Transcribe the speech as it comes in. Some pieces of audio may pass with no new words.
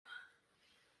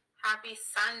Happy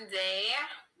Sunday.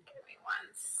 Give me 1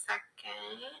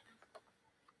 second.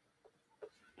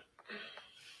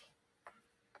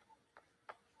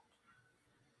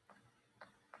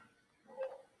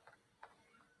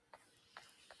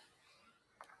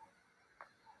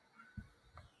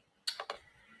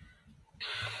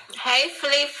 Hey,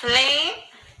 Flea.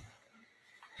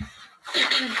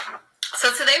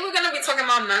 So today we're going to be talking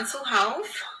about mental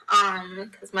health,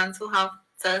 because mental health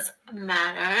does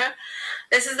matter.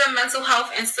 This is the Mental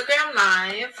Health Instagram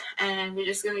Live, and we're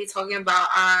just going to be talking about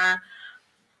our,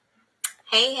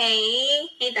 hey,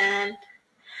 Dan.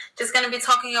 Just going to be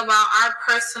talking about our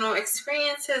personal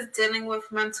experiences dealing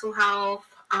with mental health.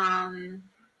 And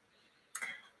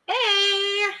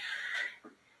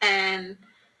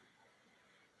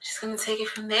just going to take it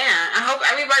from there. I hope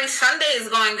everybody's Sunday is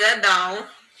going good, though.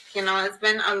 You know, it's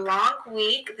been a long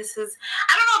week. I don't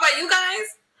know about you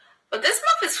guys, but this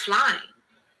month is flying.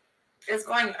 It's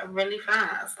going really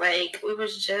fast. Like, we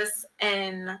was just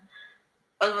in, I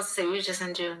was about to say we was just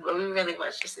in June, but we really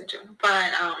was just in June.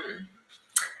 But,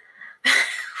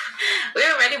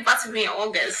 we're already about to be in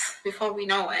August before we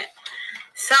know it.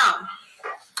 So,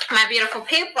 my beautiful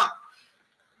people,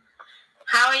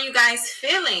 how are you guys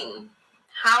feeling?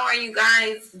 How are you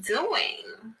guys doing?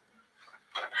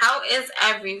 How is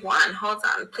everyone? Hold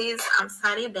on, please. I'm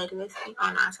sorry, bear with me.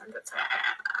 Oh, no, I sent it to her.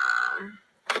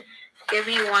 Give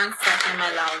me 1 second,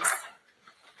 my loves.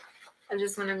 I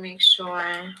just want to make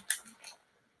sure.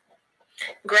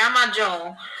 Grandma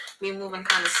Joe be moving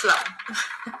kind of slow.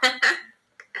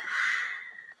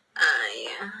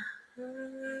 Yeah.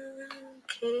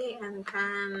 Okay, and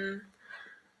then.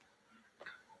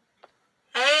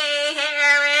 Hey,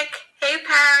 Eric. Hey,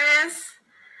 Paris.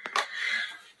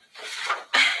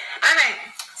 Okay,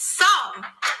 so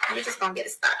we're just gonna get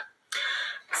it started.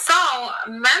 So,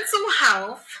 mental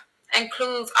health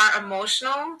includes our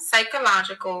emotional,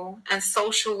 psychological, and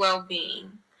social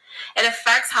well-being. It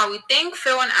affects how we think,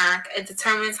 feel, and act. It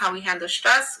determines how we handle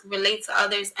stress, relate to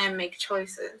others, and make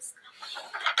choices.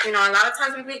 You know, a lot of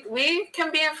times we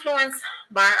can be influenced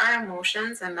by our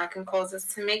emotions, and that can cause us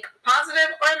to make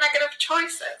positive or negative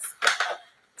choices.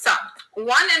 So,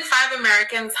 1 in 5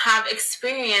 Americans have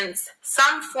experienced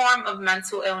some form of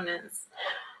mental illness.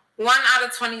 1 out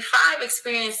of 25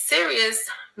 experience serious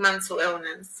mental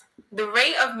illness. The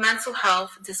rate of mental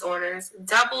health disorders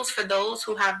doubles for those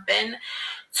who have been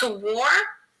to war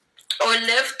or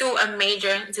lived through a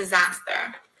major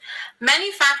disaster.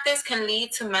 Many factors can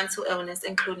lead to mental illness,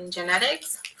 including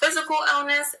genetics, physical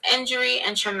illness, injury,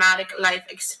 and traumatic life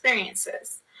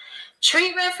experiences.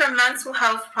 Treatment for mental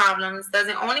health problems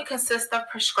doesn't only consist of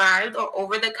prescribed or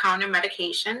over-the-counter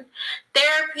medication.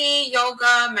 Therapy,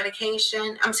 yoga,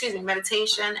 meditation, and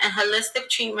holistic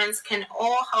treatments can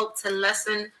all help to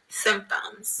lessen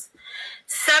symptoms.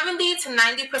 70 to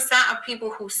 90% of people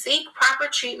who seek proper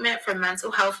treatment for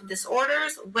mental health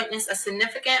disorders witness a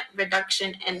significant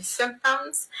reduction in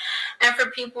symptoms. And for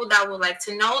people that would like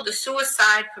to know, the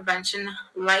suicide prevention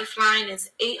lifeline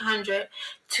is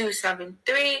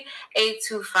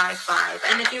 800-273-8255.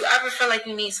 And if you ever feel like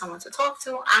you need someone to talk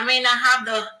to, I may not have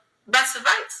the best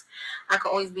advice. I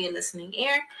could always be a listening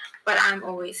ear, but I'm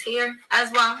always here as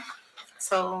well.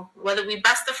 So whether we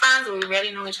best of friends or we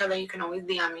really know each other, you can always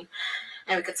DM me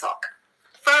and we could talk.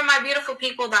 For my beautiful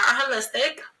people that are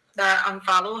holistic, that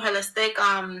follow holistic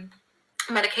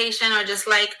medication or just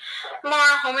like more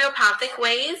homeopathic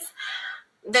ways,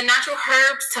 the natural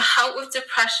herbs to help with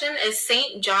depression is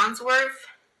St. John's wort,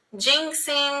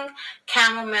 ginseng,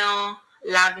 chamomile,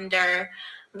 lavender,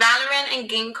 valerian, and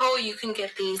ginkgo. You can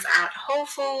get these at Whole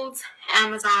Foods,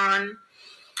 Amazon.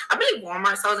 I believe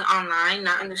Walmart sells it online,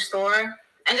 not in the store,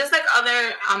 and just like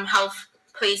other health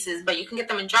places, but you can get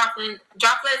them in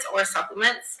droplets or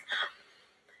supplements.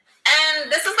 And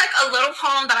this is like a little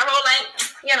poem that I wrote,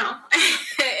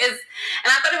 and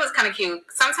I thought it was kind of cute.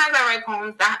 Sometimes I write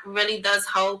poems that really does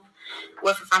help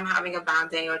with if I'm having a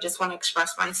bad day or just want to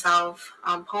express myself.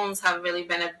 Poems have really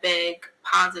been a big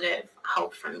positive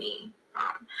help for me.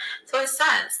 So it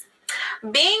says,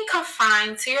 being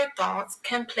confined to your thoughts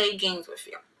can play games with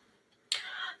you.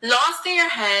 Lost in your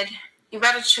head, you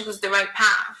better choose the right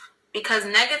path because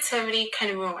negativity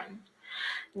can ruin.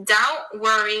 Doubt,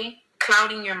 worry,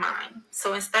 clouding your mind.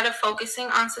 So instead of focusing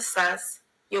on success,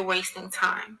 you're wasting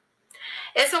time.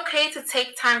 It's okay to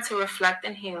take time to reflect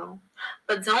and heal,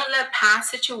 but don't let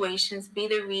past situations be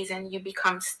the reason you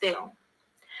become still.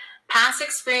 Past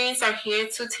experiences are here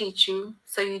to teach you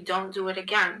so you don't do it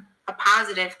again. A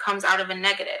positive comes out of a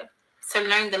negative. So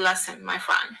learn the lesson, my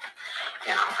friend.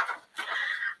 You know,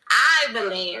 I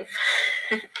believe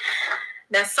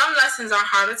that some lessons are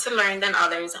harder to learn than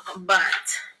others,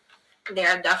 but they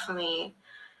are definitely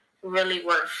really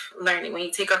worth learning when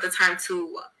you take out the time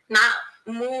to not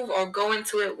move or go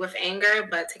into it with anger,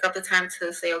 but take out the time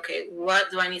to say, okay, what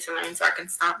do I need to learn so I can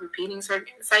stop repeating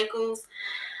certain cycles?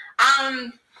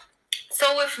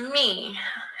 So with me,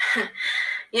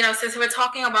 since we're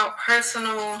talking about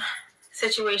personal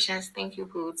situations, thank you,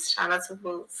 Boots. Shout out to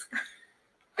Boots.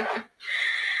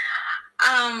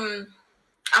 I'm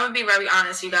gonna be very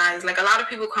honest, you guys. Like, a lot of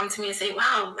people come to me and say,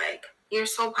 wow, like, you're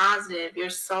so positive, you're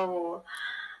so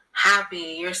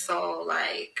happy, you're so,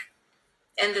 like,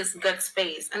 in this good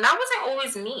space. And that wasn't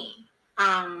always me.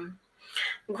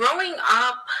 Growing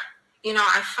up,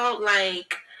 I felt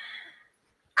like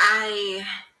I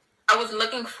was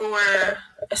looking for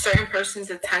a certain person's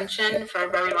attention for a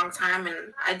very long time,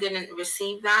 and I didn't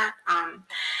receive that.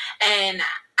 And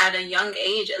at a young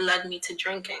age, it led me to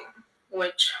drinking,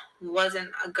 which wasn't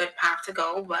a good path to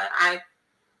go, but I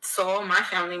saw my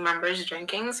family members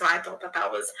drinking, so I thought that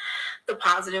that was the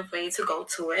positive way to go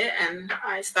to it, and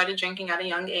I started drinking at a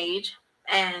young age,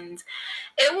 and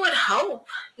it would help,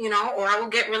 or I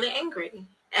would get really angry.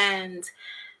 And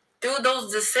through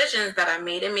those decisions that I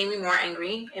made, it made me more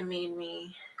angry. It made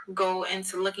me go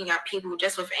into looking at people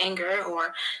just with anger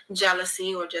or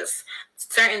jealousy or just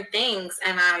certain things,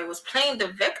 and I was playing the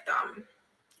victim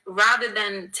rather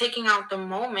than taking out the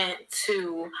moment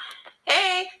to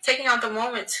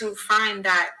find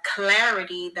that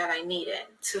clarity that I needed,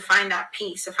 to find that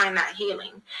peace, to find that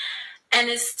healing. And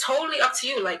it's totally up to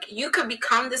you. Like, you could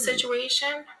become the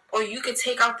situation, or you could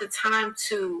take out the time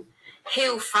to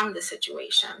heal from the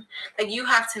situation. Like, you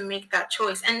have to make that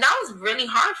choice. And that was really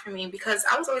hard for me, because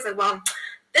I was always like, well,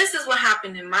 this is what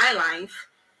happened in my life,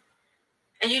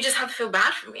 and you just have to feel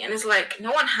bad for me. And it's like,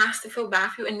 no one has to feel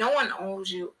bad for you, and no one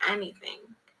owes you anything.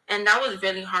 And that was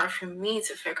really hard for me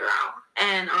to figure out.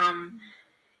 And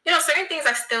certain things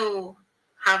I still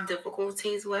have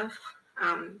difficulties with.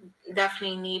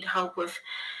 Definitely need help with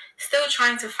still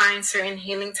trying to find certain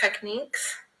healing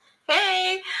techniques.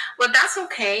 Hey, but that's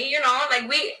okay.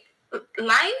 Like,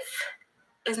 life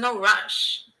is no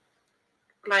rush.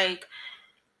 Like,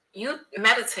 you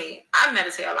meditate. I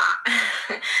meditate a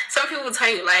lot. Some people tell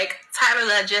you, like, Tyler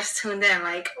that just tuned in.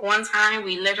 Like, one time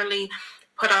we literally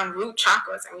put on root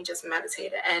chakras and we just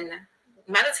meditated. And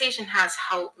meditation has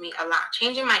helped me a lot.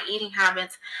 Changing my eating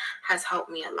habits has helped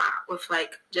me a lot with,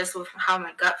 like, just with how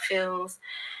my gut feels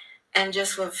and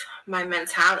just with my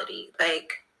mentality.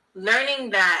 Like,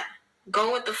 learning that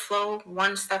go with the flow,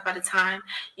 one step at a time.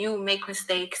 You make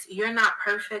mistakes. You're not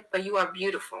perfect, but you are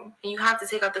beautiful. And you have to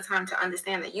take out the time to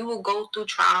understand that you will go through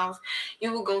trials,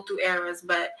 you will go through errors,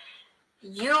 but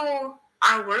you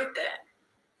are worth it.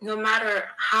 No matter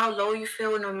how low you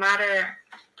feel, no matter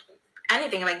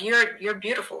anything, like, you're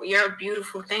beautiful. You're a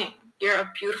beautiful thing. You're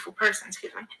a beautiful person,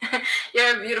 excuse me.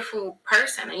 You're a beautiful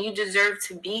person, and you deserve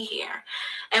to be here.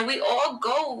 And we all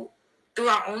go through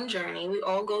our own journey. We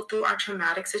all go through our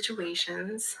traumatic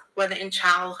situations, whether in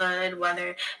childhood,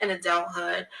 whether in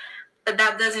adulthood. But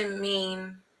that doesn't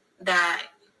mean that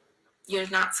you're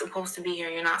not supposed to be here.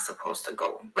 You're not supposed to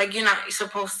go. Like, you're not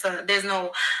supposed to, there's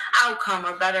no outcome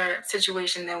or better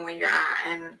situation than where you're at.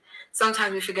 And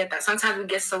sometimes we forget that. Sometimes we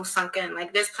get so sunk in.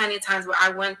 Like, there's plenty of times where I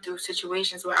went through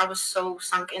situations where I was so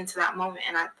sunk into that moment.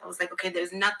 And I was like, okay,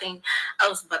 there's nothing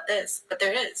else but this. But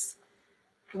there is.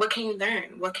 What can you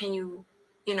learn? What can you,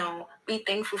 be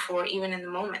thankful for even in the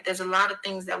moment? There's a lot of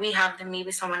things that we have that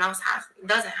maybe someone else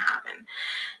doesn't have. And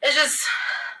it's just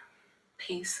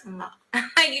peace and love.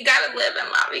 You gotta live in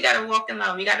love. You gotta walk in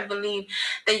love. You gotta believe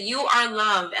that you are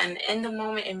love. And in the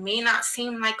moment, it may not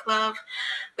seem like love,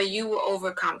 but you will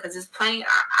overcome. Because there's plenty,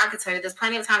 I could tell you, there's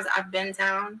plenty of times I've been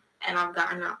down and I've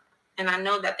gotten up. And I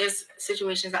know that there's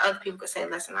situations that other people could say,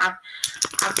 listen, I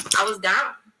was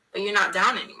down, but you're not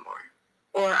down anymore.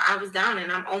 Or I was down and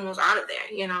I'm almost out of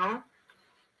there,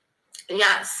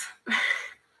 Yes.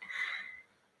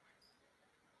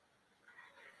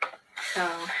 So,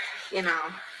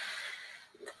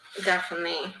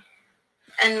 definitely.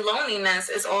 And loneliness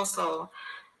is also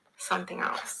something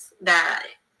else that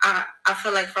I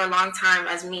feel like for a long time,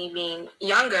 as me being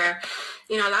younger,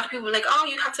 a lot of people are like, oh,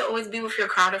 you have to always be with your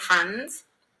crowd of friends.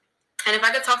 And if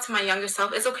I could talk to my younger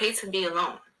self, it's okay to be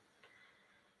alone.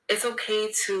 It's okay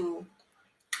to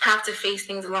have to face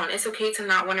things alone. It's okay to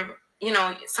not want to,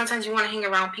 sometimes you want to hang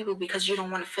around people because you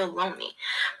don't want to feel lonely.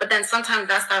 But then sometimes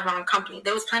that's the wrong company.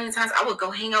 There was plenty of times I would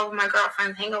go hang out with my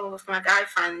girlfriends, hang out with my guy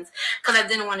friends, because I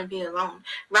didn't want to be alone,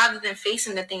 rather than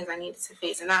facing the things I needed to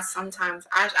face. And that's sometimes,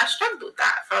 I struggled with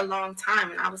that for a long time.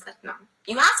 And I was like, no,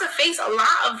 you have to face a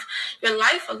lot of your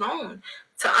life alone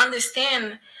to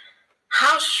understand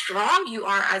how strong you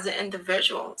are as an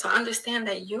individual, to understand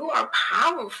that you are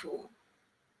powerful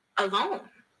alone.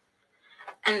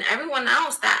 And everyone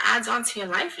else that adds on to your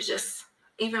life is just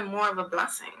even more of a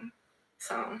blessing.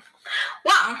 So,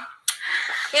 well,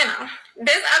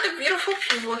 there's other beautiful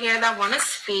people here that want to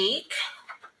speak.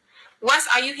 Wes,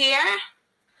 are you here?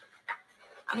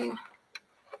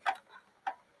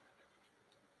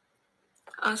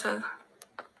 So,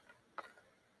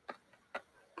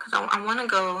 because I want to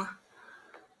go.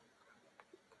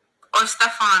 Or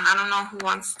Stefan, I don't know who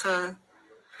wants to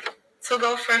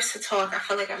go first to talk. I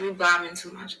feel like I've been blabbing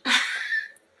too much.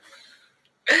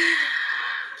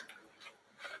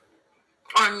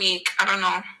 Or Meek, I don't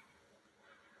know.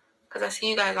 Because I see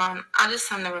you guys on. I'll just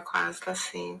send the request. Let's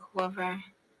see. Whoever.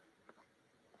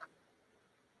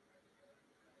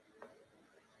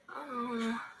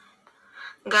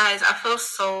 Guys, I feel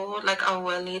so like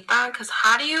abuelita. Because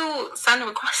how do you send a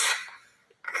request?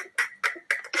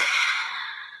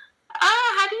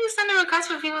 How do you send a request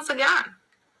for people to get on?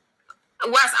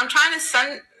 Wes, I'm trying to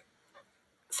send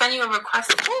you a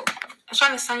request. Ooh, I'm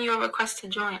trying to send you a request to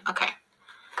join. Okay.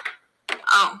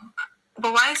 Oh,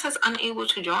 but why it says unable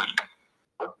to join?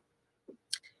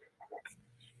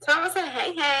 So I was like,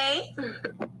 hey.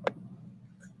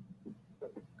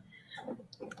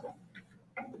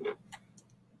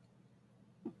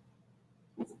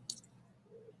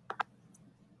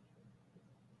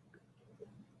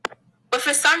 But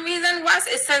for some reason, Wes,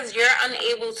 it says you're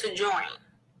unable to join,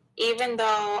 even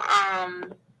though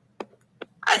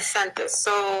I sent this.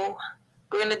 So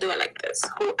we're gonna do it like this.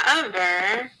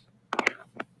 Whoever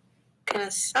can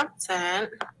accept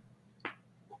it.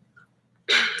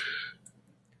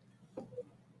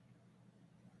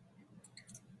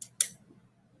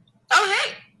 Oh,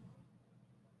 hey.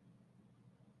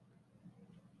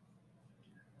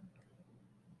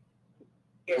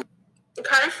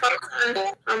 Kind of fun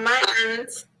on my end.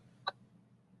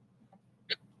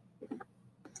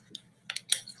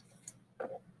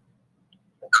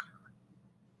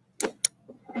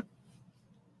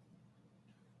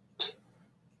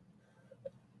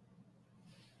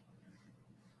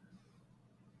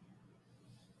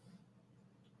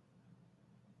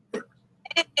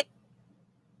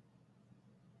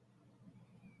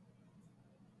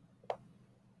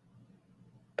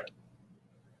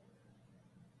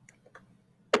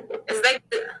 It's like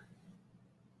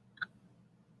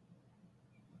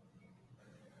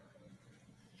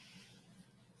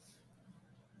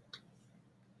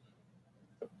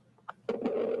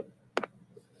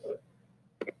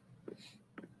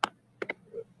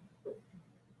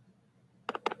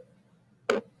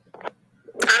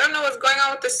I don't know what's going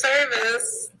on with the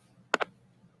service.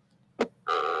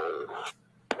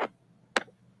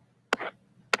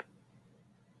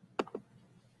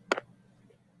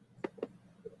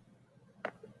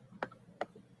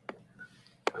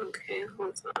 Okay,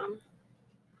 hold on.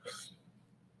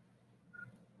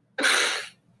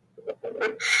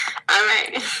 All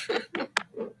right.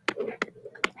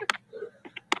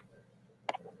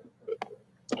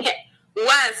 Okay.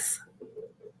 Wes.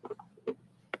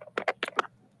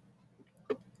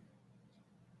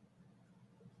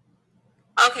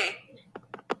 Okay.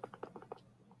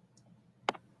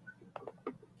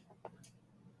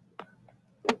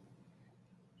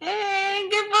 Hey,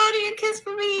 give Bodie a kiss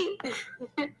for me.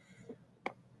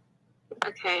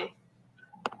 Okay.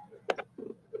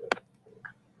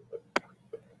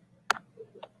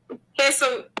 Hey,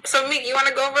 so Meek, you want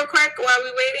to go real quick while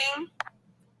we waiting?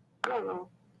 I don't know.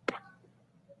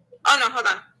 Oh no, hold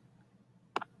on.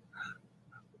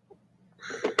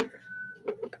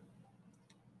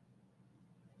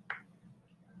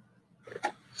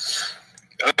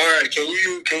 All right, can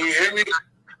you hear me?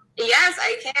 Yes,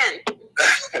 I can.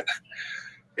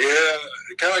 Yeah,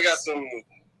 kind of got some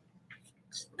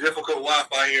difficult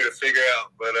Wi-Fi here to figure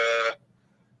out, but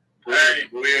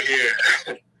we're here.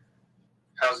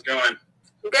 How's it going?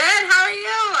 Good. How are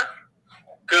you?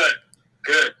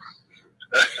 Good.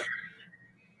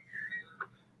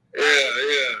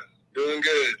 Yeah, doing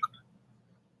good.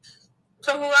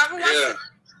 So whoever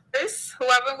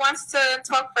wants to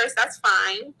talk first, that's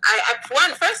fine.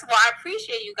 First of all, I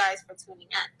appreciate you guys for tuning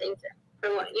in. Thank you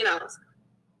for what.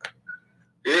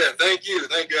 Yeah, thank you.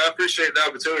 I appreciate the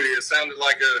opportunity. It sounded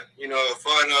like a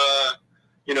fun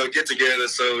get together.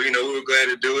 So we were glad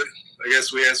to do it. I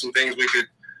guess we had some things we could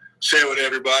share with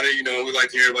everybody. We like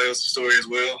to hear everybody else's story as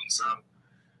well.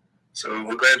 So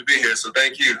we're glad to be here. So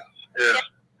thank you. Yeah.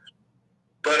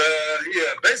 But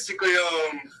basically,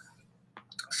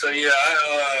 sorry,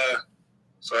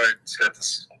 just got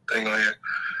this thing on here.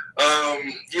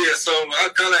 Yeah, so I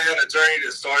kind of had a journey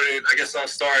that started, I guess I'll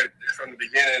start from the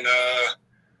beginning.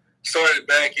 Started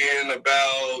back in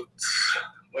about,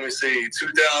 let me see,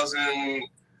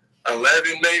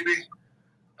 2011 maybe.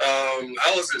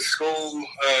 I was at school.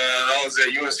 I was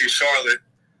at UNC Charlotte,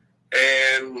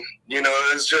 and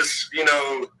it's just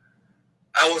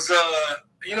I was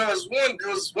it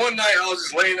was one night I was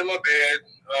just laying in my bed,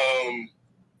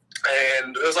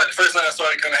 and it was like the first night I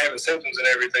started kind of having symptoms and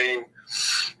everything. And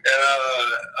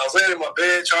I was laying in my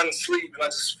bed trying to sleep, and I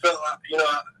just felt like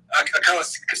I kind of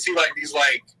could see like these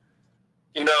like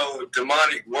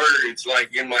demonic words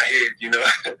like in my head, and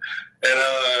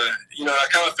I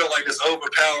kind of felt like this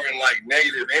overpowering like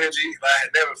negative energy that I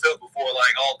had never felt before,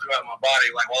 like all throughout my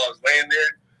body, like while I was laying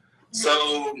there.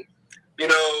 So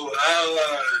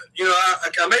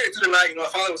I made it through the night. I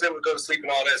finally was able to go to sleep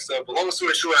and all that stuff. But long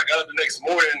story short, I got up the next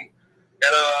morning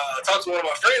and I talked to one of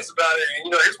my friends about it.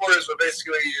 And his words were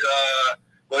basically,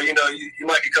 well, you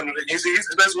might be coming to. His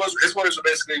words were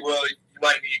basically, well, you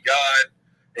might need God.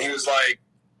 And he was like,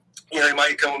 he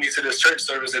might come with me to this church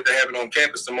service that they're having on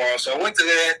campus tomorrow. So I went to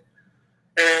that.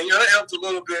 And, that helped a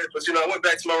little bit. But, I went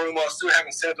back to my room. I was still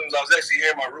having symptoms. I was actually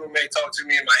hearing my roommate talk to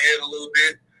me in my head a little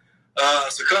bit.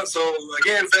 So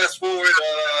again, fast forward,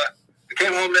 I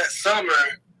came home that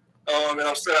summer, and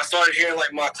I started hearing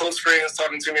like my close friends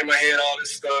talking to me in my head, all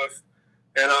this stuff,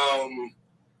 and all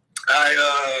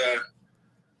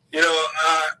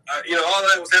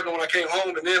that was happening when I came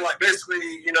home, and then like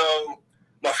basically,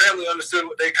 my family understood.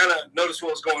 They kind of noticed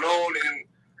what was going on, and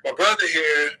my brother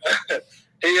here,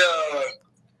 he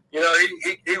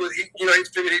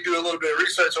figured he'd do a little bit of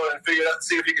research on it and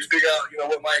see if he could figure out,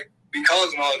 what might be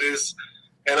causing all this.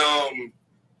 And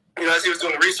as he was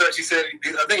doing the research, he said,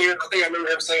 I think I remember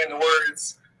him saying the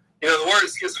words, the word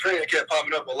schizophrenia kept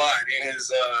popping up a lot in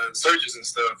his searches and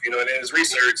stuff, and in his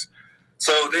research.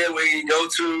 So then we go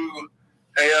to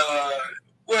I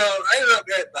ended up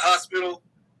at the hospital,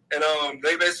 and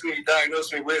they basically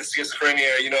diagnosed me with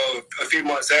schizophrenia, a few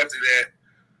months after that.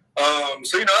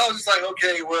 So I was just like,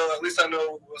 okay, well, at least I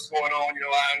know what's going on.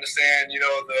 I understand.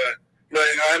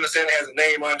 I understand it has a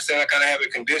name. I understand I kind of have a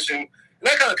condition, and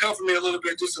that kind of comforted me a little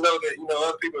bit just to know that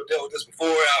other people have dealt with this before.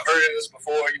 I've heard of this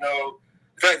before. The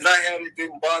fact that I had it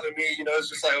didn't bother me. It's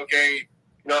just like, okay,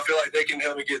 I feel like they can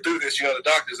help me get through this. The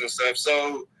doctors and stuff.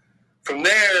 So from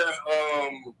there,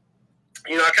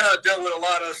 I kind of dealt with a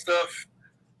lot of stuff.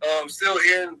 Still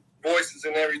hearing voices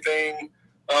and everything.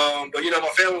 But my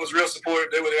family was real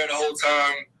supportive. They were there the whole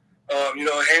time.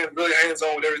 Really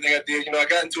hands-on with everything I did. I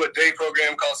got into a day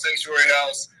program called Sanctuary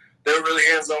House. They were really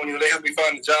hands-on. They helped me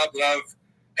find the job that I've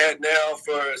had now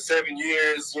for 7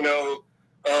 years. So a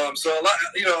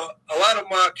lot of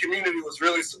my community was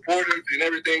really supportive and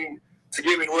everything to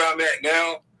get me to where I'm at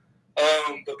now.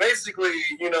 But basically,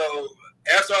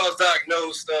 after I was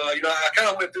diagnosed, I kind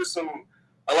of went through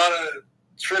a lot of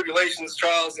tribulations,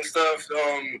 trials, and stuff.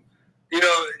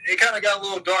 It kind of got a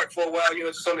little dark for a while,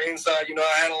 just on the inside.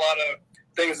 I had a lot of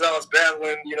things that I was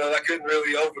battling, that I couldn't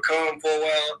really overcome for a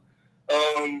while.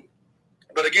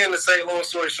 But again, to say long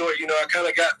story short, I kind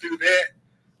of got through that.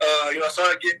 I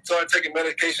started taking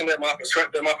medication that my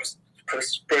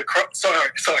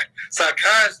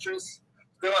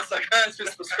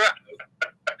psychiatrist prescribed.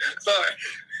 Sorry.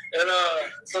 And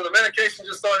so the medication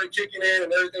just started kicking in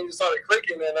and everything just started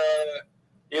clicking, and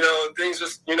things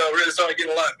just, really started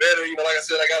getting a lot better. Like I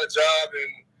said, I got a job,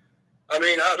 and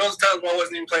those times when I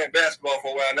wasn't even playing basketball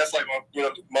for a while, and that's like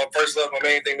my first love, my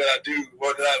main thing that I do,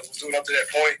 or that I was doing up to that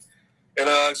point.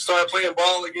 And started playing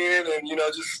ball again, and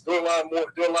just doing a lot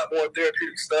more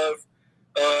therapeutic stuff.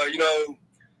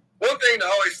 One thing that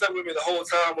always stuck with me the whole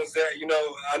time was that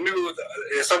I knew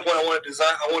at some point I wanted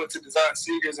to design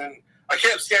sneakers, and I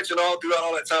kept sketching all throughout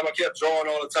all that time. I kept drawing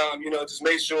all the time. Just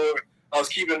made sure I was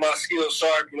keeping my skills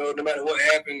sharp, no matter what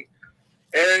happened.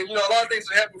 And, a lot of things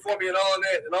have happened for me and all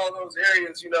that, in all those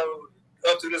areas,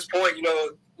 up to this point,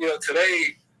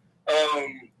 today.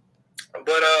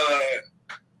 But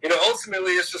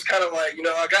ultimately it's just kind of like,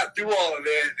 I got through all of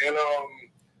that, and,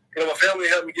 my family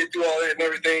helped me get through all that and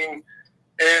everything.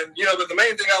 And, but the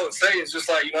main thing I would say is just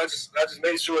like, I just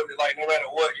made sure that, like, no matter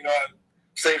what, I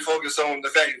stay focused on the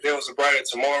fact that there was a brighter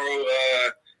tomorrow.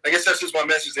 I guess that's just my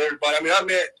message to everybody. I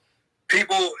met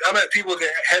people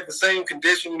that had the same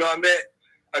condition. I met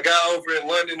a guy over in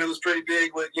London who was pretty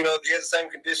big with, he had the same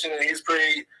condition, and he's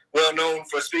pretty well known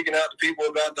for speaking out to people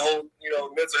about the whole,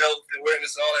 mental health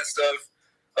awareness and all that stuff.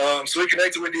 So we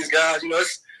connected with these guys.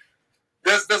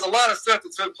 There's a lot of stuff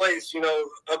that took place,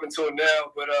 up until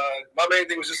now. But my main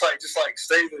thing was just like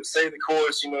stay the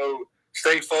course,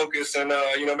 stay focused, and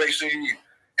make sure you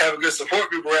have a good support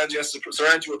group around you and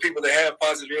surround you with people that have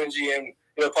positive energy and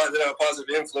that have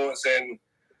positive influence. And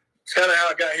it's kind of how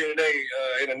I got here today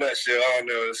in a nutshell. I don't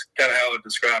know. It's kind of how I would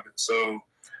describe it. So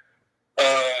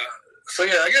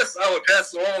yeah, I guess I would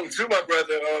pass it along to my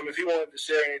brother if he wanted to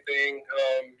share anything.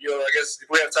 I guess if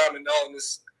we have time and all in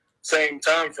this same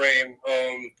time frame,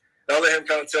 I'll let him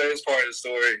kind of tell his part of the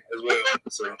story as well.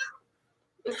 So,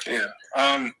 yeah.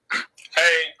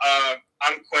 Hey,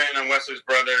 I'm Quinn. I'm Wesley's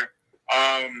brother.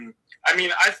 I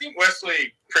think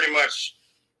Wesley pretty much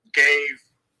gave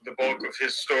the bulk of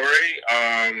his story.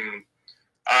 I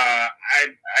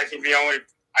think the only,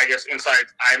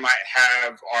 insights I might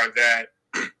have are that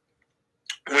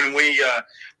when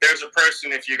there's a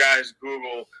person, if you guys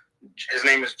Google, his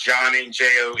name is Johnny,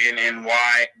 Jonny,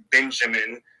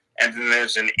 Benjamin, and then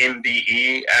there's an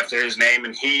MBE after his name,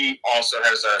 and he also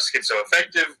has a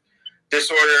schizoaffective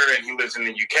disorder, and he lives in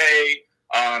the UK,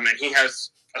 and he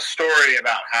has a story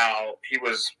about how he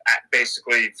was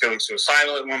basically feeling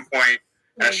suicidal at one point,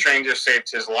 and a stranger saved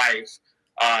his life,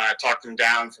 talked him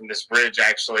down from this bridge,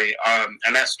 actually,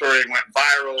 and that story went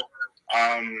viral.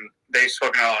 They've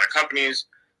spoken to a lot of companies.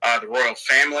 The royal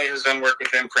family has done work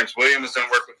with him. Prince William has done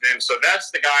work with him. So that's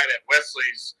the guy that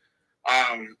Wesley's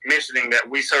mentioning, that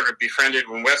we sort of befriended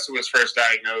when Wesley was first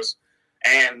diagnosed.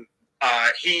 And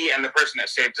he and the person that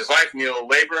saved his life, Neil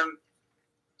Labron,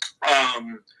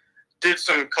 did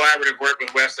some collaborative work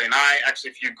with Wesley and I.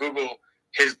 Actually, if you Google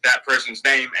that person's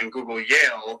name and Google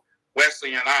Yale,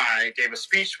 Wesley and I gave a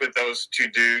speech with those two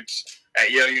dudes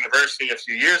at Yale University a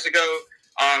few years ago.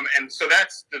 And so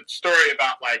that's the story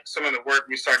about some of the work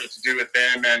we started to do with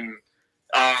them. And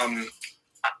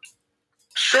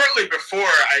shortly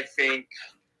before, I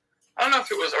don't know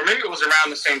if it was, or maybe it was around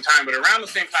the same time, but around the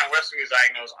same time Wesley was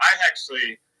diagnosed, I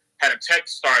actually had a tech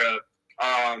startup.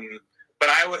 But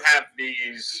I would have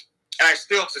these, and I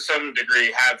still to some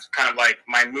degree have kind of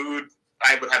my mood,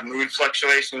 I would have mood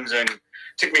fluctuations, and it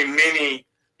took me many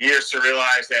years to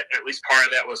realize that at least part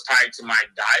of that was tied to my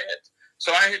diet.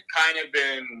 So I had kind of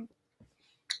been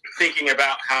thinking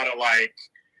about how to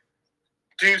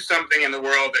do something in the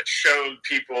world that showed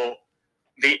people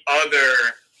the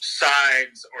other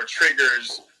sides or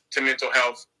triggers to mental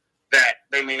health that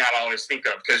they may not always think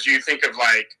of. Because you think of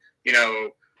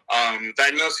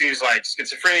diagnoses like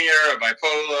schizophrenia or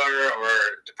bipolar or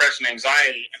depression,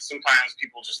 anxiety, and sometimes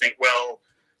people just think, well,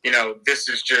 this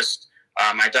is just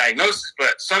my diagnosis.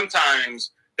 But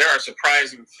sometimes there are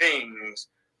surprising things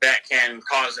that can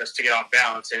cause us to get off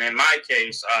balance. And in my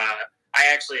case, I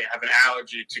actually have an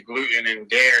allergy to gluten and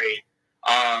dairy,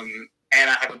 and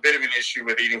I have a bit of an issue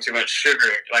with eating too much sugar.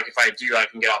 If I do, I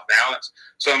can get off balance.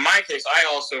 So in my case, I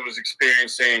also was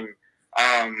experiencing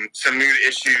some mood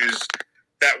issues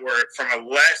that were from a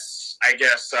less,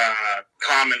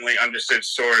 commonly understood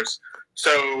source.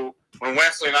 So when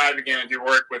Wesley and I began to do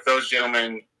work with those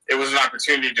gentlemen, it was an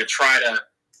opportunity to try to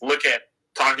look at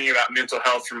talking about mental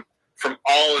health from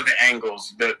all of the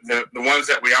angles, the ones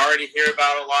that we already hear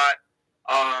about a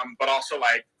lot, but also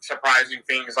surprising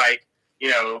things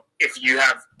if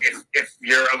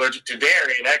you're allergic to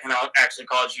dairy, that can actually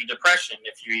cause you depression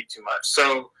if you eat too much.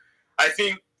 So I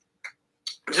think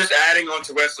just adding on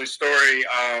to Wesley's story,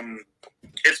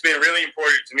 it's been really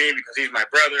important to me because he's my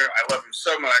brother. I love him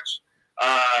so much,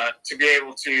 to be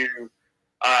able to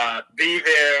be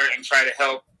there and try to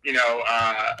help,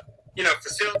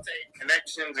 facilitate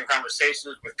connections and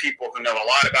conversations with people who know a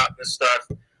lot about this stuff.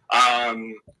 But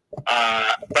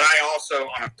I also,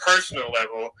 on a personal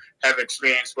level, have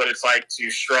experienced what it's like to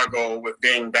struggle with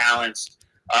being balanced.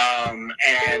 And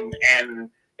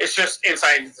it's just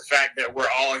insight into the fact that we're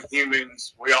all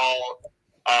humans. We all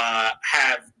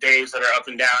have days that are up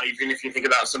and down. Even if you think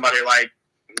about somebody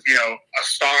a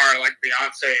star like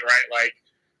Beyonce, right?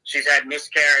 She's had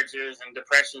miscarriages and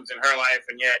depressions in her life,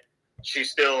 and yet she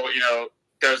still,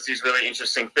 does these really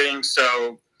interesting things.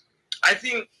 So I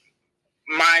think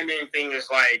my main thing is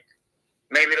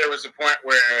maybe there was a point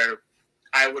where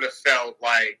I would have felt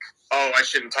oh, I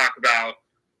shouldn't talk about,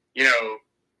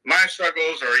 my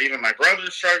struggles or even my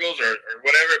brother's struggles or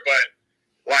whatever,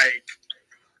 but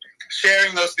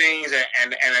sharing those things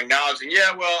and acknowledging,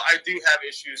 yeah, well, I do have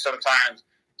issues sometimes.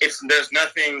 There's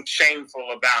nothing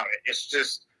shameful about it. It's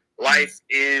just life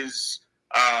is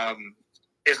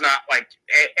not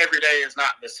every day is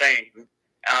not the same.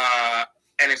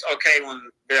 And it's okay when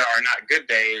there are not good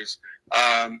days.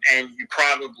 And you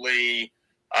probably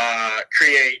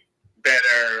create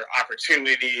better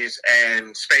opportunities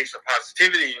and space for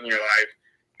positivity in your life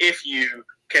if you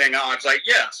can acknowledge,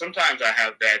 yeah, sometimes I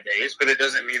have bad days, but it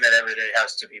doesn't mean that every day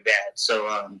has to be bad. So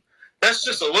that's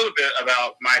just a little bit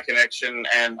about my connection,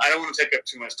 and I don't want to take up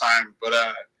too much time, but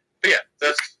yeah,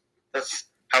 that's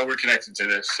how we're connected to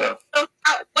this. So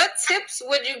what tips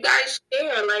would you guys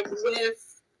share, like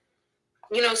with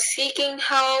seeking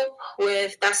help,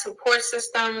 with that support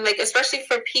system, like especially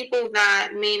for people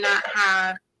that may not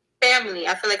have family?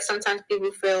 I feel like sometimes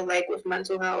people feel like with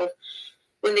mental health,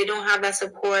 when they don't have that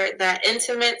support, that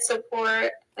intimate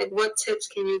support, like what tips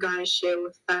can you guys share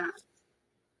with that?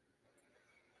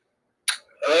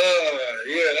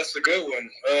 Yeah, that's a good one.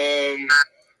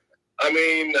 I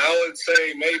mean, I would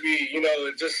say maybe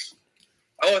just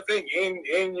I would think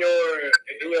in your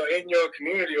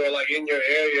community or like in your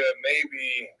area,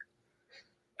 maybe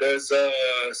there's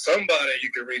somebody you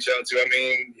could reach out to. I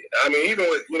mean, even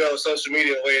with social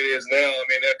media the way it is now, I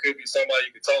mean, there could be somebody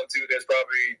you could talk to. There's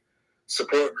probably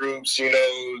support groups,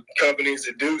 companies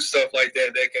that do stuff like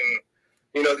that that can,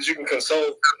 that you can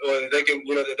consult or that they can,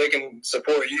 that they can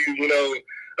support you. I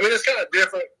mean, it's kind of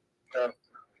different.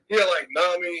 Like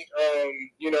NAMI,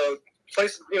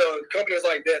 places, companies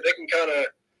like that, they can kind of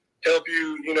help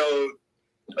you,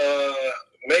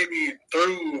 maybe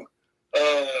through,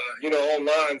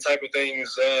 online type of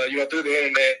things, through the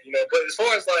internet, but as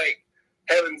far as like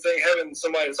having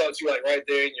somebody to talk to you like right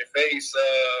there in your face,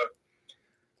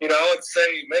 I would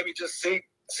say maybe just seek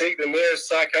the nearest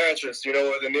psychiatrist,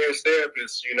 or the nearest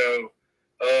therapist,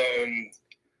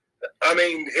 I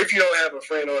mean, if you don't have a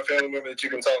friend or a family member that you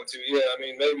can talk to, I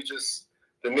mean, maybe just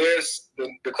the nearest,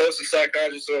 the closest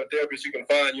psychiatrist or therapist you can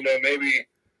find, maybe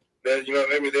that,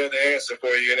 maybe they're the answer for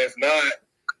you. And if not,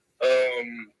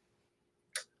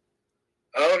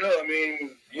 I don't know. I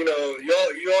mean, you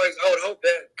always, I would hope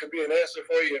that could be an answer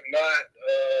for you. If not,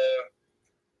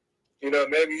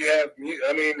 maybe you have,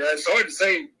 I mean, it's hard to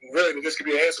say really that this could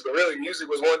be an answer, but really music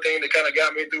was one thing that kind of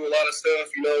got me through a lot of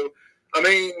stuff, I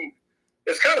mean,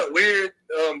 it's kind of weird,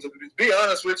 to be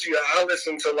honest with you. I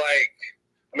listen to I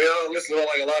don't listen to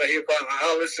like a lot of hip hop.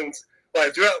 I listen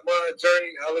like throughout my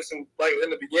journey. I listen like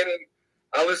in the beginning.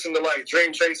 I listened to like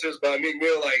Dream Chasers by Meek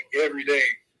Mill like every day,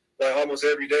 like almost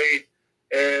every day,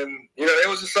 and it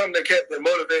was just something that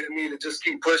motivated me to just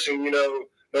keep pushing. No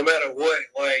matter what.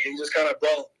 Like it just kind of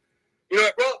brought,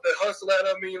 it brought the hustle out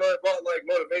of me. It brought like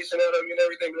motivation out of me and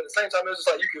everything. But at the same time, it was just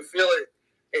like you could feel it.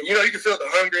 And, you can feel the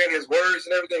hunger in his words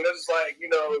and everything. They're just like,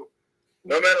 no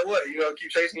matter what,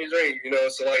 keep chasing your dream,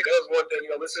 So, like, that was one thing,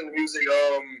 listen to music.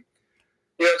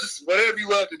 Just whatever you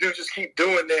love to do, just keep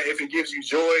doing that if it gives you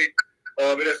joy.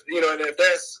 And if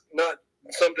that's not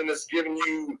something that's giving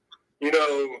you,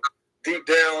 deep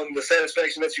down the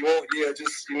satisfaction that you want,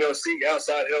 just, seek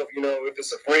outside help, if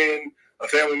it's a friend, a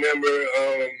family member,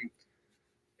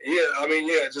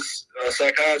 just a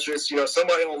psychiatrist,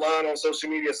 somebody online on social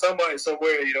media, somebody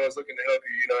somewhere, is looking to help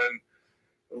you, and,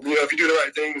 if you do the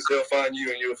right things, they'll find you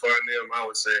and you'll find them, I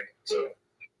would say. So,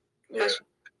 yeah.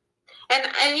 And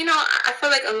I feel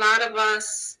like a lot of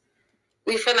us,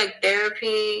 we feel like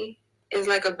therapy is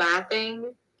like a bad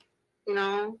thing,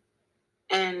 and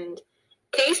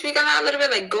can you speak on that a little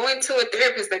bit? Like going to a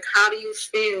therapist, like how do you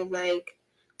feel? Like,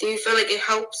 do you feel like it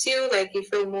helps you? Like you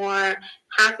feel more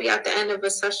happy at the end of a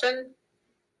session?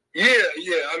 Yeah.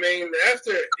 I mean,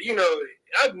 after,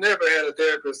 I've never had a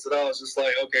therapist that I was just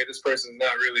like, okay, this person's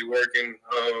not really working.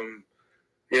 And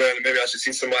maybe I should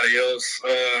see somebody else.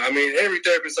 I mean, every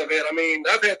therapist I've had,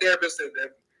 I've had therapists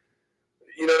that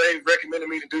they recommended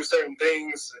me to do certain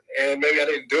things and maybe I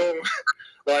didn't do them.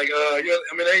 Like,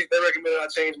 they recommended I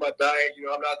change my diet.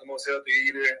 I'm not the most healthy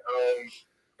eater.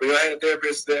 But I had a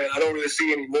therapist that I don't really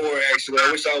see anymore, actually.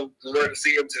 I wish I were to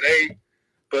see him today.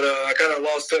 But I kind of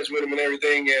lost touch with him and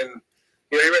everything. And,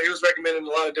 he was recommending a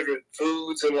lot of different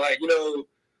foods and, like, a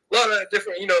lot of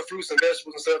different, fruits and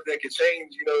vegetables and stuff that could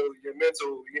change, your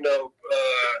mental,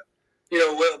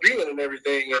 well-being and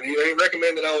everything. And he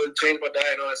recommended I would change my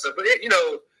diet and all that stuff. But, I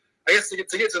guess to get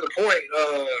to the point,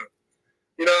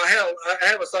 I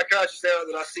have a psychiatrist now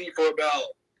that I see for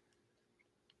about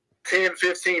 10,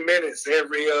 15 minutes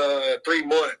every 3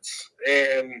 months.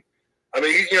 And,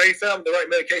 he found the right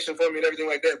medication for me and everything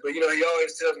like that. But, he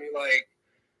always tells me, like,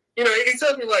 he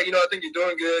tells me, like, I think you're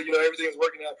doing good. Everything's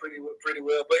working out pretty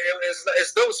well. But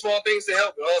it's those small things that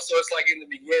help. But also, it's like in the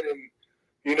beginning,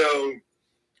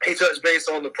 he touched base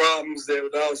on the problems that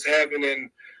I was having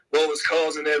and what was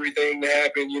causing everything to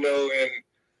happen, and,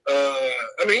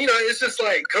 it's just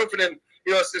like comforting,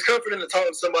 it's comforting to talk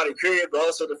to somebody, period, but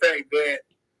also the fact that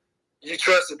you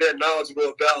trust that they're knowledgeable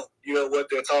about, what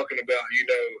they're talking about,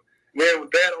 And then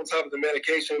with that on top of the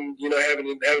medication,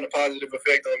 having a positive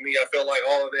effect on me, I felt like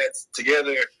all of that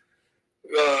together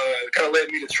kind of led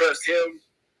me to trust him.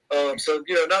 So,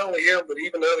 not only him, but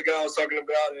even the other guy I was talking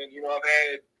about, and, I've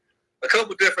had a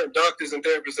couple different doctors and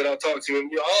therapists that I've talked to,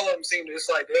 and all of them seem to, it's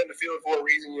like they're in the field for a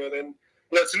reason. Then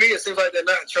to me, it seems like they're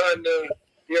not trying to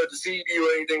deceive you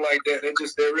or anything like that.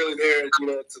 They're really there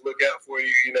to look out for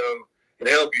you, and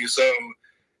help you. So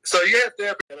you have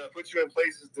therapy and put you in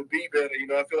places to be better.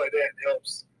 I feel like that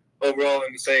helps overall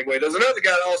in the same way. There's another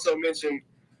guy I also mentioned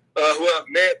who I've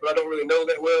met, but I don't really know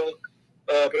that well.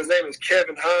 But his name is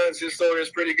Kevin Hines. His story is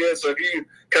pretty good. So if you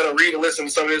kind of read and listen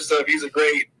to some of his stuff, he's a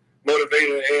great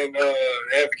motivator and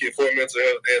advocate for mental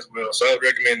health as well. So I would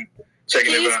recommend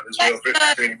checking him out as well.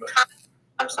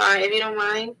 I'm sorry, if you don't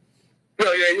mind.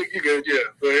 No, yeah, you're good.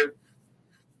 Yeah, go ahead.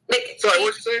 Sorry,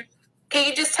 what you say? Can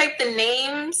you just type the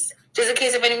names, just in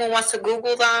case if anyone wants to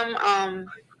Google them?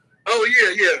 Oh,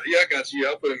 yeah, I got you. Yeah,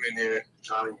 I'll put them in here.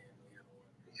 Johnny.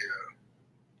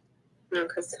 Yeah. No,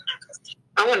 because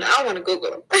I want to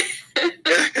Google them.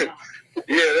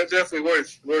 Yeah, that's definitely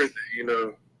worth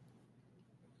it,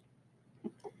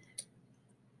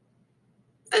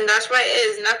 And that's right.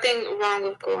 There's nothing wrong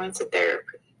with going to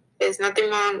therapy. There's nothing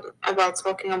wrong about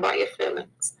talking about your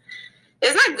feelings.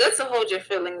 It's not good to hold your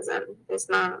feelings in. It's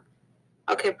not.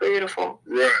 Okay, beautiful.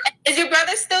 Right. Is your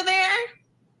brother still there?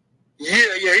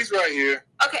 Yeah, he's right here.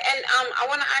 Okay, and I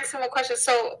want to ask him a question.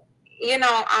 So, in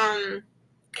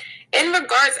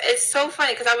regards, it's so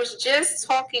funny because I was just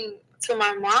talking to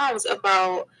my moms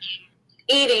about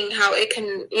eating, how it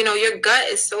can, your gut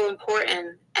is so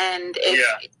important, and if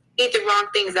you eat the wrong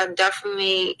things, that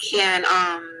definitely can,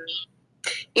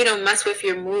 mess with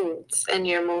your moods and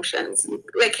your emotions.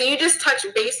 Like, can you just touch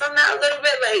base on that a little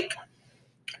bit?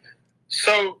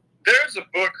 So there's a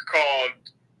book called,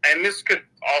 and this could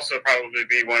also probably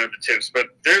be one of the tips, but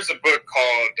there's a book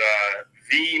called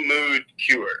The Mood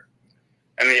Cure.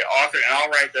 And the author, and I'll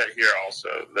write that here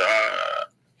also,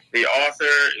 the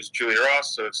author is Julia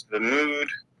Ross, so it's The Mood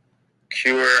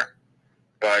Cure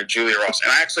by Julia Ross.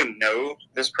 And I actually know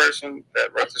this person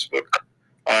that wrote this book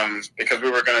because we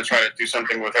were going to try to do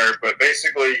something with her. But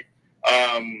basically,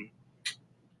 I'll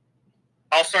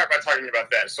start by talking about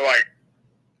that. So,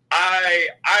 I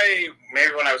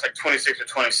maybe when I was 26 or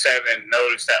 27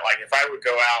 noticed that if I would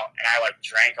go out and I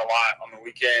drank a lot on the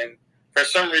weekend, for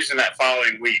some reason that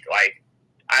following week,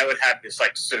 I would have this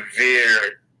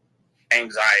severe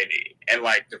anxiety and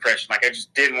depression. I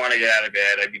just didn't want to get out of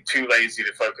bed. I'd be too lazy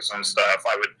to focus on stuff.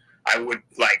 I would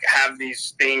have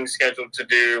these things scheduled to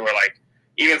do, or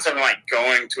even something like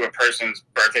going to a person's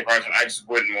birthday party. I just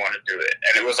wouldn't want to do it.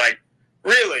 And it was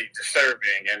really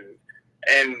disturbing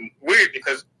and weird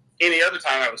because any other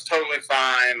time I was totally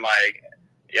fine,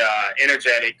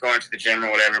 energetic, going to the gym or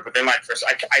whatever. But then first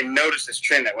I noticed this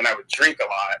trend that when I would drink a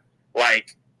lot,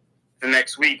 the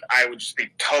next week I would just be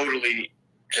totally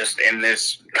just in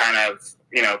this kind of,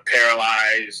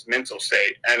 paralyzed mental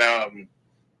state. And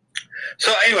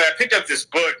so anyway, I picked up this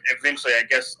book. Eventually, I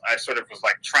guess I sort of was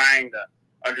trying to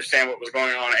understand what was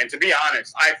going on. And to be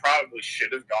honest, I probably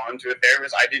should have gone to a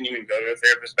therapist. I didn't even go to a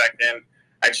therapist back then.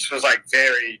 I just was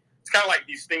it's kind of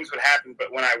these things would happen,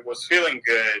 but when I was feeling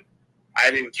good, I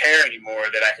didn't care anymore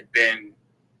that I had been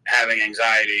having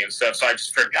anxiety and stuff. So I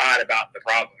just forgot about the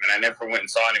problem, and I never went and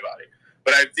saw anybody.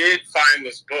 But I did find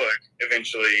this book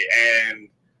eventually, and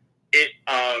it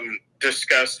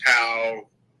discussed how,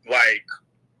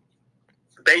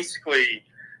 basically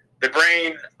the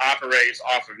brain operates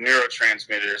off of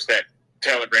neurotransmitters that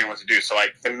tell the brain what to do. So,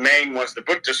 the main ones the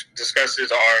book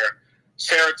discusses are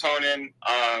serotonin,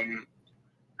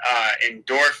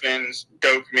 endorphins,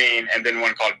 dopamine, and then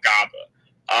one called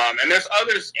GABA. And there's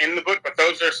others in the book, but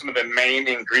those are some of the main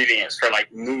ingredients for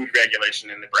mood regulation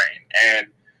in the brain. And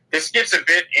this gets a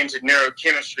bit into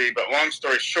neurochemistry, but long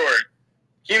story short,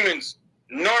 humans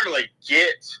normally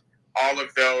get all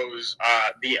of those,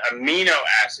 the amino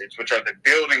acids, which are the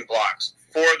building blocks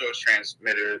for those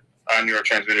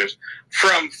neurotransmitters,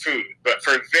 from food. But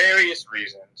for various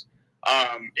reasons,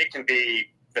 it can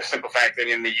be the simple fact that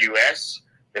in the U.S.,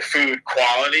 the food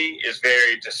quality is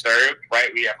very disturbed,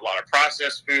 right? We have a lot of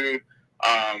processed food.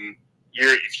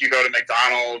 If you go to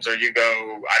McDonald's or you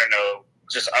go,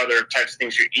 just other types of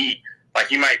things you eat,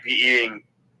 you might be eating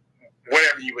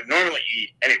whatever you would normally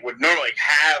eat, and it would normally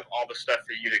have all the stuff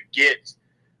for you to get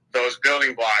those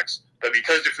building blocks. But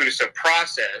because the food is so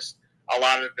processed, a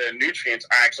lot of the nutrients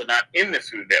are actually not in the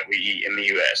food that we eat in the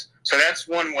U.S. So that's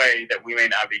one way that we may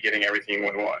not be getting everything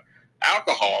we want.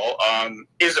 Alcohol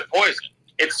is a poison.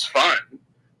 It's fun,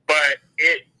 but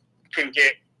it can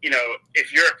get,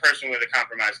 if you're a person with a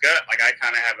compromised gut, I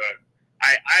kind of have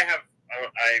I have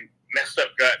a messed up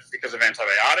gut because of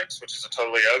antibiotics, which is a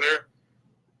totally other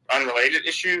unrelated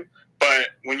issue. But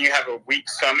when you have a weak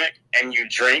stomach and you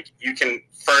drink, you can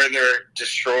further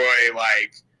destroy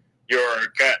your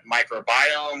gut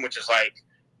microbiome, which is like,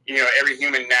 every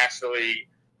human naturally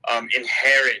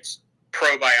inherits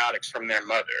probiotics from their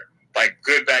mother, like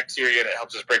good bacteria that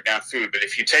helps us break down food. But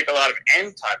if you take a lot of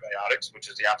antibiotics, which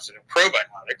is the opposite of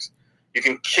probiotics, you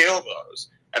can kill those.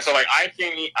 And so, like, I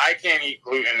can't eat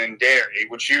gluten and dairy,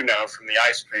 which from the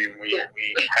ice cream we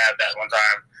had that one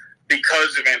time,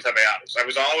 because of antibiotics. I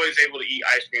was always able to eat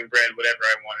ice cream, bread, whatever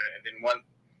I wanted. And then one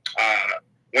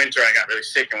winter I got really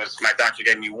sick, and my doctor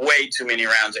gave me way too many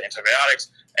rounds of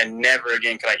antibiotics, and never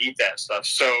again could I eat that stuff.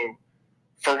 So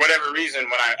for whatever reason,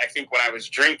 I think when I was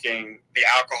drinking, the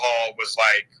alcohol was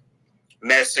like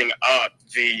messing up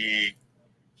the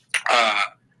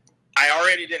I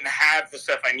already didn't have the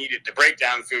stuff I needed to break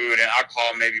down food, and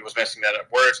alcohol maybe was messing that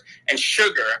up worse. And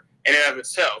sugar in and of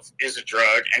itself is a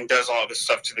drug and does all this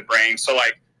stuff to the brain. So,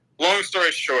 like, long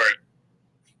story short,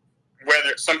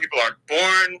 whether some people are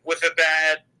born with a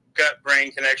bad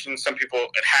gut-brain connection, some people,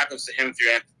 it happens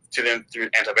to them through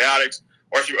antibiotics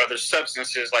or through other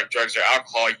substances like drugs or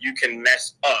alcohol, you can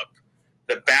mess up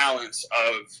the balance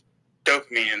of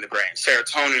dopamine in the brain,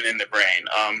 serotonin in the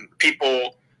brain.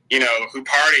 People who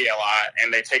party a lot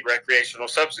and they take recreational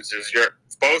substances,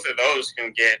 both of those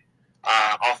can get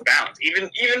off balance. Even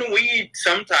weed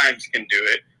sometimes can do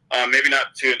it, maybe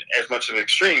not to as much of an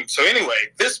extreme. So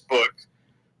anyway, this book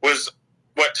was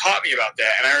what taught me about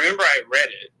that. And I remember I read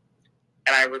it,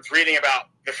 and I was reading about,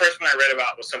 the first one I read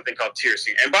about was something called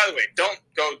tyrosine. And by the way, don't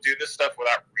go do this stuff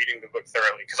without reading the book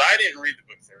thoroughly, because I didn't read the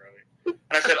book thoroughly.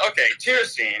 And I said, okay,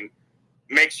 tyrosine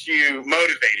makes you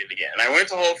motivated again. And I went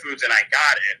to Whole Foods and I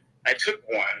got it. I took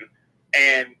one,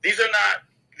 and these are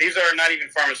not even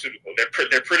pharmaceutical.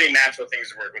 They're pretty natural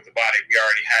things to work with the body. We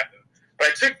already have them. But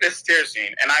I took this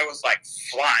tyrosine, and I was like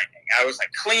flying. I was like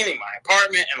cleaning my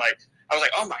apartment, and like I was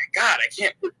like, oh my God,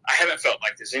 I haven't felt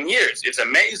like this in years. It's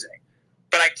amazing.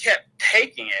 But I kept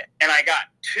taking it, and I got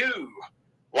too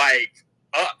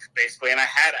up basically, and I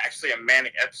had actually a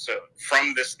manic episode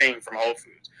from this thing from Whole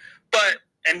Foods.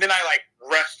 And then I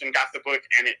rushed and got the book,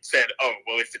 and it said, oh,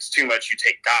 well, if it's too much, you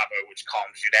take GABA, which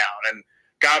calms you down. And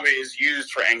GABA is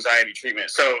used for anxiety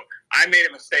treatment. So I made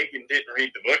a mistake and didn't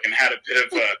read the book, and had a bit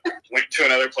of went to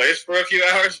another place for a few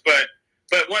hours.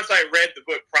 But once I read the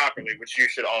book properly, which you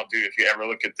should all do if you ever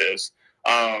look at this,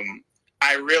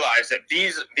 I realized that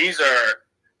these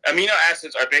are amino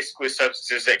acids are basically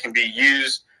substances that can be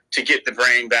used to get the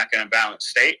brain back in a balanced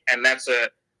state. And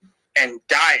and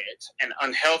diet and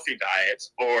unhealthy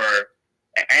diets or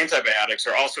antibiotics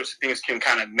or all sorts of things can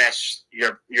kind of mess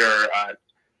your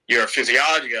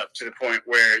physiology up to the point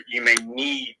where you may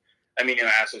need amino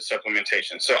acid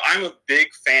supplementation. So I'm a big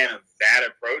fan of that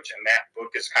approach, and that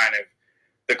book is kind of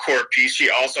the core piece. She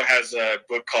also has a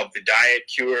book called The Diet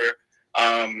Cure.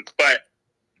 But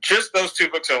just those two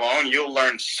books alone, you'll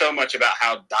learn so much about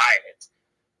how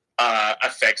diet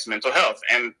affects mental health.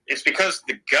 And it's because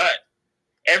the gut,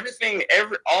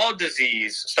 all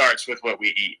disease starts with what we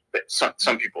eat,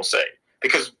 some people say,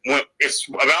 because it's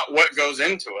about what goes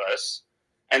into us,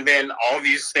 and then all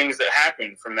these things that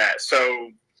happen from that. So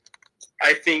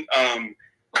I think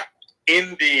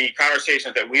in the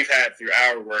conversations that we've had through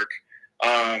our work,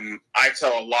 I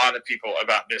tell a lot of people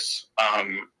about this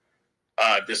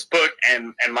this book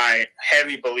and my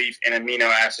heavy belief in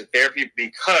amino acid therapy,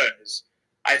 because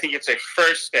I think it's a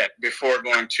first step before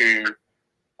going to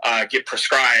get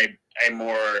prescribed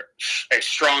a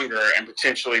stronger and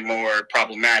potentially more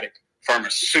problematic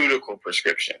pharmaceutical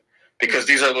prescription, because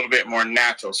these are a little bit more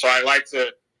natural. So I like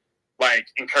to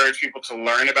encourage people to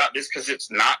learn about this, because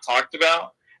it's not talked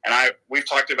about, and we've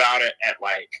talked about it at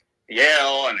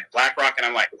Yale and at BlackRock, and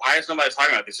I'm like, why is nobody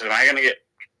talking about this? Am I going to get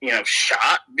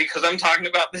shot because I'm talking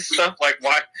about this stuff?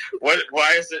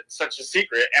 Why is it such a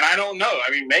secret? And I don't know.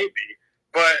 I mean, maybe,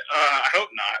 but I hope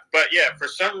not. But yeah, for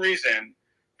some reason,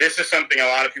 this is something a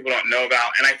lot of people don't know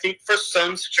about. And I think for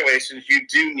some situations, you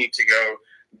do need to go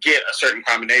get a certain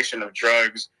combination of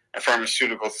drugs and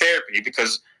pharmaceutical therapy,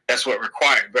 because that's what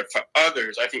required. But for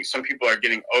others, I think some people are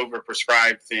getting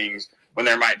overprescribed things when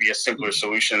there might be a simpler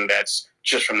solution that's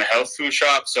just from the health food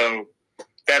shop. So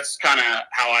that's kind of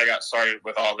how I got started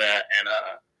with all that. And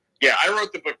yeah, I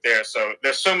wrote the book there. So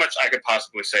there's so much I could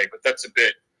possibly say, but that's a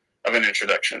bit of an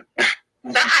introduction.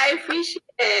 I appreciate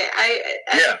it.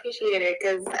 I appreciate it,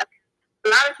 because a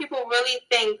lot of people really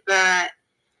think that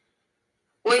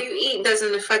what you eat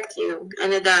doesn't affect you,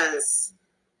 and it does.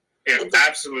 It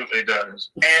absolutely does.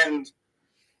 And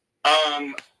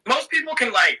most people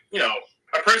can,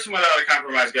 a person without a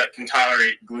compromised gut can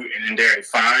tolerate gluten and dairy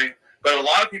fine. But a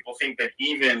lot of people think that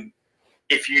even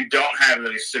if you don't have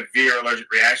a severe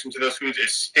allergic reaction to those foods, it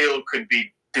still could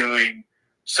be doing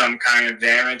some kind of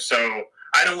damage. So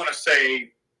I don't want to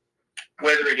say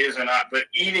whether it is or not, but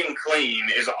eating clean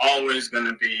is always going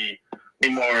to be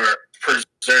more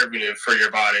preservative for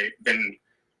your body than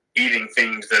eating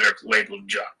things that are labeled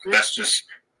junk. That's just,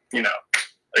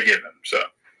 a given. So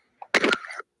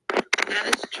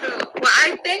that is true. Well,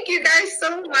 I thank you guys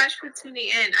so much for tuning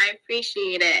in. I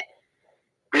appreciate it.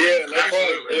 Yeah, no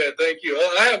problem. Yeah, thank you.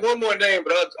 I have one more name,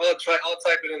 but I'll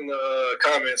type it in the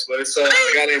comments. But it's a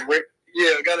guy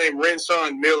named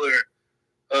Renshawn Miller.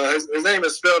 His name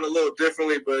is spelled a little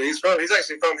differently, but he's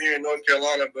actually from here in North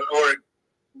Carolina, or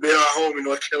been our home in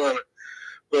North Carolina.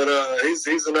 But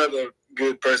he's another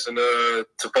good person to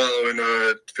follow and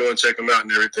go and check him out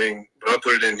and everything. But I'll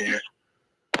put it in here.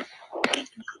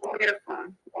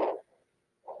 Beautiful.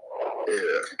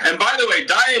 Yeah. And by the way,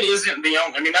 diet isn't the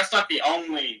only. I mean, that's not the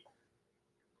only,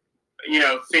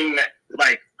 thing that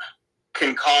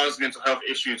can cause mental health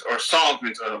issues or solve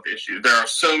mental health issues. There are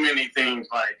so many things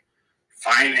like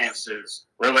finances,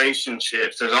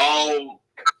 relationships. There's all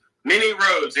many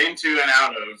roads into and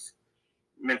out of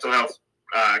mental health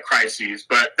crises,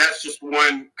 but that's just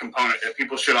one component that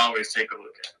people should always take a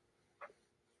look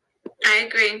at. I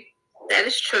agree. That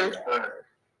is true.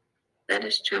 That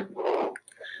is true. Well,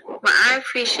 I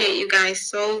appreciate you guys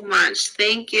so much.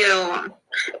 Thank you.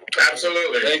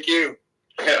 Absolutely. Thank you.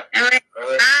 Yeah. All right.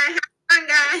 Bye. Have fun,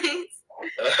 guys.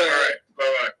 All right.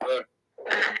 Bye-bye. Bye.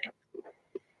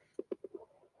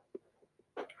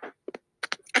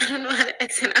 I don't know how to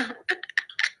exit out.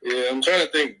 Yeah, I'm trying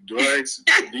to think. Do I exit?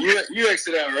 you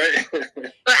exit out, right? But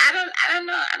I don't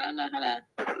know how to.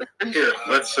 Here,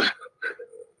 let's.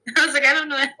 I was like, I don't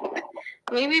know.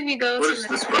 Maybe we go. What is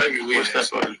this button? What's that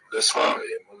button? That's fine.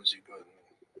 Emoji button.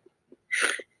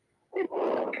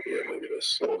 Yeah, maybe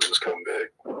we'll just come back.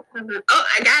 Oh,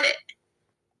 I got it.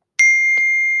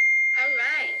 All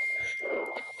right.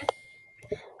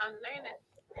 I'm learning.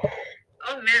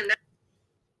 Oh man,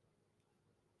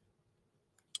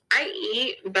 I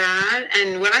eat bad,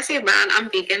 and when I say bad, I'm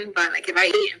vegan. But if I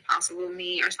eat Impossible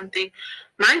meat or something,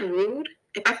 my mood.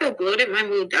 If I feel bloated, my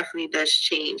mood definitely does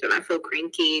change, and I feel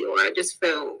cranky, or I just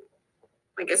feel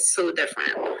like it's so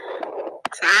different.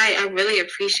 So I really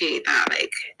appreciate that.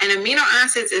 And amino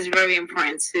acids is very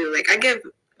important too. I give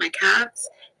my cats,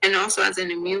 and also as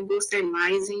an immune booster,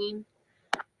 lysine.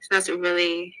 So that's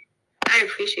I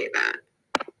appreciate that.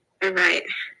 All right.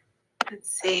 Let's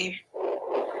see.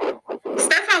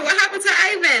 Stefan, what happened to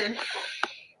Ivan?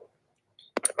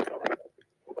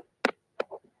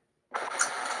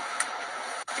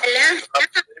 Hello?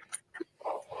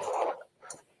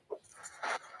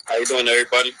 How you doing,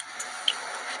 everybody?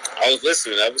 I was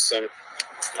listening. That was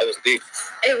deep.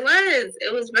 It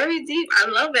was very deep. I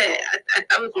love it.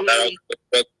 I was really.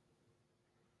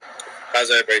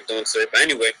 How's everybody doing today? But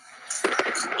anyway,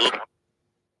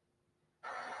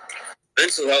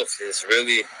 mental health is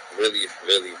really, really,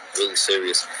 really, really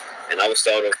serious. And I would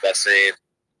start off by saying,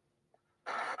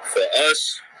 for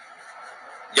us,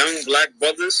 young black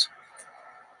brothers,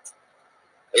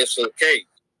 it's okay.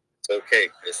 It's okay.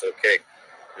 It's okay.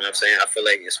 You know what I'm saying? I feel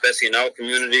like, especially in our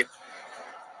community,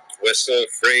 we're so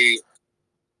afraid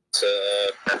to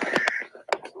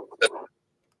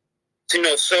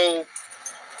so,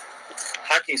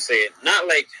 how can you say it? Not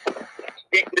like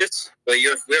weakness, but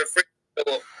we're afraid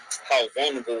of how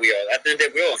vulnerable we are. At the end of the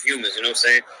day, we're all humans, you know what I'm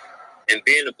saying? And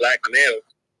being a black male,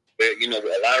 where, a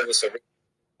lot of us are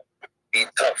be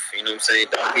tough, you know what I'm saying?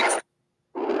 Don't be,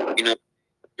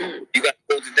 you got to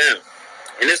hold it down.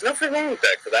 And there's nothing wrong with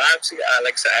that, because I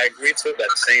agree to it, but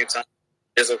at the same time,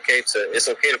 it's okay to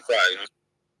cry,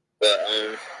 But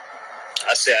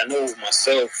I know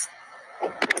myself,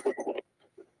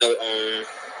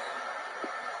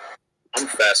 I'm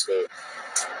fast forward.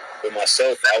 With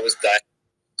myself, I was diagnosed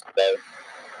about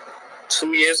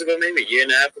 2 years ago, maybe a year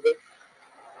and a half ago.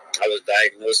 I was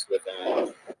diagnosed with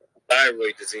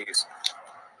thyroid disease.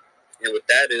 And what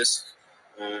that is,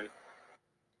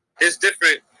 there's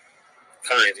different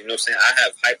kinds, you know what I'm saying? I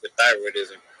have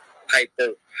hyperthyroidism,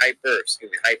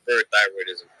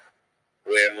 hyperthyroidism,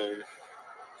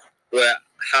 where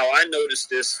how I noticed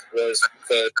this was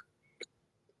because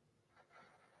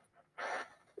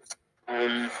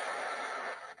I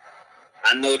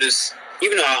noticed,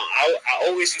 even though I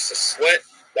always used to sweat,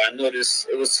 but I noticed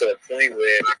it was to a point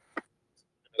where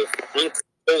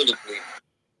uncontrollably,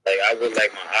 I would my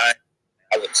eye,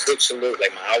 I would twitch a little, my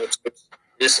eye would twitch.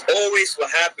 This always will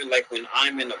happen when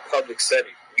I'm in a public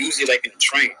setting, usually in a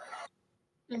train.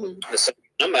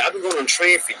 Mm-hmm. I've been going on a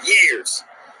train for years.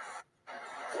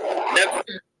 Never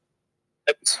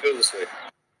feel this way.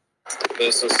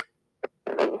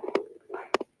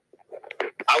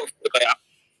 I would feel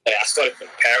I started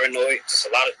feeling paranoid. Just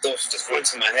a lot of thoughts just went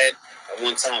to my head at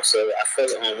one time. So I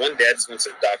felt on one day I just went to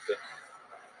the doctor,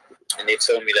 and they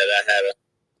told me that I had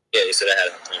they said I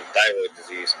had thyroid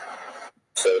disease.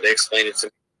 So they explained it to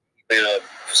me and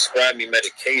prescribed me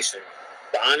medication.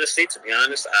 But honestly, to be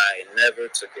honest, I never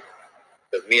took it.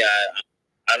 Because me,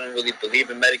 I don't really believe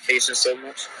in medication so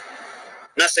much.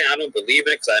 I'm not saying I don't believe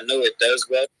in it because I know it does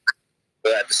well.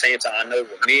 But at the same time, I know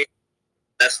with me,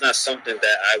 that's not something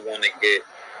that I want to get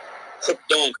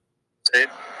hooked on.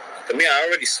 For me, I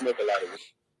already smoke a lot of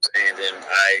weed, and then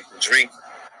I drink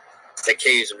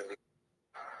occasionally.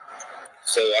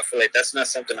 So I feel like that's not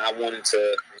something I wanted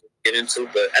to get into.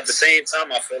 But at the same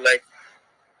time, I feel like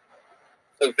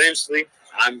eventually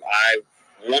I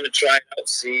want to try it out,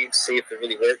 see if it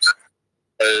really works.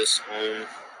 Because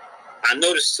I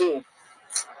noticed too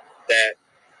that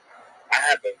I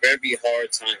have a very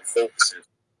hard time focusing.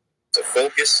 To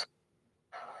focus,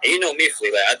 and you know me,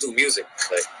 Flea, like I do music,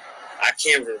 like I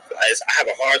can't. I have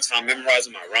a hard time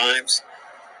memorizing my rhymes.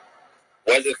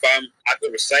 Whether if I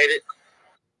could recite it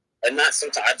or not,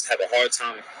 sometimes I just have a hard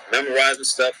time memorizing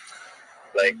stuff.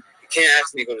 Like you can't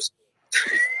ask me to go to school.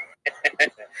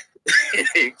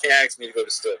 You can't ask me to go to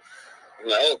the store. I'm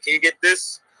like, oh, can you get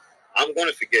this? I'm going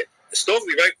to forget. The store will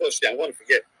be right close to you. I'm going to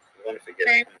forget.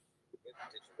 Okay.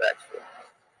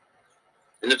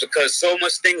 And it's because so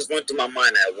much things went through my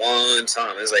mind at one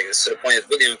time. It's like, it's to the point it's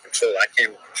really uncontrolled. I can't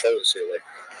even control this shit. Like,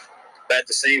 but at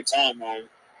the same time,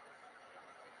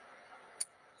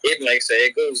 it, like I say,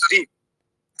 it goes deep.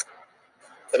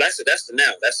 But that's the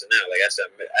now. That's the now. Like I said,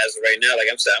 as of right now, like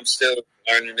I'm still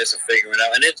learning this and figuring it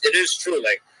out. And it is true.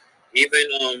 Like, even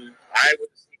I was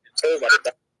even told by the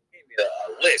doctor, gave me a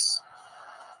list,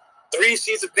 3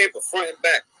 sheets of paper, front and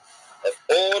back, of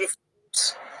all the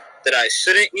foods that I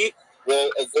shouldn't eat,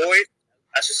 avoid,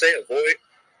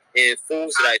 and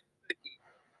foods that I should eat.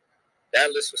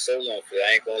 That list was so long for you,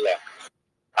 I ain't gonna lie.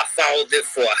 I followed it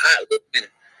for a hot little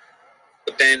minute.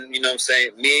 But then, you know what I'm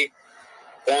saying, me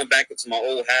going back into my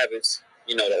old habits,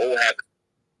 you know, the old habits,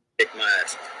 kick my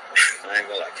ass. I ain't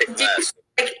gonna lie, kick my ass.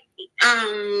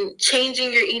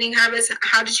 Changing your eating habits,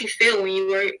 how did you feel when you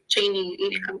were changing your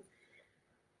eating habits?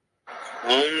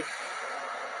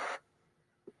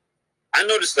 I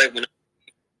noticed like when I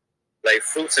eat like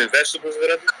fruits and vegetables,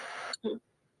 whatever.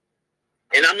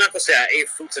 And I'm not gonna say I ate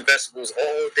fruits and vegetables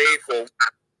all day for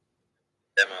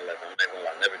my life. I'm not gonna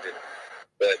lie, I never did it.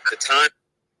 But the time I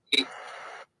eat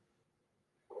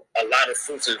a lot of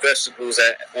fruits and vegetables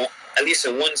at least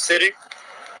in one sitting,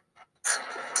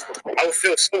 I would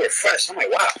feel so refreshed. I'm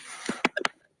like, wow.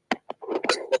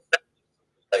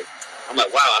 Like, I'm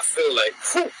like, wow, I feel like,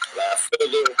 whew, like I feel a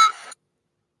little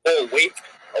more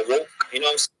awoke, you know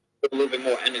what I'm saying? A little bit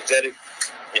more energetic.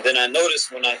 And then I notice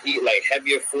when I eat like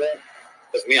heavier food,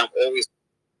 because me, I'm always,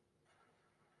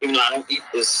 even though I don't eat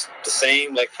this the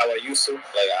same like how I used to, like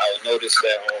I would notice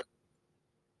that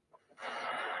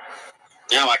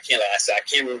now I can't, like I said, I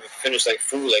can't really finish like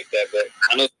food like that, but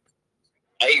I know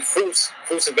I eat fruits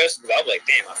and vegetables. I'm like,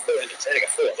 damn, I feel energetic, I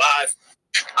feel alive,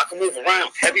 I can move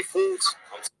around. Heavy foods,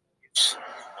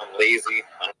 I'm lazy,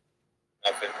 I'm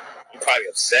probably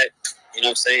upset, you know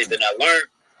what I'm saying? Then I learned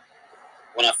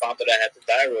when I found out I had the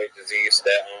thyroid disease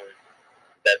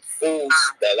that foods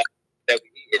that we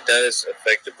eat, it does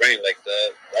affect the brain, like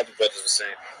the other brothers were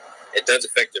saying. It does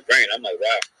affect the brain. I'm like,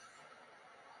 wow.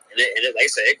 And it like I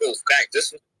said, it goes back.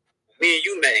 Just me and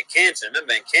you met in Canton.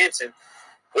 Remember in Canton,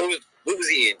 we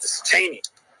was eating this Cheney.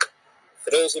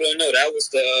 For those who don't know, that was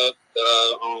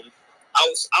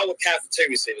our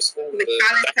cafeteria, say the school. The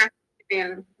college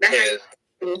cafeteria.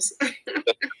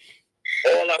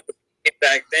 All I would eat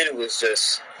back then, it was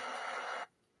just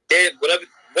whatever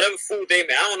food they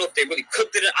made. I don't know if they really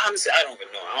cooked it. Honestly, I don't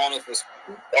even know. I don't know if it was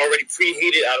already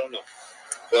preheated. I don't know.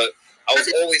 But I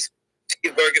was always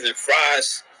cheeseburgers and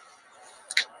fries.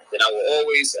 Then I would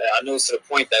always, I know to the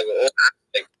point that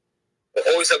I would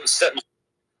always have to set my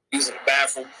using the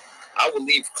bathroom. I would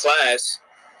leave class,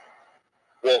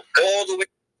 walk all the way to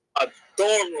my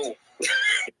dorm room,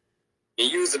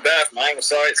 and use the bathroom. I ain't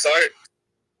sorry,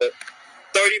 but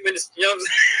 30 minutes, you know what I'm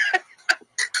saying?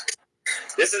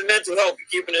 This is mental health.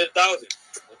 We're keeping it 1,000.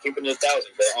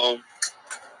 But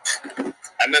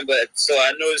I remember, so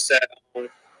I noticed that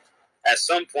at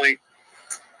some point,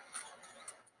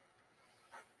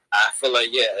 I feel like,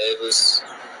 yeah, it was.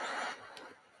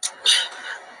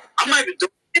 I might be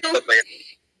doing it, but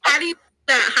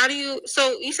how do you,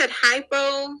 so you said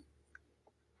hyper.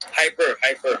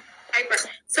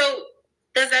 So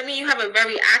does that mean you have a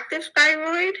very active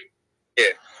thyroid?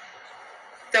 Yeah.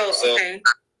 So okay.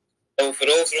 So for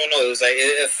those who don't know, it's like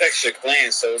it affects your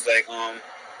glands. So it's like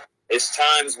it's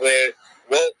times where,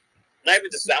 well, not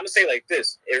even just, I'm gonna say like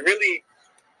this. It really,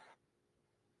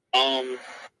 how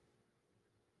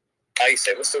you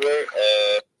say? What's the word?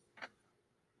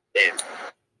 Damn,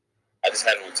 I just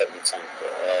had it on top of my tongue.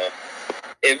 But,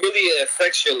 it really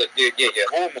affects your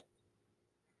hormones.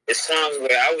 It's times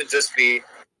where I would just be.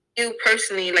 You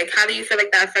personally, like, how do you feel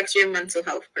like that affects your mental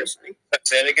health personally?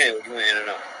 Say it again. You want to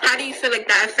know? How do you feel like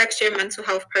that affects your mental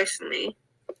health personally?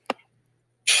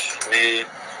 Man,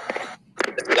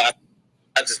 it's a lot.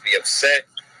 I just be upset.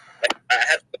 Like, I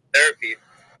had to go to therapy.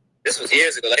 This was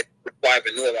years ago. Like, before I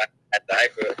even knew about the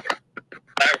hyperthyroid.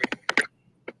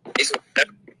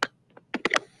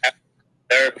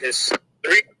 Therapist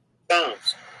 3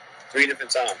 times. 3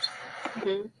 different times.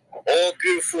 Mm-hmm. All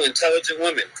beautiful, intelligent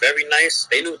women. Very nice.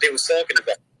 They knew what they was talking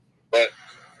about. But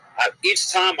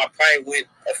each time I probably went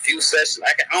a few sessions.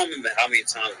 I don't remember how many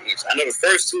times each. I know the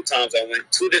first 2 times I went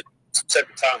 2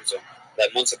 separate times,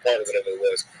 like months apart or whatever it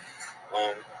was.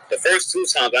 The first 2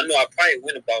 times I know I probably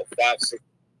went about 5, 6.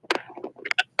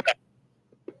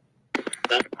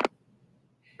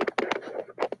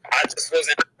 I just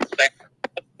wasn't like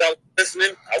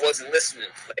listening. I wasn't listening.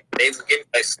 Like, they would give me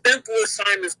like simple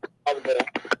assignments. I would go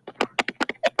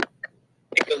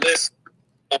make a list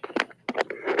of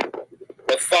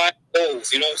 5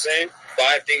 goals. You know what I'm saying?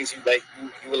 5 things you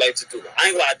would like to do. I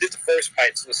ain't gonna lie. I did the first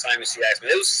probably 2 assignments she asked me.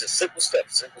 It was just simple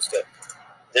stuff.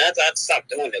 Then I stopped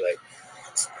doing it.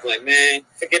 Like, man,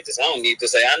 forget this. I don't need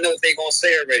this. Like, I know what they gonna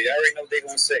say already. I already know what they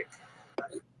gonna say.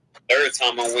 Third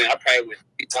time I went, I probably went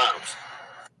 3 times.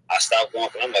 I stopped going.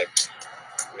 I'm like,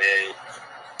 man,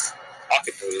 I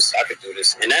could do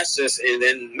this. And that's just, and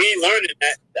then me learning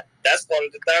that's part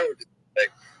of the thyroid.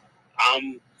 Like,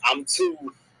 I'm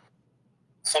too,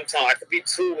 sometimes I could be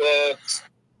too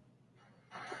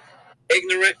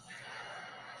ignorant.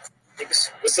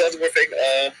 What's the other word for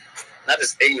ignorant? Not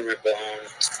just ignorant, but I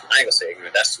ain't gonna say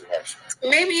ignorant. That's too harsh.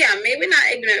 Maybe not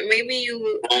ignorant. Maybe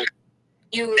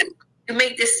you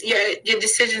make this your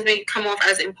decisions may come off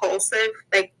as impulsive.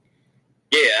 Like,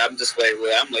 yeah, I'm just like,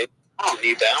 well, I'm like, I don't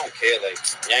need that. I don't care. Like,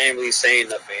 I ain't really saying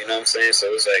nothing. You know what I'm saying?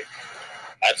 So it's like,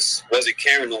 I just wasn't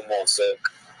caring no more. So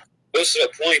it was to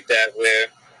the point that where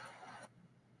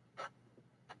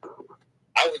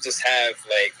I would just have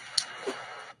like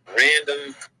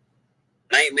random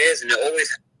nightmares, and it always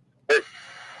hurt.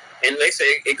 And they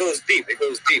say it goes deep.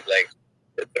 Like,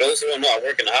 for those who don't know, I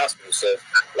work in the hospital, so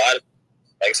a lot of,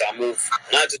 like, so I move,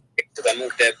 not just because I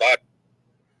moved that body.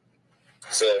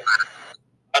 So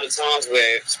a lot of times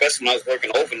where, especially when I was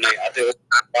working overnight, I did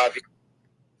overnight.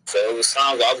 So it was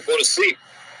times where I would go to sleep.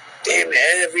 Damn it,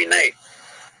 every night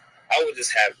I would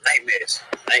just have nightmares.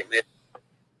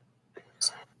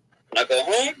 When I go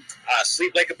home, I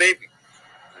sleep like a baby.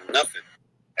 Nothing.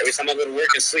 Every time I go to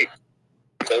work and sleep.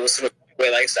 So it was to the point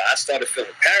where, like I said, I started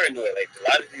feeling paranoid. Like, a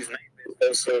lot of these nightmares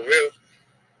felt so real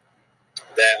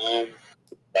that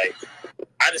like,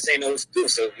 I just ain't know what to do.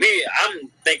 So me, I'm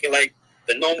thinking like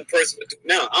the normal person would do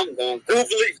now. I'm going to Google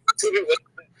it,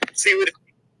 see what it is.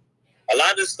 A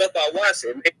lot of the stuff I watch,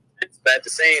 it makes sense, but at the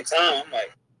same time, I'm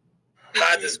like,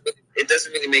 it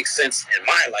doesn't really make sense in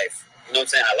my life. You know what I'm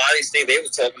saying? A lot of these things they were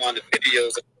talking about in the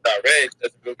videos that I read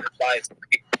doesn't really apply to me.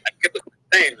 I get what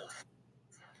they're saying though.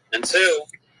 Until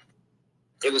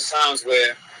it was times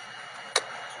where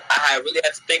I really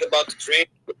had to think about the dream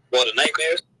or the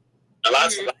nightmares. A lot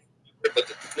of times, but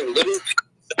the little,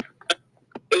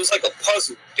 it was like a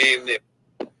puzzle damn near,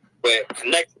 where it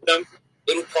connected them,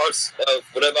 little parts of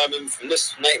whatever I remember from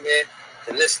this nightmare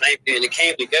and this nightmare, and it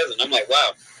came together. And I'm like,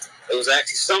 wow, it was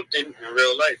actually something in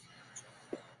real life.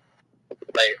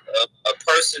 Like a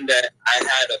person that I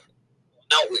had a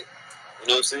out with, you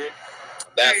know what I'm saying?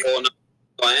 Bad falling out.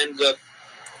 So I ended up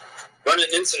running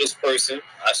into this person,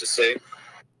 I should say,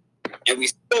 and we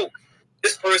spoke.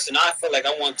 This person, I felt like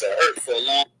I wanted to hurt for a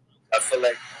long time. I feel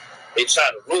like they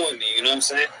tried to ruin me, you know what I'm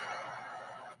saying?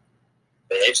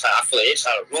 I feel like they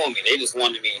tried to ruin me. They just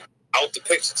wanted me out the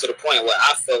picture to the point where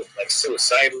I felt like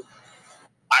suicidal.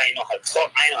 I didn't know how to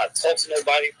talk. I didn't know how to talk to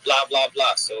nobody, blah, blah,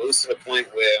 blah. So it was to the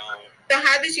point where... So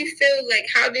how did you feel, like,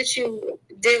 how did you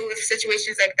deal with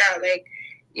situations like that? Like,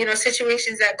 you know,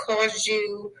 situations that caused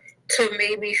you to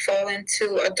maybe fall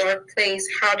into a dark place.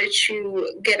 How did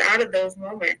you get out of those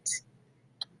moments?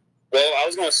 Well, I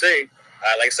was going to say,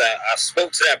 like I said, I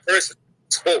spoke to that person,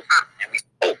 and we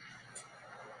spoke.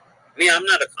 Me, I'm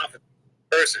not a confrontation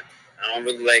person. I don't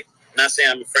really like, not saying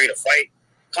I'm afraid to fight.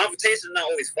 Confrontation is not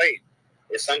always fighting.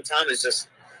 Sometimes it's just,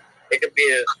 it could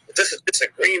be just a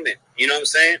disagreement. You know what I'm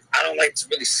saying? I don't like to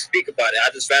really speak about it. I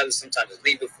just rather sometimes just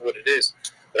leave it for what it is.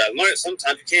 But I learned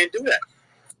sometimes you can't do that.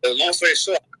 So long story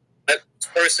short, that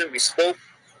person, we spoke,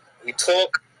 we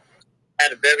talk,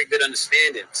 had a very good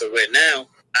understanding. So where now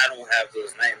I don't have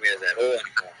those nightmares at all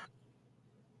anymore.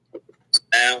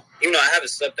 Now, even though I haven't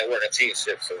slept at work, I changed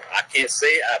shift, so I can't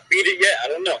say I beat it yet. I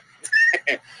don't know.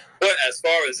 But as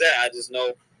far as that, I just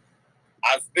know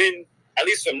I've been, at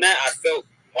least from that, I felt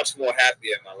much more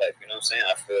happier in my life. You know what I'm saying?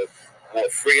 I feel more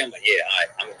free. I'm like, yeah, all right,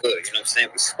 I'm good. You know what I'm saying?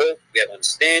 We spoke, we have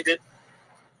understanding.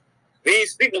 We ain't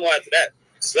speak no more after that.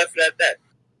 We just left it at that.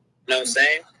 You know what I'm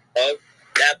saying?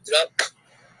 Dapped it up,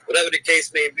 whatever the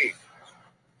case may be.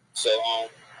 So,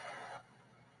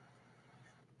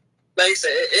 like I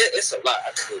said, it's a lot.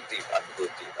 I could go deep.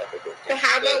 So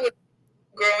how about with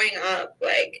growing up,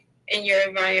 like in your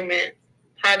environment?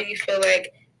 How do you feel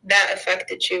like that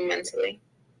affected you mentally?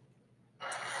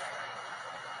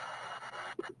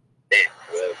 Damn.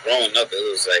 Well, growing up,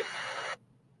 it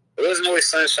wasn't always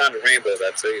sunshine and rainbows.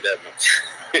 I tell you that much.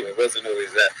 It wasn't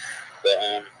always that.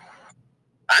 But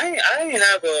I ain't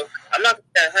have I'm not.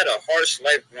 I had a harsh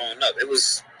life growing up. It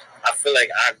was. I feel like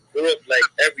I grew up like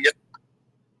every other,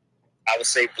 I would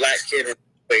say, black kid, you know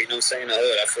what I'm saying, in the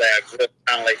hood. I feel like I grew up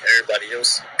kind of like everybody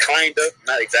else, kind of,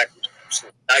 not exactly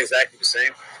the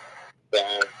same.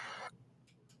 But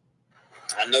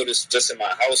I noticed just in my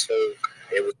household,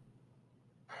 it was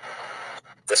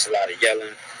just a lot of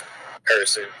yelling,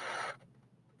 cursing.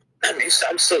 I mean,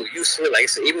 I'm so used to it. Like I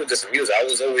said, even with just music, I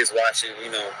was always watching,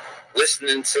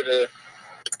 listening to the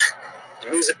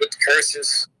music with the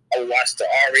curses. I would watch the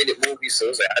R-rated movies, so it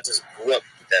was like I just grew up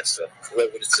with that stuff. Grew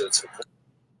up with it to the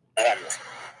normal.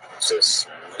 So it's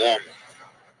normal.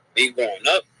 Me growing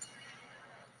up,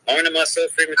 learning myself,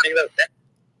 figuring things out.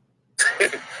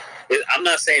 I'm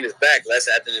not saying it's bad. Because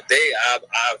at the end of the day,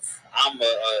 I'm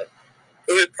a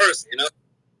good person.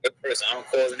 Good person. I don't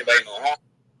cause anybody no harm.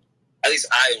 At least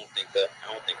I don't think that.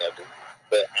 I don't think I do.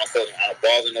 But I don't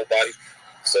bother nobody.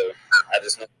 So I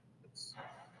just know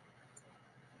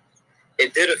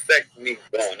it did affect me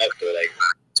growing up though. Like,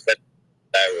 especially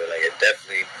like it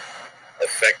definitely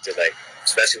affected. Like,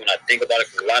 especially when I think about it,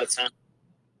 because a lot of times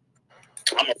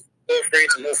I'm afraid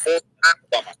to move forward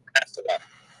about my past a lot.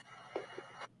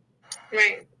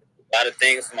 Right. A lot of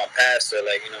things from my past are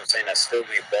like, what I'm saying, that still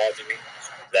may bother me.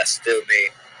 That still may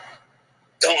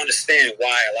don't understand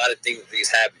why a lot of these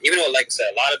happen. Even though, like I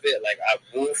said, a lot of it, like I've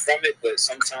moved from it, but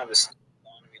sometimes it's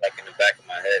on me, like in the back of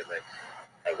my head, like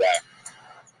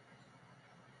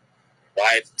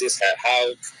why did this happen?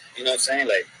 How, you know what I'm saying?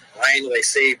 Like, why ain't they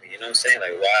save me? You know what I'm saying?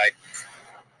 Like, why?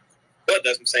 But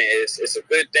that's what I'm saying. It's a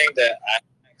good thing that I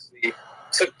actually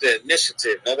took the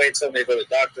initiative. Nobody told me to go to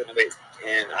the doctor.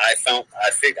 And I found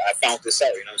this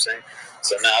out. You know what I'm saying?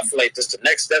 So now I feel like just the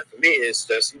next step for me is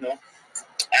just,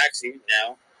 actually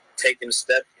now taking a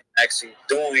step and actually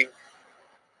doing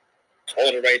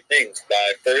all the right things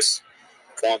by first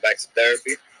going back to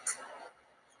therapy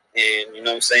and, you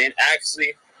know what I'm saying,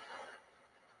 actually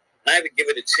not even give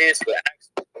it a chance, but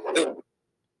actually do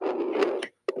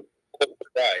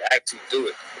it. Actually do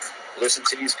it. Listen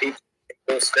to these people, take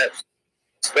those steps.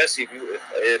 Especially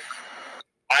if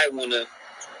I want to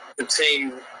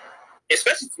continue,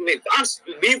 especially for me,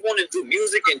 honestly, me wanting to do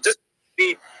music and just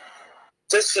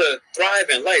to thrive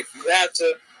in life, you have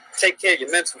to take care of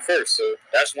your mental first. So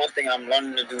that's one thing I'm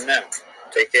learning to do now.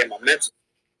 Take care of my mental.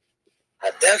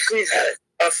 I definitely had it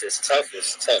tough. It's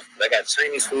tough. I got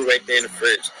Chinese food right there in the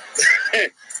fridge.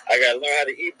 I got to learn how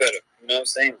to eat better. You know what I'm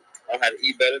saying? Learn how to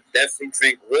eat better. Definitely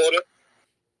drink water.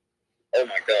 Oh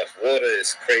my gosh, water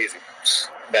is crazy.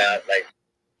 But like,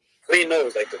 clean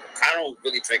nose. Like, I don't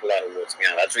really drink a lot of water, to be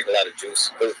honest. I drink a lot of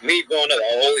juice. But me growing up,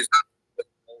 I always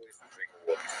drink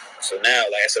water. So now,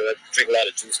 like I said, I drink a lot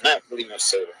of juice. Not really much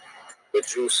soda, but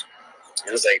juice.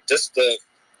 And it's like just the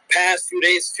past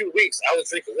few weeks, I was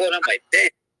drinking water. I'm like, damn.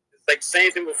 It's like the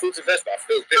same thing with fruits and vegetables. I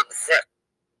feel a bit refreshed.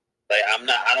 Like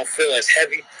I don't feel as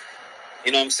heavy.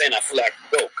 You know what I'm saying? I feel like I can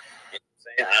go. You know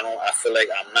what I'm saying? I feel like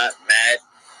I'm not mad.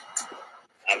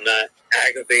 I'm not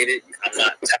aggravated. I'm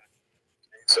not tired.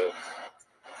 So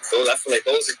I feel like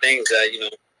those are things that,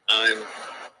 I'm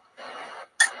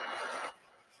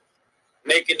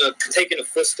taking the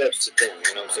footsteps to do.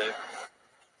 You know what I'm saying?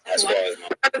 As far as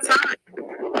at the time.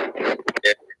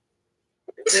 Yeah.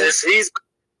 It's easy.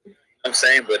 You know what I'm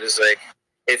saying? But it's like,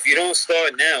 if you don't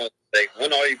start now, like,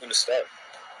 when are you going to start?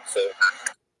 So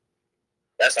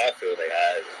that's how I feel. Like,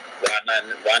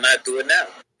 why not do it now?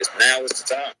 Because now is the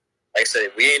time. Like I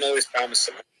said, we ain't always promised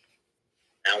tomorrow.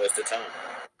 Now is the time.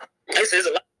 Like I said, there's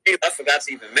a lot of things I forgot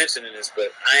to even mention in this,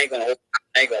 but I ain't gonna.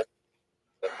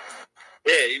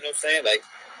 Yeah, you know what I'm saying? Like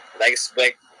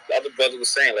the other brother was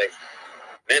saying, like,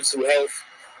 mental health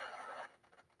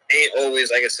ain't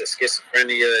always, like I said,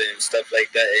 schizophrenia and stuff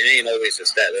like that. It ain't always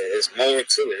just that. There's more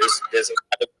to it. There's a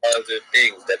lot of other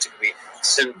things that you can be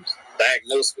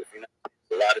diagnosed with. You know,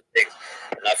 a lot of things.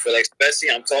 And I feel like, especially,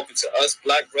 I'm talking to us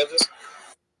black brothers.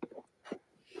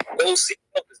 Go see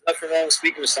help. There's nothing wrong with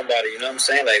speaking with somebody. You know what I'm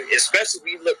saying? Like, especially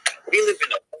we live in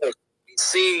the hood. We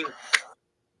seen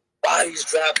bodies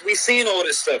drop. We seen all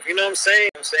this stuff. You know what I'm saying?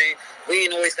 We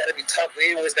ain't always got to be tough. We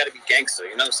ain't always got to be gangster.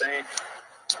 You know what I'm saying?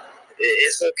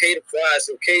 It's okay to cry. It's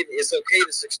okay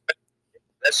to success.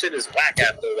 That shit is whack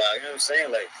after a while. You know what I'm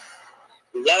saying? Like,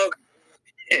 love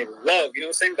and love. You know what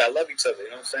I'm saying? We gotta love each other. You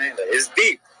know what I'm saying? Like, it's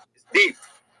deep. It's deep.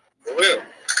 For real.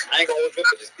 I ain't gonna hold you,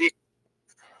 but it's deep.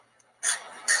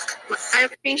 I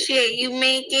appreciate you,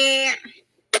 Megan.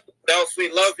 We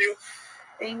love you.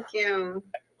 Thank you.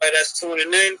 Everybody that's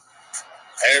tuning in.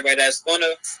 Everybody that's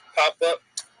gonna pop up.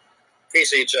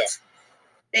 Appreciate y'all.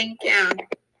 Thank you.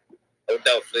 No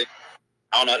doubt, Flip.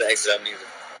 I don't know how to exit out neither.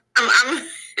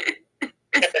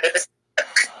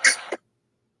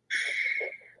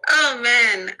 Oh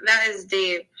man, that is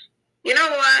deep. You know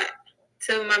what?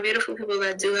 To my beautiful people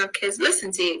that do have kids,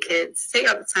 listen to your kids. Take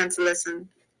out the time to listen.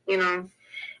 You know,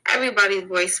 everybody's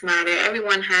voice matters.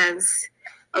 Everyone has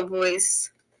a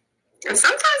voice. And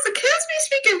sometimes the kids be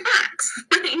speaking facts.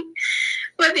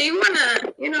 Whether you want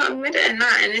to, admit it or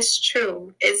not. And it's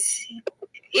true. It's,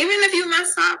 even if you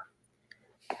mess up,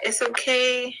 it's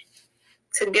okay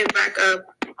to get back up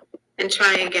and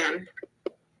try again.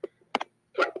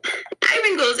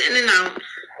 Ivan goes in and out.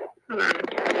 Hold on.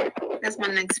 That's my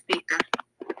next speaker.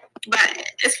 But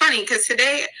it's funny because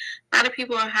today a lot of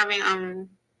people are having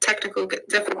technical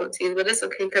difficulties, but it's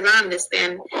okay because I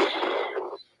understand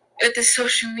with the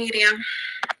social media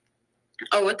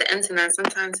or with the internet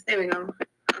sometimes. There we go.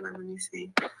 Hold on, let me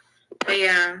see. But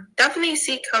yeah, definitely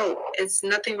seek help. It's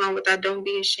nothing wrong with that. Don't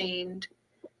be ashamed.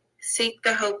 Seek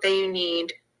the help that you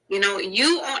need. You know,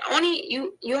 you only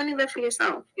live for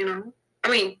yourself, you know. I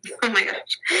mean, oh my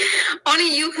gosh.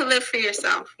 Only you can live for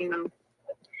yourself, you know.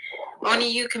 Only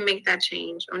you can make that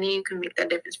change. Only you can make that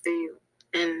difference for you.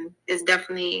 And there's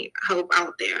definitely hope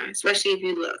out there, especially if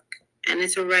you look. And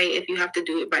it's all right if you have to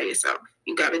do it by yourself.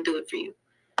 You got to do it for you.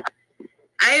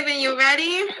 Ivan, you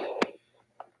ready?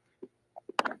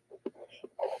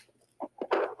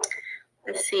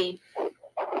 Let's see.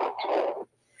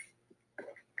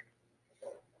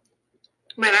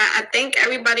 But I thank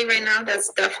everybody right now that's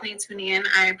definitely tuning in.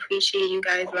 I appreciate you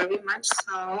guys very much.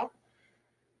 So,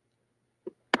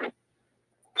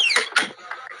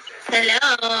 hello.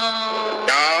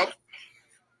 Y'all.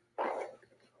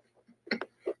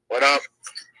 What up?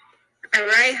 All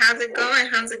right. How's it going?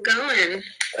 How's it going?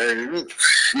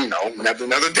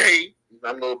 Another day.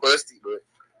 I'm a little busty, but.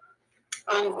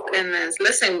 Oh, goodness.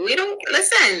 Listen.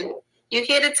 You're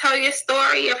here to tell your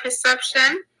story, your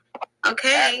perception.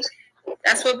 Okay.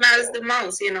 That's what matters the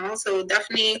most, you know. So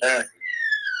definitely,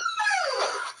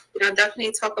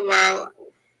 definitely talk about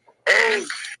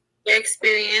your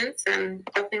experience, and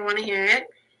definitely want to hear it.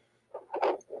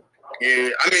 Yeah,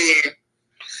 I mean,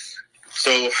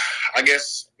 so I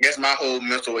guess my whole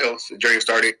mental health journey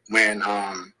started when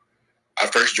I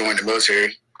first joined the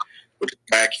military, which was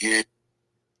back in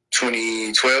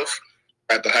 2012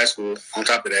 after high school. On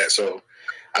top of that, so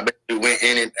I basically went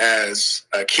in it as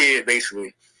a kid,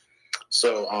 basically.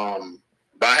 So,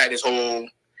 but I had this whole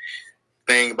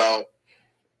thing about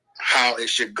how it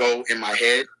should go in my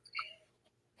head.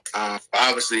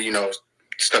 Obviously,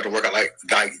 stuff to work out like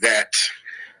that.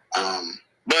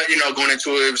 But going into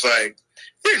it, it was like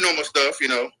normal stuff.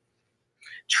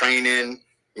 Training.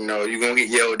 You're gonna get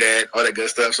yelled at, all that good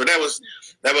stuff. So that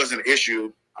wasn't an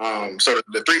issue. So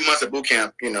the 3 months of boot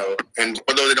camp, and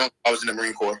for those that don't, I was in the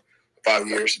Marine Corps for 5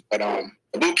 years. But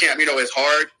the boot camp, is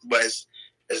hard, but it's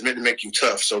meant to make you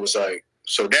tough. So it's like,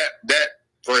 that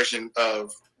version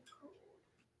of,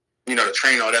 the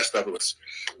training, all that stuff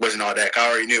wasn't all that. I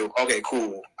already knew, okay,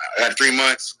 cool. I got 3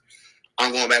 months.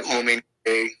 I'm going back home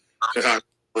anyway.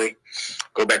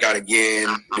 Go back out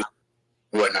again,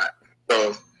 whatnot.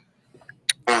 So,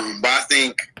 but I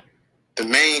think the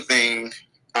main thing,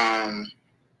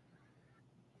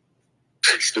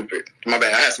 stupid. My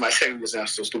bad. I had somebody say this and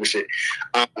so stupid shit.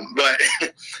 But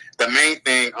the main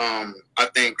thing I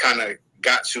think kind of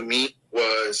got to me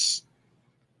was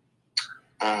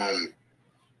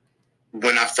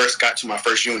when I first got to my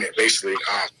first unit, basically.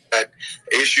 That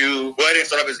issue, well, it didn't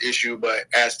start off as an issue, but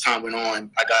as time went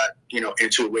on, I got,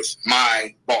 into it with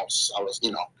my boss. I was,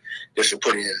 just to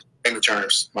put it in the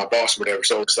terms, my boss, whatever.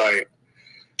 So it's like,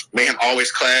 me and him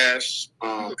always clash.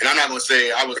 And I'm not going to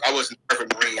say I wasn't a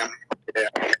perfect Marine. I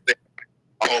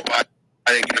hope I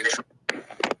didn't get in trouble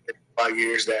in 5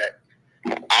 years that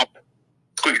I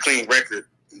clean record,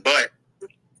 but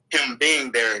him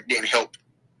being there didn't help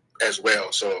as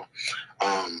well. So,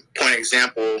 point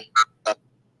example,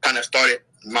 kind of started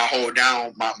my whole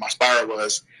down, my spiral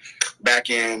was back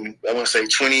in, I want to say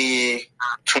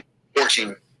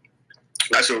 2014.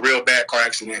 That's a real bad car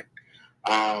accident.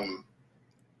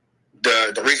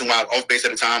 The reason why I was off base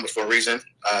at the time was for a reason.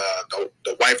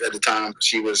 The wife at the time,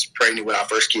 she was pregnant with our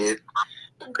first kid.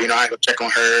 You know, I had to go check on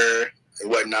her and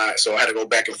whatnot. So I had to go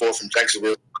back and forth from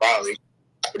Jacksonville to Raleigh,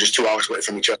 which is 2 hours away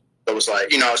from each other. So it was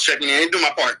like, you know, I was checking in and doing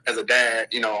my part as a dad,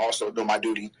 you know, also doing my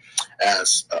duty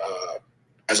as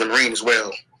a Marine as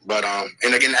well. But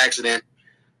and again, the accident,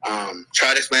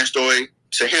 tried to explain the story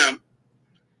to him.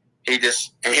 He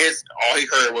just, and all he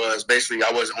heard was basically I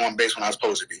wasn't on base when I was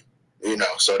supposed to be, you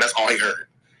know, so that's all he heard.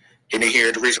 He didn't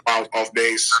hear the reason why I was off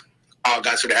base, how I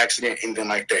got to the accident, anything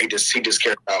like that. He just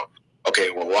cared about,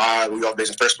 okay, well, why were we off base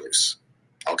in the first place?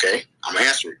 Okay, I'm gonna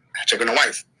answer it. I check on the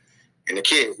wife and the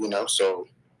kid, you know, so,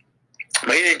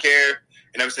 but he didn't care.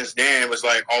 And ever since then, it was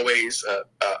like always a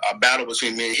battle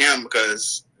between me and him,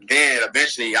 because then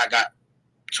eventually I got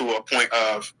to a point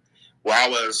of where I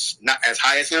was not as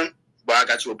high as him, but I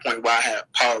got to a point where I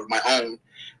had power of my own,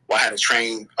 where I had to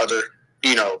train other,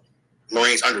 you know,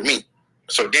 Marines under me.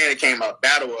 So then it came a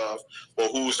battle of,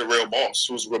 well, who's the real boss?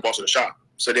 Who's the real boss of the shop?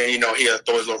 So then, you know, he'll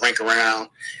throw his little rank around.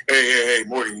 Hey,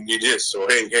 Morgan, you need this. So,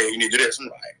 hey, you need to do this. I'm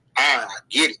like, I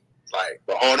get it. Like,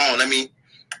 but hold on, let me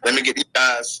get these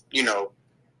guys, you know,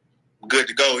 good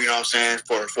to go, you know what I'm saying,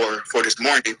 for this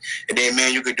morning. And then,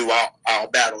 man, you could do our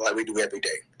battle like we do every day.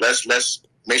 Let's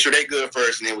make sure they good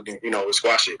first, and then we can, you know,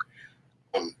 squash it.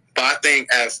 But I think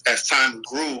as time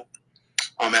grew,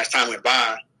 as time went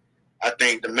by, I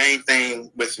think the main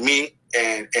thing with me,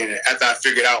 and after I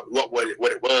figured out what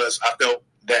it was, I felt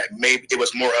that maybe it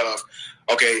was more of,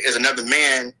 okay, as another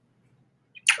man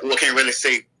who I can't really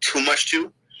say too much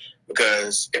to,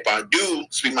 because if I do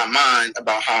speak my mind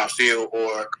about how I feel,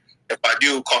 or if I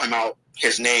do call him out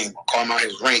his name, or call him out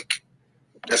his rank,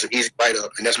 that's an easy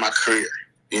write-up, and that's my career,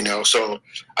 you know. So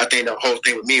I think the whole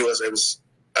thing with me was, it was,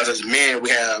 as a man, we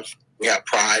have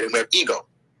pride and we have ego.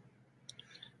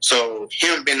 So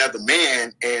him being another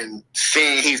man and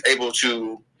seeing he's able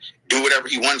to do whatever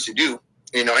he wants to do,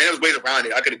 you know, and there's ways around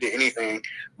it. I could have did anything,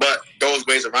 but those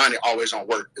ways around it always don't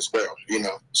work as well, you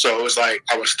know. So it was like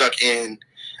I was stuck in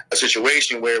a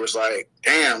situation where it was like,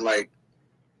 damn, like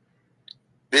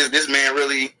this man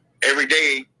really every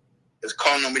day is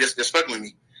calling on me, just fucking with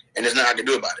me, and there's nothing I can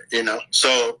do about it, you know.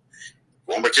 So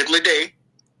one particular day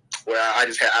where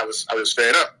I was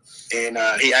fed up, and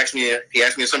he asked me a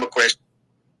simple question.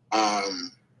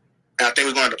 And I think we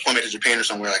were going on deployment to Japan or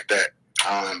somewhere like that.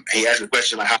 And he asked me a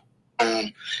question like, how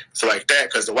home, so like that,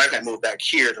 because the wife had moved back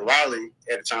here to Raleigh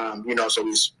at the time, you know, so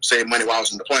we saved money while I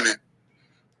was in deployment.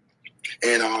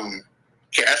 And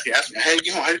he asked me, how you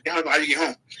get home? How you get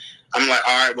home? I'm like,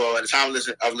 all right, well, at the time I was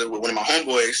living with one of my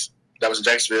homeboys that was in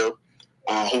Jacksonville,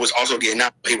 who was also getting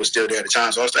out, but he was still there at the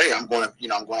time. So I was like, hey, I'm going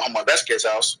home my best case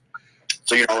house.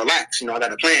 So, you know, relax. You know, I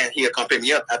got a plan. He'll come pick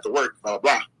me up after work, blah, blah,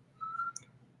 blah.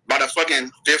 By the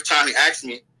fucking 5th time he asked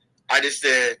me, I just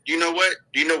said, you know what?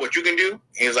 Do you know what you can do?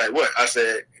 He was like, what? I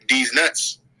said, these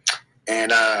nuts.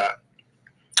 And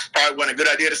probably wasn't a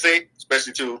good idea to say,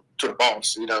 especially to the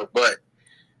boss, you know. But,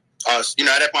 you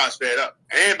know, at that point I was fed up.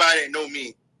 And anybody that know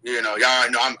me, you know, y'all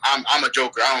know I'm a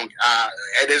joker.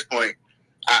 At this point,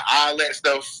 I'll let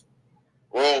stuff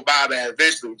roll by, but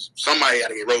eventually somebody got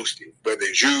to get roasted, whether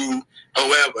it's you,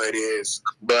 whoever it is.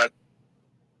 But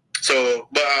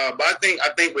I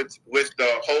think with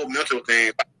the whole mental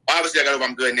thing, obviously I got over.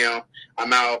 I'm good now.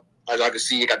 I'm out. As I can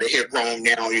see, I got the hair grown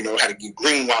now. You know, had to get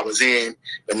green while I was in,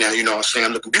 but now, you know, I'm saying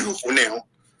I'm looking beautiful now.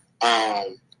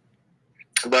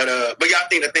 But yeah, I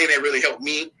think the thing that really helped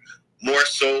me more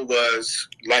so was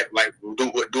like doing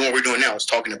what we're doing now, is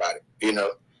talking about it. You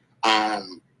know,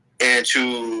 and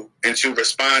to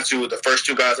respond to the first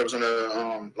 2 guys that was on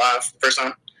the live first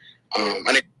time.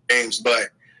 I didn't names, but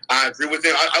I agree with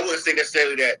them. I wouldn't say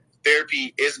necessarily that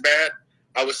therapy is bad.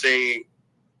 I would say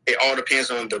it all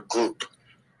depends on the group.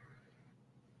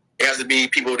 It has to be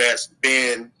people that's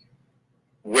been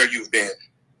where you've been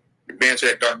to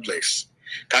that dark place.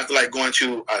 I feel like going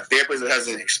to a therapist that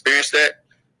hasn't experienced that,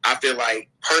 I feel like,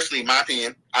 personally, in my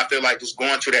opinion, I feel like just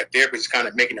going to that therapist is kind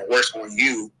of making it worse on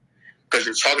you, because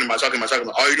you're talking about.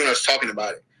 All you're doing is talking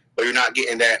about it, but you're not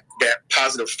getting that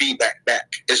positive feedback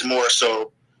back. It's more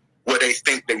so what they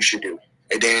think that you should do.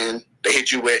 And then they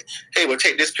hit you with, hey, well,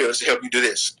 take this pill to help you do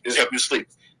this. This help you sleep.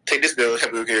 Take this pill to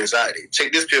help you with your anxiety.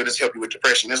 Take this pill to help you with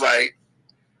depression. It's like,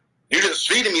 you're just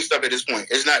feeding me stuff at this point.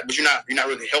 It's not, but you're not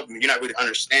really helping me. You're not really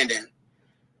understanding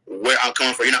where I'm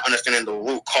coming from. You're not understanding the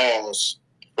root cause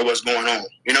of what's going on,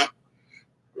 you know?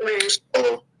 Right.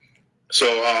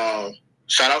 So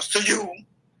shout outs to you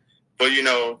for,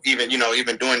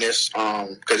 even doing this.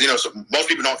 Because, so most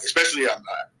people don't, especially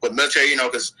with military,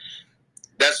 because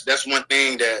that's one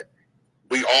thing that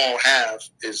we all have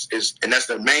is, and that's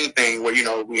the main thing where,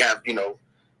 we have, get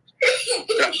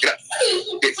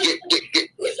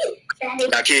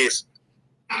got kids.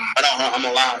 I'm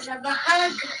alive.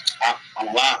 I'm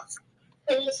alive.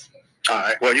 Please. All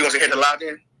right. Well, you want to say hello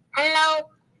then? Hello.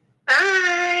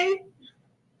 Hi.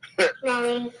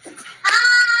 Hi.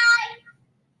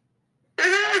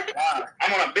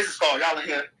 I'm on a business call. Y'all in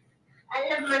here? I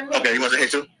love my mom. Okay, you want to say hey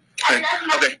too? Okay.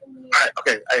 All right.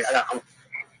 Okay.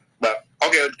 But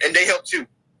okay, and they help too,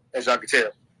 as y'all can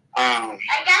tell. I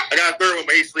got a third one,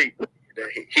 but he's asleep.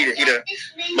 He the.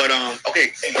 But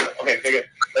okay.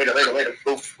 Later.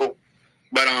 Oof. But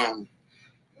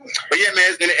yeah,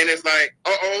 man, and it's like,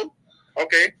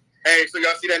 okay. Hey, so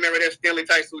y'all see that man right there, Stanley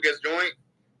Tice, who just joined?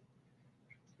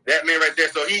 That man right there.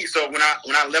 So when I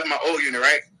left my old unit,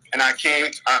 right, and I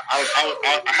came, I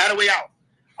had a way out.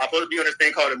 I was supposed to be on this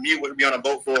thing called a mute, would be on a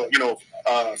boat for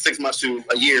 6 months to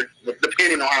a year,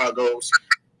 depending on how it goes.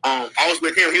 I was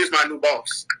with him. He was my new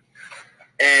boss,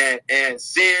 and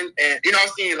seeing, and I've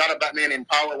seen a lot of black men in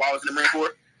power while I was in the Marine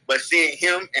Corps, but seeing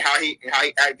him and how he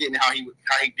acted and how he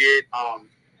did, how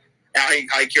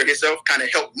he cured himself, kind of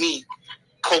helped me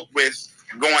cope with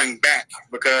going back,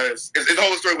 because it's the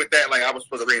whole story with that. Like, I was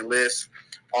supposed to re-enlist,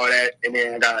 all that, and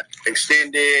then I got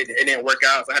extended. It didn't work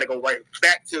out, so I had to go right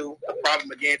back to the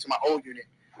problem again, to my old unit.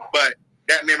 But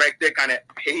that man right there, kind of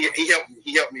he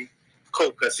helped me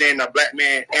cope, because seeing a black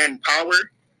man in power,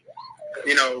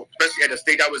 especially at the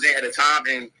state I was in at the time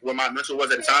and where my mentor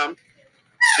was at the time,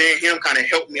 seeing him kind of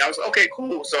helped me. I was like, okay,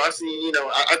 cool. So I see,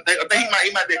 I think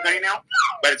he might be a gunny now.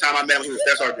 By the time I met him, he was a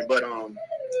staff sergeant. But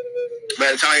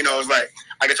by the time, it was like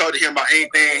I could talk to him about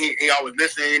anything. He always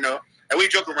listened, and we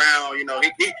joke around. He kind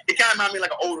of reminded me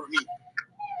like an older me,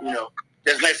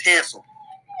 that's less handsome.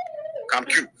 I'm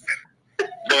cute,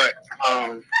 but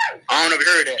I don't know if you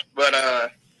heard that.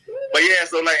 But yeah,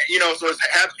 so like so it's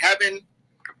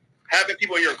having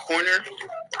people in your corner,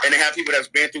 and to have people that's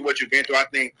been through what you've been through, I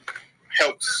think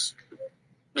helps,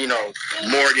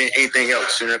 more than anything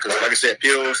else, because like I said,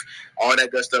 pills, all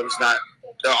that good stuff is not,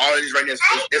 all of these right now, it's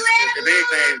if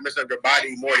anything, it's messing up your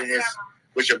body more than it's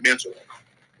with your mental,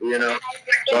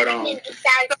 but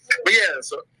yeah,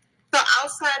 so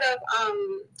outside of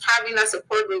having a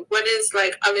support group, what is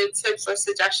like other tips or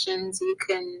suggestions you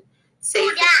can say?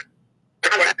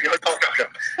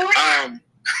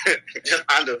 Just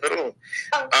under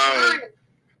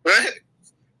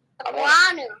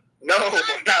what? No,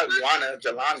 not Juana,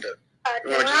 Jolanda.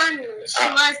 She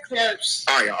was close.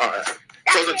 Oh yeah, all right.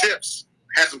 So some tips: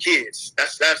 have some kids.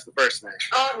 That's the first thing.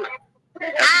 Oh,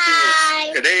 have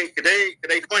some kids. Cause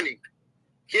they funny.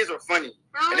 Kids are funny,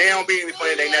 and they don't be any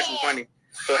funny. They naturally funny.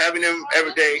 So having them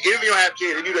every day, even if you don't have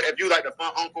kids, if you like the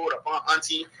fun uncle, the fun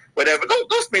auntie, whatever,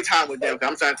 go spend time with them. Cause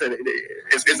I'm trying to tell you,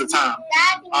 it's a time.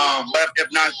 But if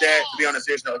not that, to be on a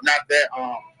serious note, if not that,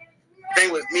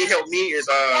 thing with me help me is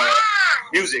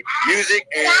music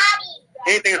and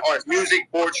anything in arts, music,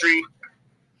 poetry.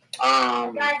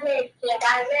 I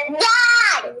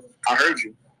heard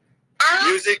you.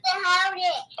 Music.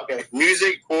 Okay,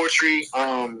 music, poetry,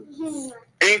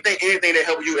 anything that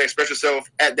helps you express yourself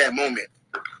at that moment.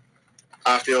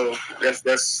 I feel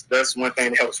that's one thing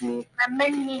that helps me.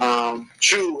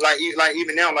 True, like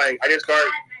even now, like I just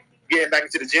started getting back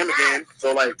into the gym again.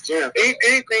 So like gym,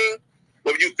 anything.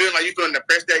 If you feel like you're feeling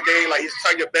depressed that day, like you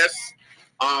try your best.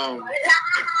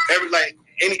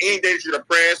 Any day that you're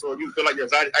depressed or you feel like your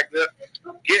anxiety acting up,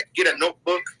 get a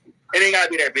notebook. It ain't gotta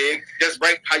be that big. Just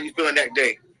write how you feeling that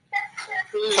day.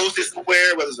 Post it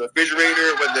somewhere, whether it's a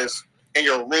refrigerator, whether it's in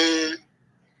your room,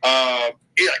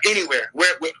 anywhere.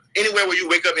 Anywhere where you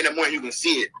wake up in the morning, you can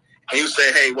see it, and you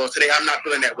say, "Hey, well, today I'm not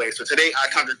feeling that way. So today I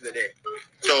conquered the day.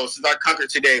 So since I conquered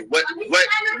today, what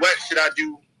should I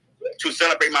do to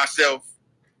celebrate myself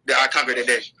that I conquered the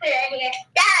day?"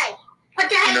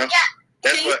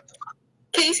 That's what.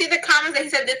 Can you see the comments that he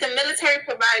said? Did the military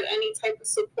provide any type of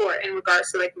support in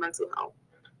regards to like mental health?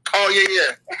 Oh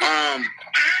yeah.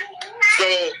 So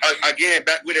again,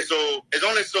 back with it. So there's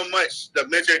only so much the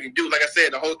military can do. Like I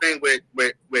said, the whole thing with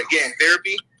getting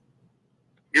therapy,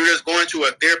 you're just going to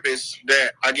a therapist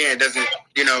that again doesn't,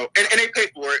 and they pay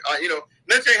for it.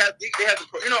 Military has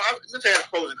military has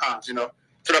pros and cons. So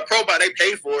the pro part, they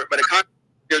pay for it, but the con,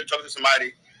 they're talking to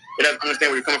somebody that doesn't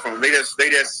understand where you're coming from. They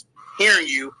just hearing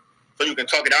you so you can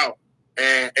talk it out,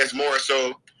 and it's more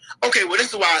so. Okay, well, this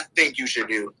is what I think you should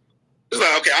do. It's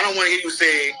like, okay, I don't want to hear you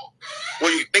say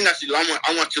what you think I should do.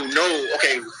 I want to know,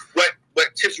 okay, what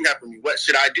tips you have for me? What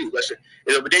should I do? But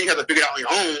then you have to figure it out on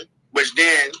your own, which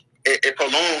then it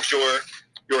prolongs your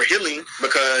healing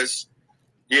because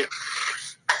it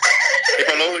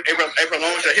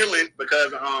prolongs your healing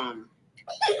because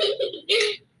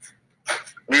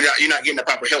you're not getting the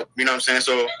proper help. You know what I'm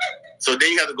saying? So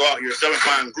then you have to go out yourself and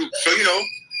find groups. So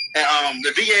and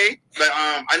the VA, but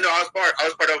I know I was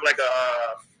part of like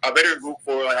a veteran group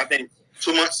for like I think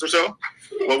 2 months or so.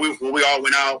 Where we all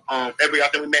went out. I think we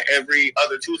met every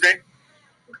other Tuesday.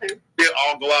 Okay. We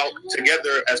all go out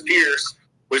together as peers.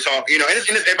 Which all and it's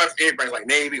everybody like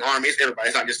Navy, Army, it's everybody.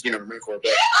 It's not just Marine Corps.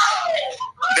 But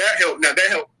that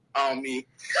helped me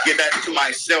get back to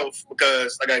myself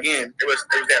because like again it was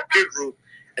that peer group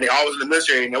and they all was in the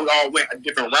military and we all went a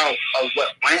different route of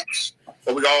what branch,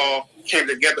 but we all came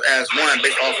together as one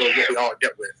based off of what we all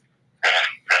dealt with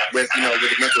the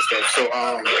mental stuff. So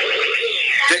Hunt,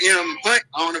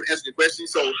 I don't know to answer the question.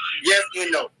 So yes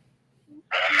and no,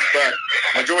 but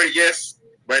majority yes,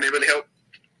 but it really helped.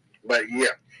 But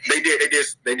yeah, they did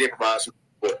provide some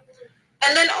support.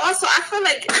 And then also, I feel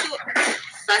like I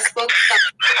spoke.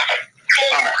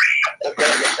 All right,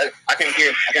 okay, I can't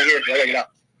hear. I gotta get out.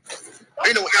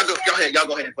 You know what? Y'all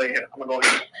go ahead and play it. I'm gonna go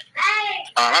ahead.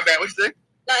 My bad. What you say?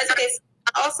 No, it's okay.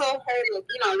 I also heard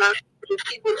a lot of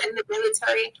people in the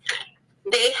military.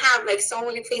 They have like so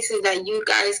many places that you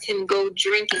guys can go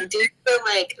drinking. Do you feel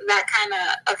like that kind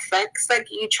of affects like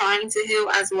you trying to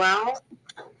heal as well?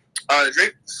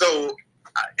 Drink. So,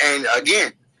 and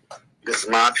again, this is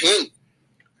my opinion.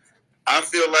 I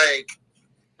feel like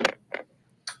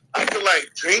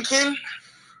drinking.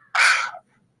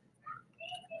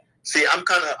 See, I don't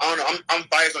know. I'm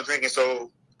biased on drinking,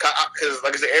 so because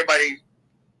like I said, everybody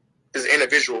is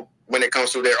individual when it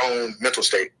comes to their own mental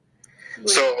state. Right.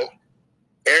 So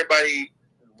everybody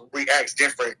reacts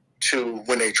different to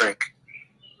when they drink.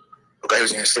 Okay, I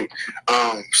was gonna sleep.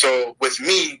 So with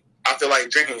me, I feel like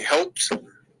drinking helps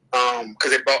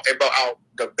because it brought out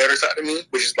the better side of me,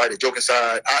 which is like the joking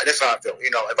side. That's how I feel.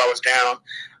 If I was down,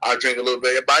 I'd drink a little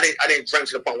bit, but I didn't drink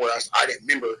to the point where I didn't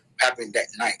remember happening that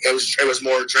night. It was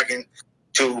more drinking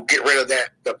to get rid of the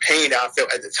pain that I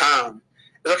felt at the time.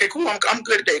 It's okay, cool. I'm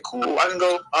good today. Cool. I can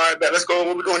go. All right, bet. Let's go.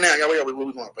 What we doing now? Yeah, what we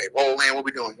going to play? Rolling. What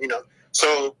we doing?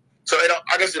 So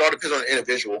I guess it all depends on the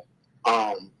individual.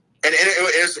 And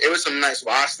it was some nights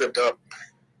where I slipped up,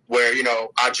 where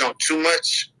I jumped too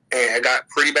much and it got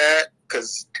pretty bad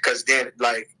because then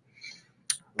like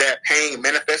that pain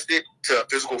manifested to a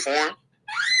physical form,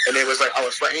 and it was like I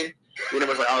was fighting. It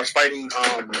was like I was fighting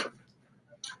a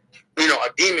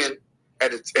demon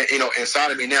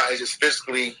inside of me. Now it just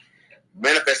physically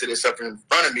manifested itself in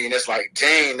front of me, and it's like,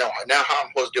 dang, no, now how I'm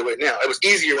supposed to do it now? It was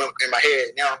easier in my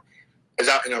head. Now it's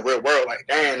out in the real world, like,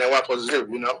 dang, now what I'm supposed to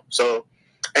do, So,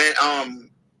 and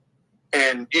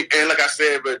like I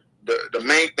said, but the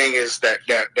main thing is that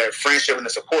friendship and the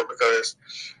support, because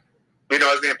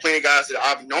there's been plenty of guys that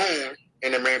I've known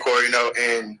in the Marine Corps,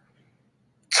 and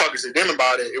talking to them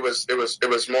about it, it was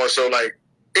more so like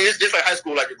it's just like high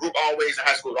school. Like the group in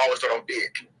high school always start off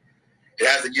big. And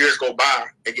as the years go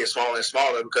by, it gets smaller and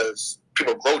smaller because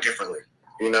people grow differently.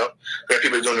 You have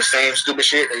people doing the same stupid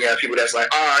shit, and you have people that's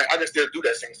like, all right, I can still do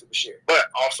that same stupid shit,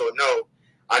 but also no,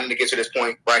 I need to get to this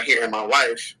point right here in my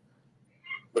life,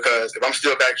 because if I'm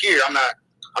still back here, I'm not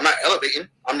elevating.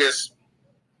 I'm just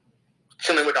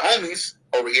chilling with the homies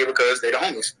over here because they're the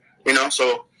homies.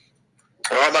 So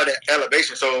it's all about that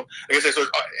elevation. So like I said, so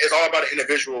it's all about the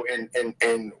individual and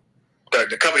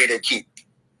the company they keep.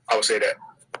 I would say that.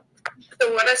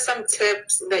 So what are some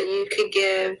tips that you could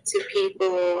give to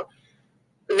people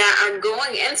that are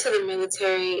going into the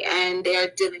military and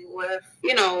they're dealing with,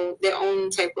 their own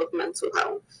type of mental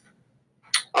health?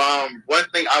 One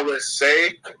thing I would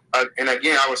say, and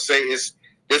again, I would say is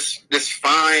just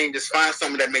find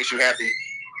something that makes you happy.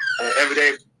 Every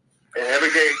day,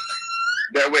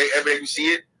 that way, every day you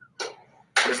see it,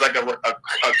 it's like a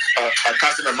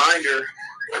constant reminder,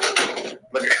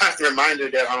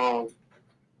 that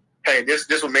hey, this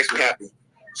is what makes me happy.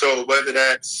 So whether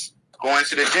that's going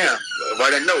to the gym,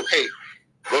 write a note, hey,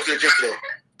 go to the gym today.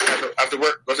 After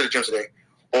work, go to the gym today.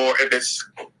 Or if it's,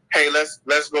 hey, let's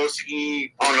go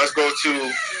ski let's go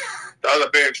to the other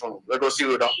bedroom. Let's go see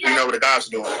what the guys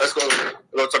are doing. Let's go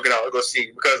check it out. Let's go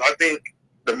see. Because I think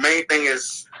the main thing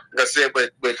is, like I said,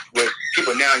 with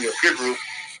people now in your peer group,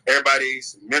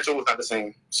 everybody's mental is not the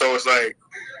same. So it's like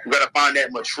you got to find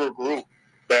that mature group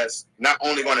that's not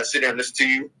only going to sit there and listen to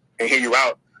you and hear you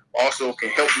out, also can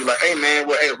help you. Like, hey man,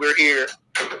 we're here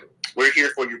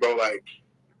for you, bro. Like,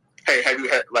 hey, have you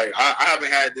had, like, I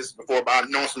haven't had this before, but I've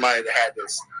known somebody that had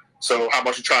this. So how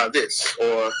about you try this?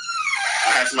 Or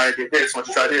I had somebody get this. Why don't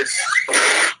you try this?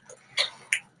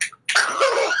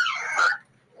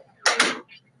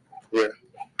 Yeah.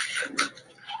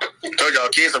 I told y'all,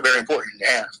 kids are very important to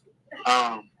have.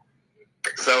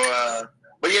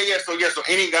 But yeah. So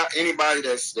anybody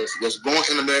that's going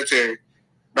in the military,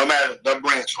 no matter the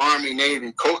branch, Army,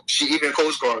 Navy, even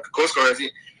Coast Guard. Coast Guard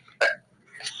has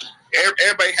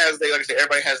everybody has their, like I said,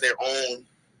 everybody has their own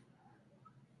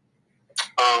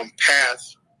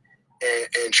path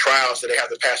and trials that they have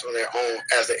to pass on their own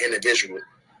as an individual.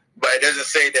 But it doesn't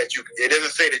say that you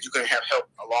couldn't have help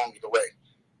along the way.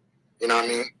 You know what I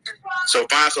mean? So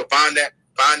find that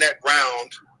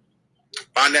ground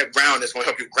that's going to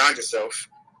help you ground yourself,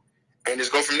 and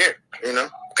just go from there. You know,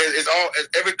 because it's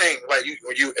everything. Like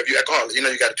if you alcoholic, you know,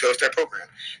 you got a 12-step program.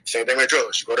 Same thing with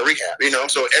drugs. You go to rehab. You know,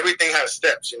 so everything has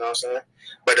steps. You know what I'm saying?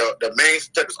 But the main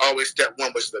step is always step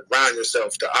one, which is to ground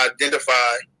yourself, to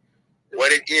identify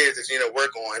what it is that you need to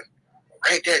work on.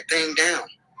 Write that thing down.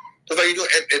 Just like you do.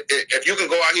 If you can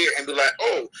go out here and be like,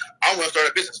 oh, I want to start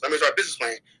a business. Let me start a business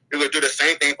plan. You're gonna do the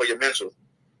same thing for your mental.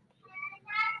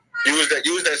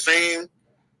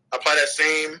 Apply that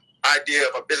same idea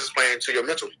of a business plan to your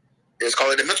mental. Let's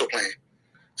call it a mental plan.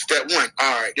 Step one,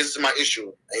 all right, this is my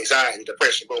issue. Anxiety,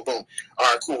 depression, boom, boom. All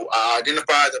right, cool. I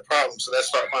identify the problem, so let's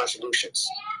start finding solutions.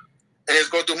 And let's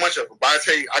go through much of them. But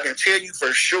I can tell you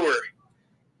for sure,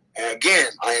 and again,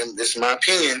 this is my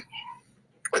opinion,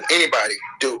 with anybody,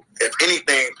 if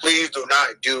anything, please do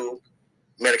not do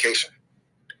medication.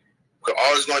 Because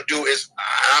all it's going to do is,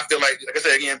 I feel like I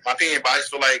said again, my opinion, but I just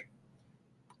feel like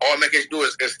all medication do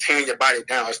is tearing your body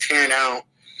down. It's tearing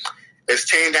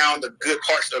down the good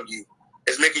parts of you.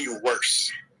 It's making you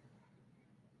worse.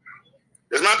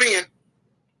 That's my opinion.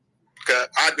 Because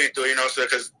I've been through it,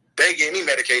 because they gave me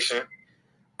medication.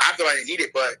 I feel like I need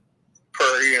it, but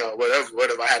per,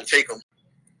 whatever I had to take them.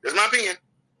 That's my opinion.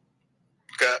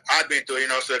 Because I've been through it,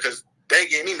 because they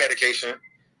gave me medication.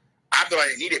 I feel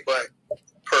like I need it, but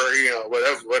per,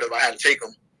 whatever I had to take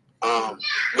them.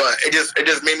 But it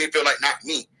just made me feel like not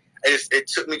me. It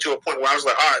took me to a point where I was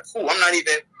like, all right, cool. I don't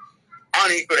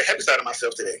even feel the heavy side of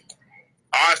myself today.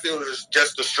 All I feel is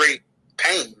just the straight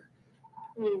pain.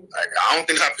 Like, I don't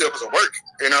think that's how I feel because of work,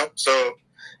 So,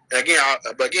 again,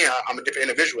 I'm a different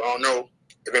individual. I don't know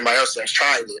if anybody else has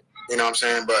tried it, you know what I'm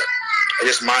saying? But it's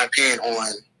just my opinion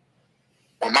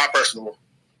on my personal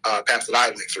path that I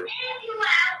went through,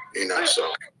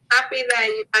 so. Happy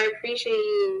that I appreciate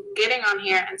you getting on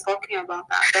here and talking about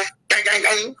that. Gang, gang,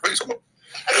 gang.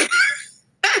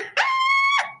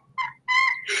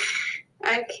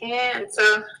 I can't.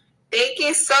 So, thank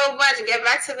you so much. Get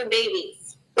back to the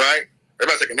babies. Right?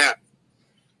 Everybody take a nap.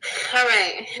 All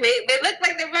right. They look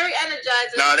like they're very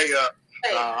energized. Nah, they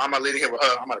I'm not leaving here with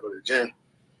her. I'm about to go to the gym.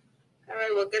 All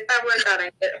right, well, get that workout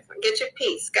and get your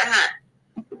peace. Go ahead.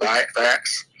 Right,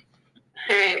 facts.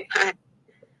 All right, bye.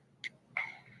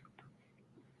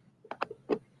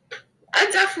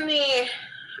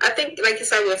 I think, like you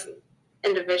said, with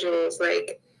individuals,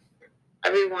 like,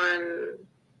 everyone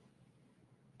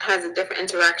has a different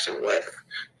interaction with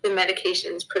the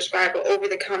medications prescribed or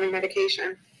over-the-counter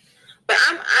medication. But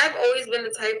I've always been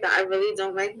the type that I really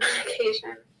don't like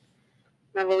medication.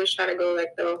 I've always tried to go,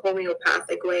 like, the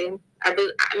homeopathic way.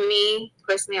 Me,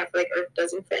 personally, I feel like earth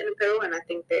doesn't fit in a pill, and I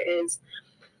think there is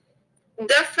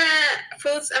different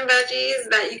fruits and veggies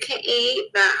that you can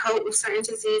eat that help with certain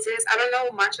diseases. I don't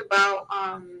know much about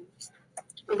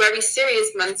very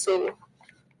serious mental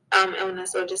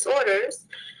illness or disorders,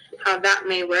 how that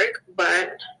may work,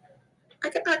 but I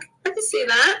can see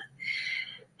that.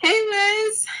 Hey,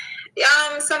 Liz.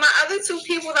 So my other two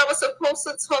people that were supposed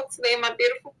to talk today, my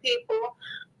beautiful people,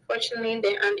 fortunately,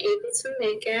 they're unable to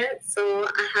make it. So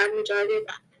I had majority of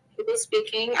people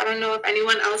speaking. I don't know if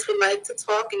anyone else would like to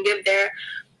talk and give their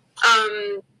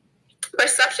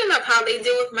perception of how they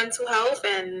deal with mental health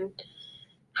and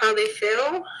how they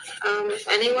feel. If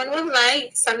anyone would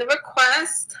like, send a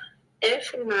request.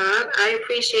 If not, I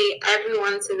appreciate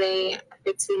everyone today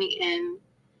for tuning in.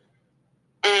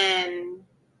 And,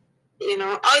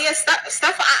 oh yeah,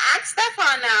 Stefan, I asked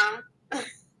Stefan now.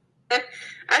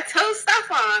 I told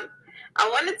Stefan I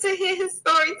wanted to hear his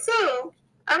story too.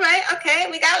 All right, okay,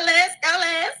 we got Liz. Go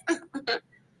Liz.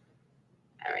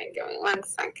 All right, give me 1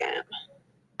 second.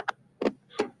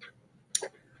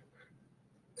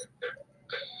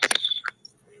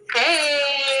 Hey.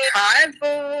 Hi,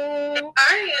 boo.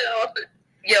 How are you?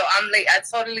 Yo, I'm late. I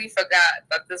totally forgot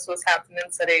that this was happening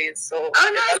today. So, no.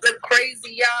 I look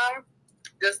crazy, y'all.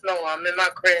 Just know I'm in my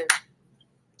crib.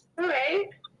 All right.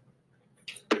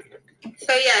 So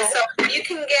So yeah, so you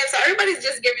can get, so everybody's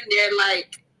just giving their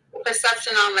like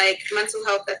perception on like mental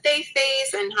health that they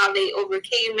face and how they overcame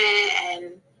it,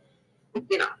 and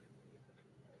you know.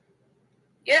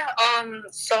 Yeah,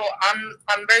 so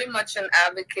I'm very much an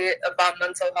advocate about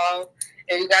mental health.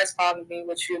 If you guys follow me,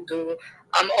 which you do,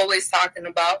 I'm always talking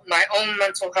about my own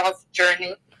mental health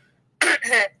journey.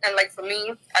 And like for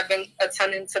me, I've been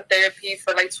attending to therapy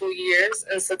for like 2 years.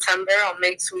 In September, I'll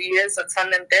make 2 years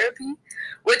attending therapy,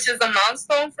 which is a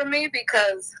milestone for me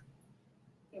because,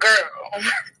 girl,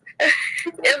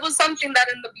 it was something that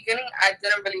in the beginning I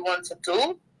didn't really want to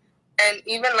do. And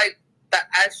even like the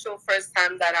actual first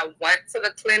time that I went to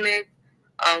the clinic,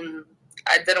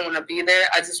 I didn't want to be there.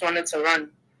 I just wanted to run.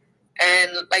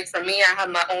 And like for me, I have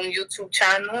my own YouTube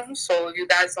channel. So if you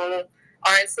guys aren't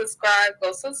subscribed,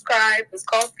 go subscribe. It's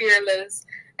called Fearless.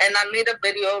 And I made a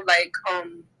video like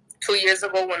 2 years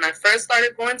ago when I first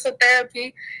started going to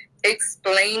therapy,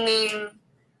 explaining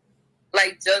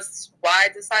like just why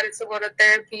I decided to go to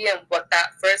therapy and what that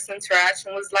first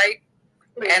interaction was like.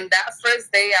 And that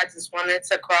first day, I just wanted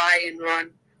to cry and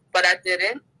run, but I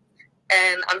didn't.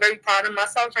 And I'm very proud of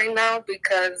myself right now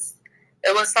because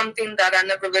it was something that I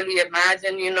never really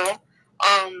imagined, you know.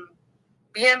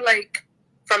 Being like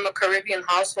from a Caribbean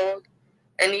household,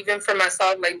 and even for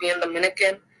myself, like being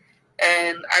Dominican.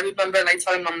 And I remember like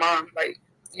telling my mom, like,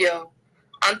 yo,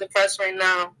 I'm depressed right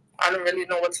now. I don't really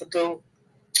know what to do.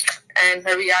 And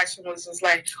her reaction was just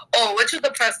like, oh, what you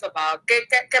depressed about? ¿Qué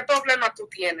problema tú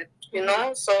tienes? You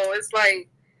know? So it's like,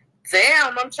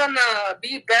 damn, I'm trying to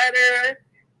be better.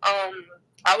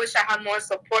 I wish I had more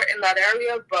support in that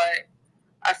area, but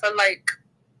I feel like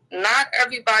not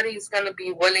everybody is going to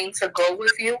be willing to go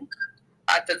with you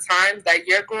at the time that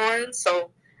you're going.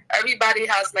 So everybody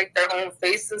has like their own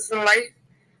phases in life.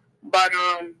 But,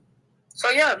 so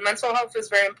yeah, mental health is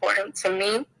very important to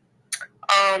me.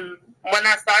 When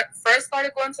I first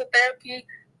started going to therapy,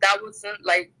 that wasn't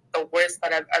like the worst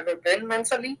that I've ever been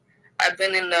mentally. I've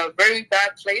been in a very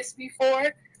bad place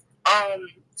before.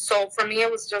 So for me,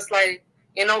 it was just like,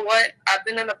 you know what? I've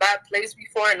been in a bad place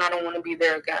before and I don't want to be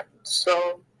there again.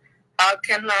 So how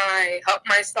can I help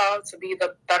myself to be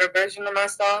the better version of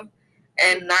myself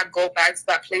and not go back to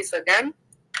that place again?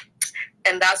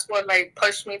 And that's what like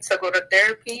pushed me to go to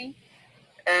therapy.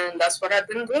 And that's what I've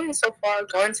been doing so far,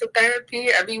 going to therapy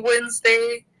every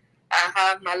Wednesday. I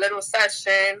have my little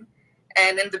session.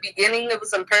 And in the beginning, it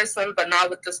was in person, but now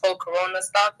with this whole corona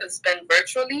stuff, it's been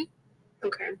virtually.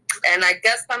 Okay. And I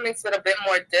guess that makes it a bit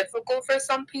more difficult for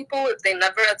some people if they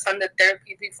never attended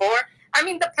therapy before. I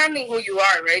mean, depending who you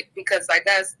are, right? Because I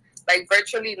guess, like,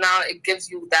 virtually now, it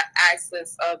gives you that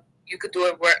access of you could do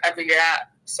it wherever you're at.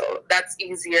 So that's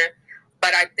easier.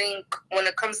 But I think when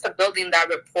it comes to building that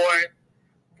rapport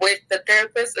with the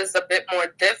therapist is a bit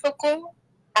more difficult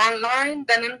online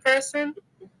than in person.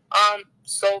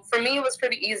 So for me, it was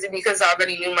pretty easy because I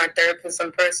already knew my therapist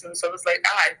in person. So it was like,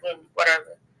 all right, boom,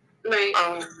 whatever.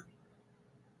 Right.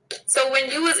 So when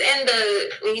you was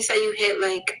when you said you hit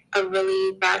like a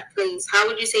really bad place, how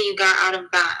would you say you got out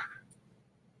of that?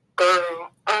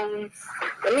 Girl,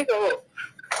 let me go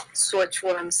switch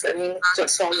where I'm sitting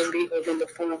just so I can be holding the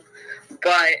phone.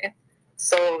 But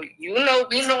so we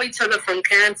know each other from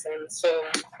Canton. So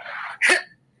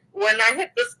when I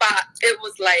hit the spot, it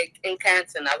was like in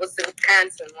Canton. I was in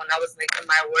Canton when I was like in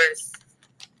my worst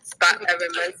spot ever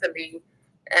mentally.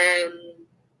 And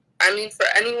I mean, for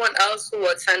anyone else who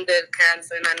attended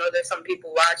Canton, I know there's some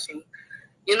people watching.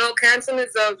 You know, Canton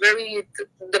is a very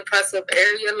depressive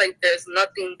area. Like, there's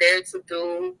nothing there to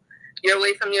do. You're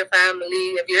away from your family.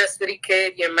 If you're a city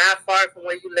kid, you're mad far from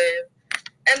where you live.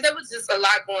 And there was just a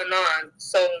lot going on.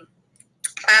 So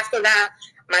after that,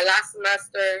 my last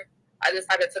semester, I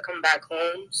decided to come back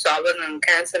home. So I wasn't in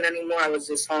Canton anymore. I was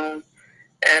just home.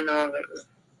 And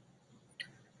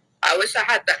I wish I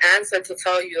had the answer to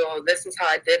tell you, oh, this is how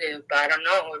I did it. But I don't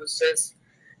know. It was just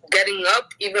getting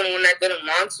up even when I didn't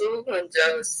want to. And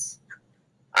just,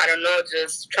 I don't know,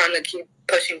 just trying to keep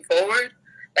pushing forward.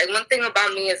 Like, one thing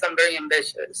about me is I'm very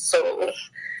ambitious. So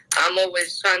I'm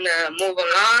always trying to move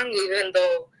along, even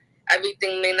though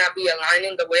everything may not be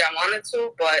aligning the way I wanted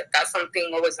to, but that's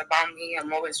something always about me.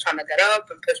 I'm always trying to get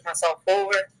up and push myself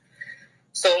forward.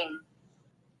 So,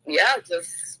 yeah,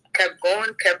 just kept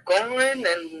going,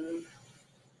 and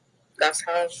that's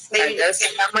how I guess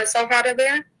I got myself out of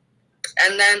there.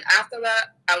 And then after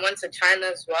that, I went to China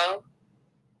as well.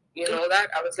 You know that?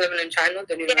 I was living in China.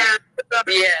 Did you know?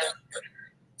 Yeah.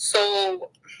 So,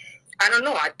 I don't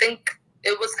know. I think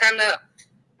it was kind of,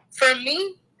 for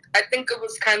me, I think it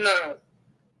was kind of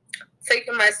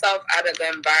taking myself out of the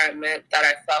environment that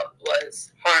I felt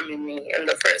was harming me in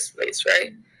the first place,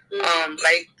 right?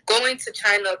 Like going to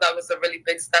China, that was a really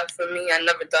big step for me. I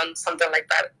never done something like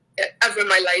that ever in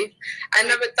my life. I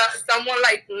never thought someone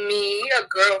like me, a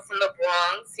girl from the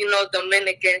Bronx,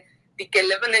 Dominican,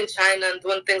 living in China and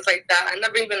doing things like that. I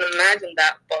never even imagined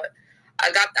that, but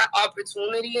I got that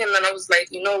opportunity, and then I was like,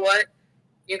 you know what?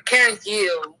 You can't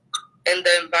heal in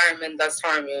the environment that's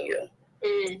harming you.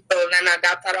 So then I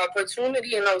got that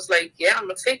opportunity, and I was like, yeah, I'm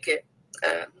gonna take it.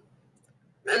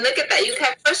 And look at that. You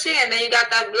kept pushing, and then you got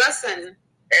that blessing.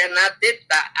 And I did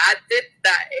that.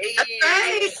 Hey.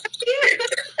 That's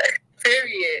right.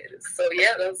 Period. So,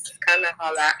 yeah, that's kind of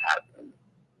how that happened.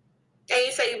 And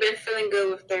you say you've been feeling good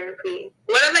with therapy.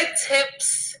 What are, like,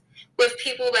 tips with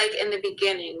people, like, in the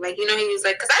beginning? Like, he was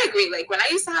like, because I agree. Like, when I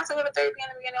used to have to go to therapy in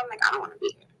the beginning, I'm like, I don't want to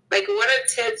be here. Like, what are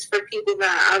tips for people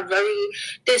that are very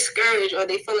discouraged or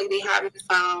they feel like they haven't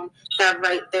found that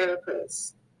right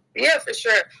therapist? Yeah, for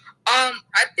sure.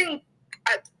 I think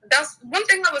that's one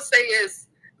thing I would say is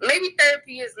maybe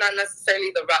therapy is not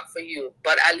necessarily the route for you,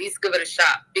 but at least give it a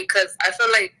shot, because I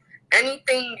feel like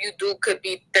anything you do could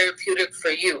be therapeutic for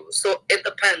you. So it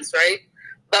depends, right?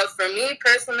 But for me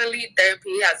personally,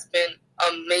 therapy has been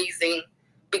amazing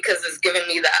because it's given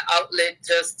me that outlet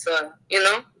just to,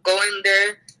 go in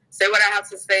there, say what I have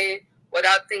to say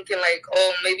without thinking like,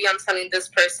 oh, maybe I'm telling this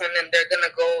person and they're going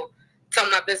to go tell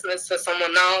my business to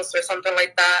someone else or something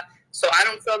like that. So I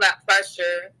don't feel that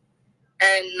pressure.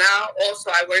 And now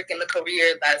also I work in a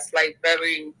career that's like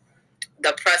very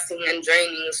depressing and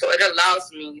draining. So it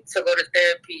allows me to go to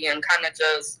therapy and kind of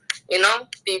just,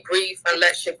 be brief and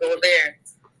let shit go there.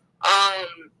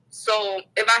 So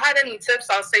if I had any tips,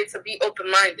 I'll say to be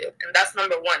open-minded. And that's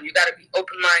number one. You got to be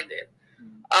open-minded.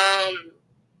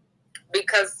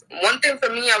 Because one thing for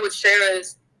me I would share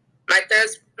is my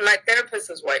therapist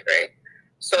is white, right?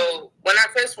 So when I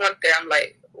first went there, I'm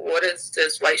like, what is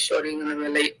this white shorty going to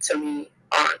relate to me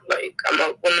on? Like, I'm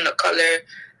a woman of color.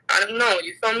 I don't know,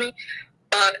 you feel me?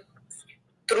 But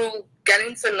through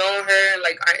getting to know her and,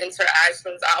 like, our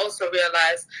interactions, I also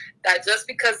realized that just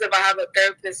because if I have a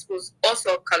therapist who's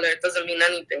also of color, it doesn't mean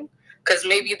anything. Because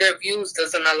maybe their views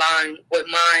doesn't align with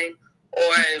mine,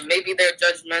 or maybe they're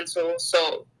judgmental.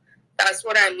 So that's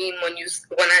what I mean when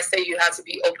I say you have to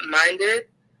be open-minded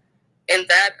in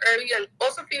that area, and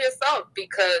also for yourself,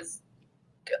 because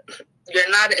you're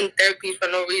not in therapy for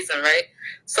no reason, right?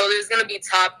 So there's going to be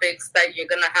topics that you're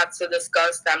going to have to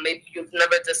discuss that maybe you've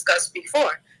never discussed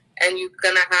before, and you're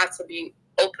going to have to be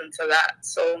open to that.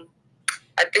 So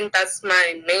I think that's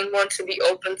my main one, to be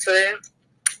open to it.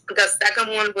 The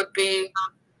second one would be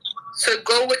to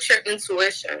go with your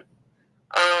intuition.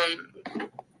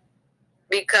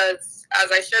 Because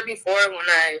as I shared before when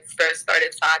I first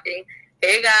started talking,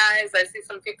 hey guys, I see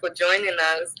some people joining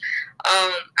us.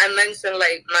 I mentioned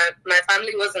like my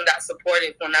family wasn't that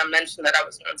supportive when I mentioned that I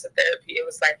was going to therapy. It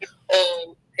was like,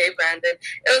 oh, hey Brandon.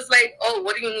 It was like, oh,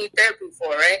 what do you need therapy for,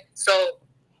 right? So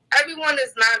everyone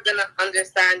is not going to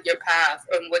understand your path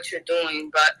and what you're doing,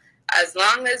 but as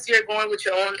long as you're going with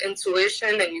your own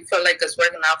intuition and you feel like it's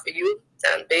working out for you,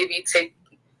 then baby, take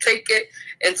it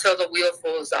until the wheel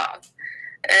falls off.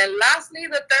 And lastly,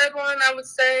 the third one I would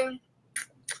say,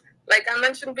 like I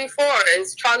mentioned before,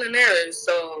 is trial and error.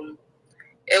 So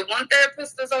if one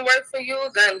therapist doesn't work for you,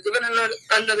 then give it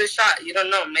another shot. You don't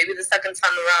know. Maybe the second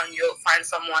time around you'll find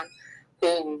someone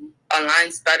who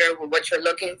aligns better with what you're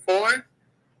looking for.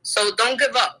 So don't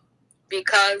give up,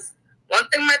 because one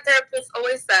thing my therapist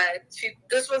always said,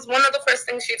 this was one of the first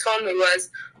things she told me,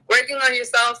 was working on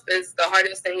yourself is the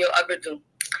hardest thing you'll ever do.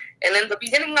 And in the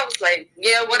beginning, I was like,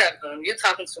 yeah, whatever. You're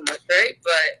talking too much, right?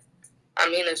 But, I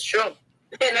mean, it's true.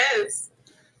 It is.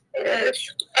 It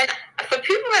is. And for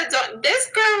people that don't, this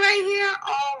girl right here,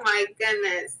 oh, my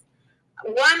goodness.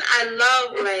 One, I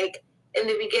love, like, in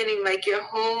the beginning, like, your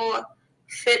whole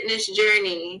fitness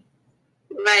journey.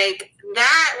 Like,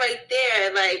 that right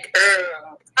there, like,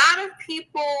 a lot of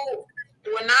people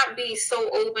will not be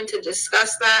so open to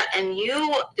discuss that, and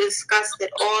you discussed it,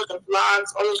 all the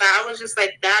vlogs, all of that. I was just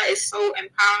like, that is so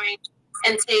empowering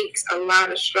and takes a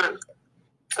lot of strength.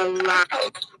 A lot.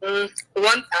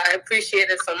 I appreciate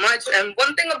it so much. And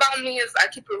one thing about me is I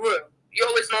keep it real. You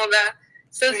always know that.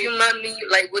 Since you met me,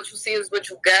 like, what you see is what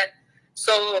you get.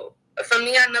 So for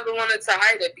me, I never wanted to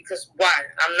hide it, because why?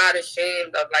 I'm not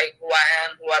ashamed of, like, who I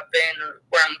am, who I've been, or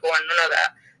where I'm going, none of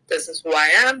that. This is who I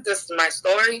am. This is my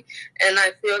story. And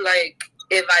I feel like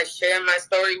if I share my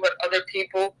story with other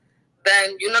people,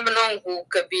 then you never know who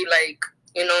could be, like,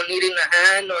 needing a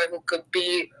hand, or who could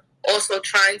be also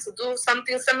trying to do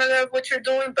something similar to what you're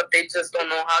doing, but they just don't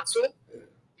know how to.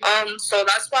 So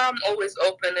that's why I'm always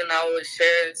open and I always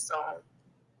share. So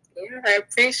Yeah, I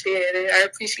appreciate it. I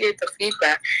appreciate the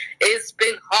feedback. It's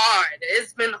been hard.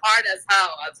 It's been hard as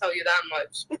hell, I'll tell you that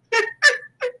much.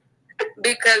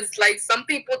 Because, like, some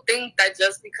people think that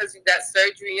just because you got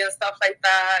surgery and stuff like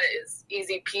that is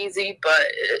easy peasy,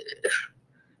 but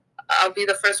I'll be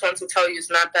the first one to tell you it's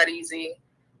not that easy.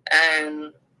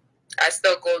 And I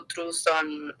still go through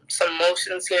some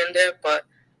motions here and there, but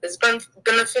it's been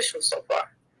beneficial so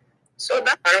far. So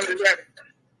I don't regret it.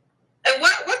 And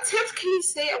what tips can you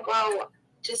say about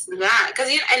just that? Because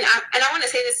and I want to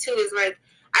say this too is like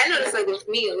I noticed like with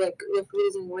me like with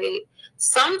losing weight,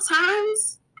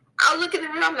 sometimes I'll look in the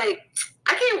mirror, I'm like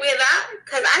I can't wear that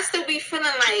because I still be feeling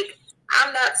like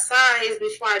I'm that size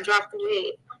before I drop the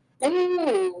weight.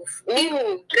 Ooh,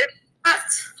 Did not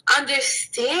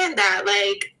understand that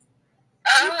like.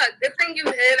 Good thing you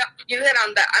hit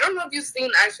on that. I don't know if you've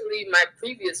seen actually my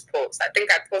previous post. I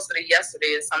think I posted it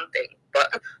yesterday or something.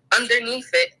 But underneath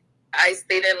it, I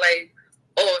stated like,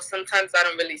 oh, sometimes I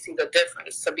don't really see the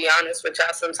difference. To be honest with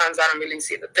y'all, sometimes I don't really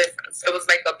see the difference. It was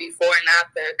like a before and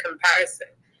after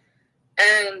comparison.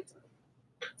 And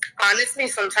honestly,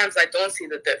 sometimes I don't see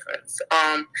the difference.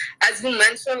 As you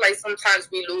mentioned, like sometimes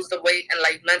we lose the weight and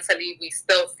like mentally we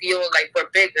still feel like we're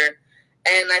bigger.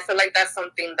 And I feel like that's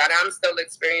something that I'm still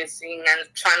experiencing and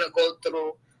trying to go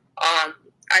through.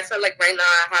 I feel like right now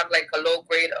I have like a low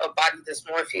grade of body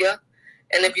dysmorphia.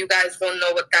 And if you guys don't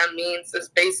know what that means, it's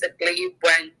basically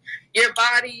when your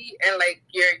body and like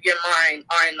your mind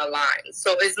are in a line.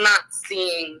 So it's not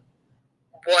seeing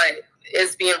what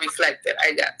is being reflected,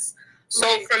 I guess. So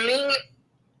for me,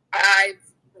 I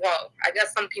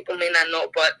guess some people may not know,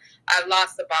 but I've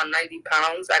lost about 90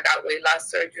 pounds. I got weight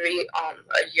loss surgery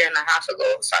a year and a half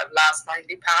ago, so I've lost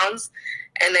 90 pounds,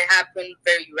 and it happened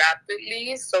very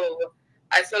rapidly. So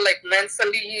I feel like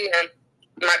mentally and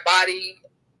my body,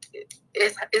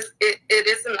 it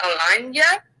isn't aligned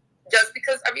yet, just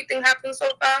because everything happened so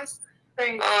fast.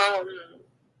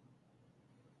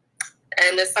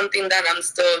 And it's something that I'm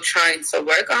still trying to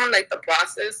work on, like the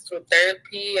process through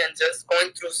therapy and just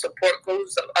going through support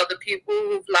groups of other people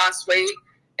who've lost weight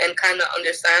and kind of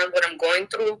understand what I'm going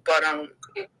through. But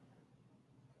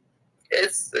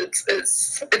it's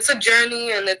a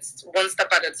journey and it's one step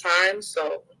at a time.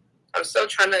 So I'm still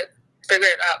trying to figure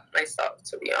it out myself,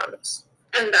 to be honest.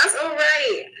 And that's all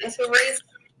right. It's all right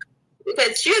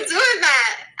because you're doing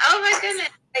that. Oh my goodness!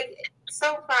 Like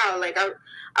so proud. Like I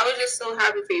was just so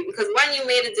happy for you because one, you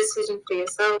made a decision for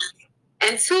yourself,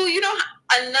 and two, you know,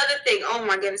 another thing. Oh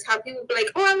my goodness, how people be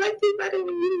like, "Oh, I like you better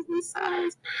when you use this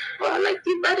size," or "I like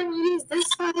you better when you use this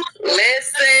size."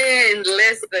 Listen.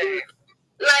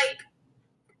 Like,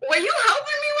 were you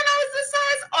helping me when I was this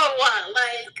size, or what?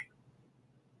 Like.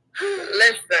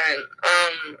 Listen,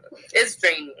 it's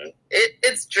draining.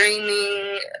 It's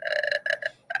draining.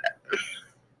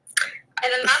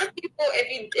 And a lot of people,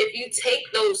 if you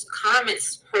take those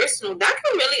comments personal, that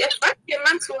can really affect your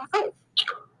mental health.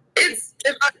 It's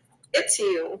good to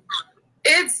you.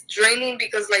 It's draining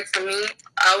because, like, for me,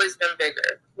 I always been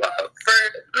bigger. Well,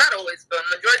 not always, but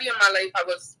majority of my life, I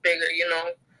was bigger. You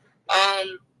know,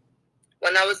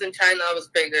 when I was in China, I was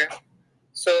bigger.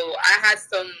 So I had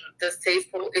some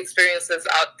distasteful experiences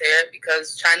out there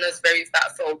because China is very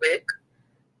fat phobic,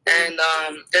 and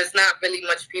there's not really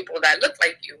much people that look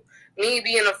like you. Me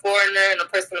being a foreigner and a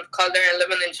person of color and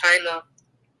living in China,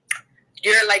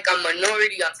 you're like a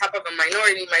minority on top of a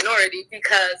minority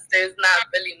because there's not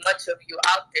really much of you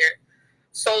out there.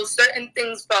 So certain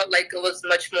things felt like it was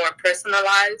much more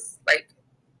personalized. Like,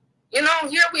 you know,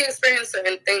 here we experience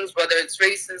certain things, whether it's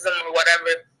racism or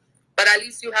whatever, but at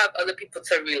least you have other people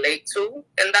to relate to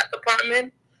in that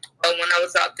department. But when I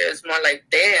was out there, it's more like,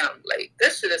 damn, like,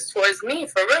 this shit is towards me,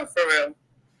 for real.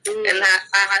 And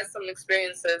I had some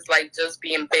experiences, like, just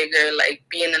being bigger, like,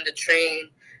 being in the train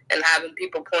and having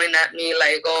people point at me,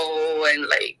 like, oh, and,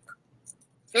 like,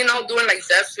 you know, doing, like,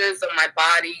 gestures of my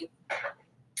body.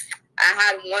 I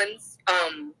had once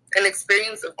an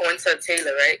experience of going to a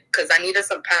tailor, right? Because I needed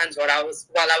some pants while I was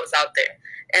out there.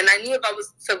 And I knew if I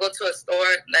was to go to a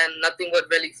store, then nothing would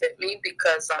really fit me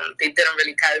because they didn't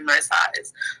really carry my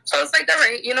size. So I was like, all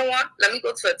right, you know what? Let me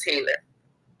go to a tailor.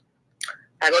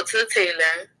 I go to the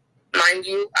tailor. Mind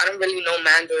you, I don't really know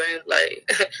Mandarin. Like,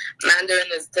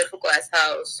 Mandarin is difficult as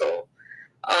hell. So,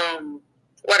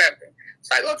 whatever.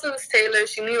 So I go to this tailor.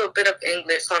 She knew a bit of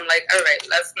English. So I'm like, all right,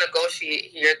 let's negotiate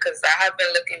here because I have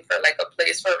been looking for, like, a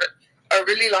place for a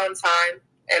really long time.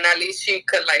 And at least we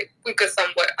could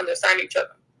somewhat understand each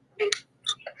other.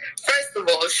 First of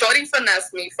all, shorty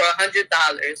finessed me for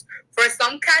 $100 for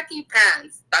some khaki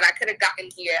pants that I could have gotten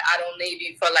here at Old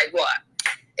Navy for, like, what?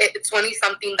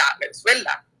 $20-something.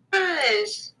 ¿Verdad?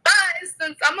 Gosh. But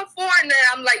since I'm a foreigner,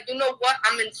 I'm like, you know what?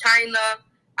 I'm in China.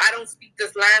 I don't speak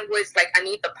this language. Like, I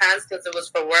need the pants because it was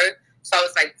for work. So I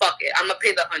was like, fuck it. I'm going to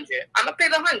pay the $100. I'm going to pay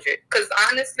the $100. Because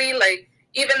honestly, like,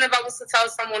 even if I was to tell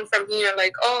someone from here,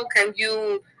 like, oh, can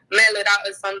you mail it out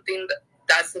or something,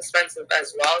 that's expensive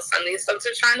as well. Sending stuff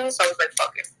to China. So I was like,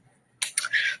 fuck it.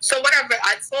 So whatever.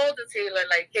 I told the tailor,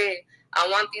 like, hey, I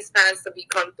want these pants to be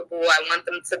comfortable. I want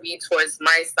them to be towards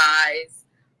my size.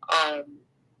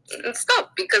 And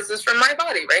stuff because it's from my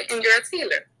body, right? And you're a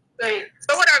tailor. Right.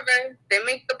 So whatever. They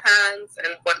make the pants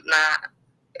and whatnot.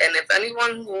 And if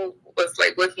anyone who was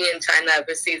like with me in China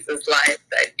ever sees this live,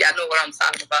 that y'all know what I'm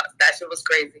talking about. That shit was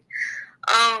crazy.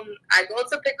 I go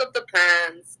to pick up the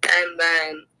pants, and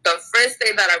then the first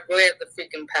day that I wear the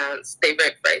freaking pants, they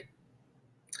break right.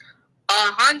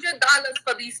 $100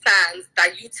 for these pants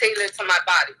that you tailor to my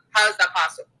body. How is that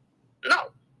possible?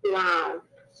 No. Wow.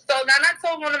 So then I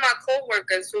told one of my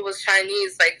coworkers who was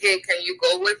Chinese, like, hey, can you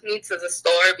go with me to the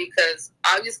store? Because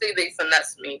obviously they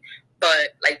finessed me.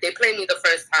 But, like, they played me the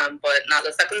first time. But now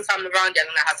the second time around, you're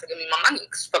going to have to give me my money.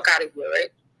 Fuck out of here,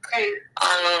 right? Okay.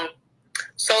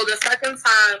 So the second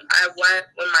time I went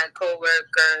with my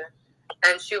coworker,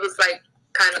 and she was, like,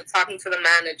 kind of talking to the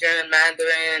manager in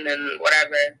Mandarin and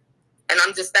whatever. And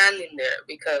I'm just standing there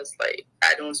because, like,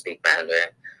 I don't speak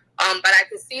Mandarin. But I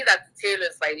could see that the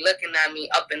tailor's, like, looking at me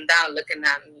up and down, looking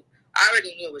at me. I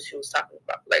already knew what she was talking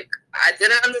about. Like, I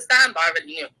didn't understand, but I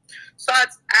already knew. So I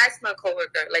asked my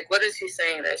coworker, like, what is she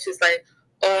saying? And she's like,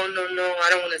 oh, no, I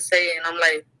don't want to say it. And I'm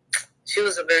like, she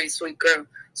was a very sweet girl.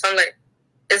 So I'm like,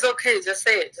 it's okay, just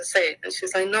say it. And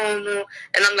she's like, no.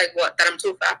 And I'm like, what, that I'm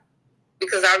too fat?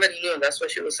 Because I already knew that's what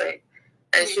she was saying.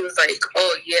 And she was like,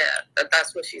 oh, yeah,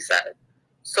 that's what she said.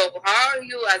 So how are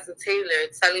you as a tailor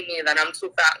telling me that I'm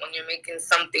too fat when you're making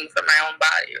something for my own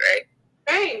body, right?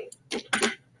 Right.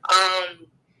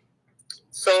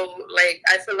 So, like,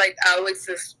 I feel like I always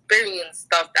experienced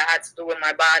stuff that had to do with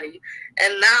my body.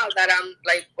 And now that I'm,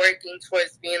 like, working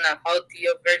towards being a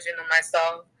healthier version of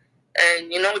myself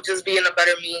and, you know, just being a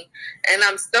better me. And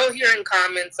I'm still hearing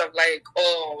comments of, like,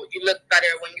 oh, you look better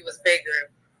when you was bigger.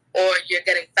 Or you're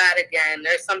getting fat again.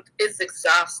 It's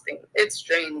exhausting. It's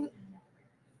draining.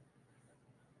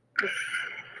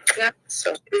 Yeah,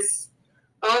 so it's,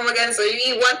 oh my God! So you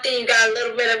eat one thing, you got a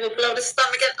little bit of a bloated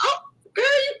stomach, and oh, girl,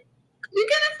 you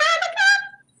getting fat again?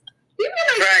 You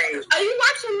getting right? Are you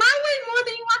watching my weight more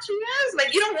than you watching yours?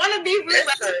 Like, you don't want to be rude,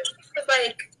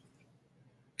 like,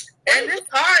 and it's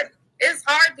hard. It's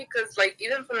hard because, like,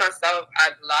 even for myself,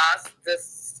 I've lost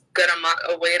this good amount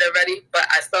of weight already, but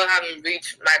I still haven't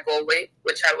reached my goal weight,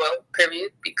 which I will,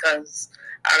 period, because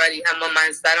I already have my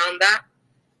mind set on that.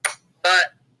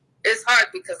 But it's hard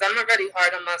because I'm already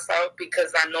hard on myself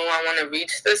because I know I want to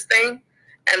reach this thing.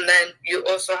 And then you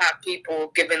also have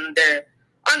people giving their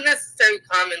unnecessary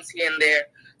comments here and there.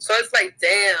 So it's like,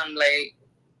 damn.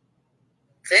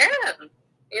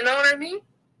 You know what I mean?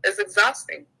 It's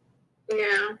exhausting.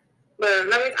 Yeah. But I'm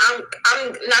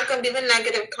not going to be the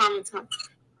negative commenter.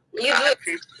 You look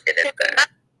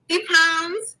 50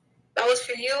 pounds. That was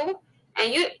for you.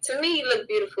 And to me, you look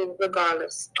beautiful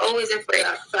regardless. Always and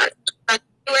forever.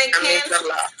 You ain't cancer.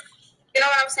 You know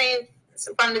what I'm saying?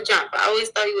 From the jump. I always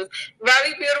thought you was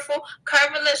very beautiful,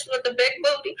 curvilege with a big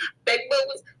booty, big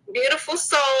boobs, beautiful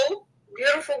soul,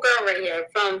 beautiful girl right here.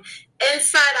 From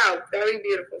inside out, very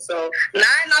beautiful. So, and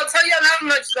I'll tell you how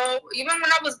much though. Even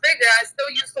when I was bigger, I still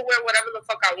used to wear whatever the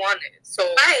fuck I wanted. So,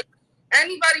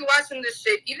 anybody watching this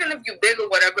shit, even if you big or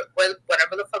whatever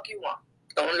the fuck you want,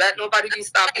 don't let nobody be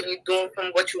stopping you doing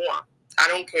from what you want. I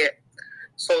don't care.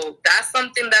 So that's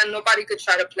something that nobody could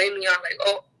try to play me on. Like,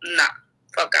 oh, nah,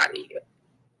 fuck out of here.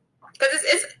 Because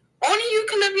it's only you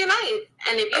can live your life.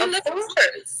 And if you live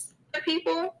with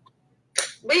people,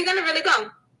 where you going to really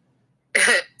go?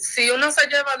 Si uno se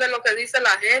lleva de lo que dice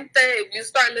la gente, if you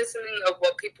start listening of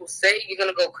what people say, you're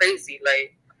going to go crazy.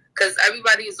 Like, because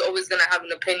everybody is always going to have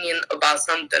an opinion about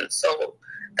something. So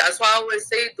that's why I always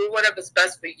say do whatever's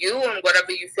best for you and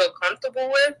whatever you feel comfortable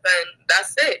with, and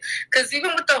that's it. Because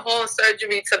even with the whole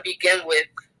surgery to begin with,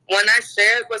 when I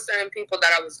shared with certain people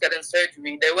that I was getting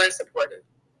surgery, they weren't supportive.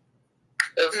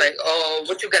 It was like, oh,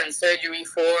 what you getting surgery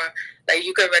for? Like,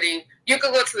 you could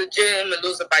go to the gym and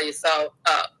lose it by yourself.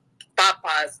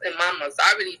 Papas and mamas,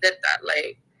 I already did that.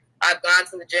 Like, I've gone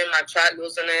to the gym, I've tried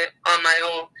losing it on my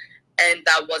own, and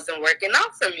that wasn't working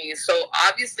out for me. So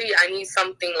obviously I need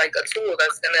something like a tool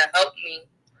that's going to help me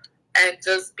and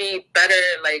just be better,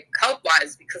 like,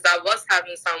 health-wise, because I was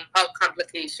having some health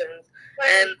complications.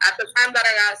 And at the time that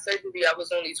I got surgery, I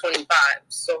was only 25.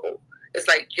 So it's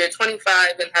like, you're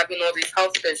 25 and having all these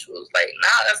health issues. Like,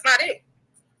 nah, that's not it.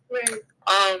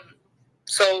 Right.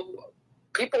 So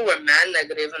people were mad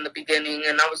negative in the beginning,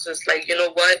 and I was just like, you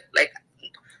know what? Like,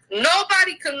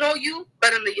 nobody can know you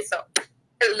better than yourself.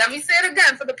 Let me say it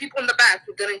again for the people in the back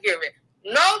who didn't hear it.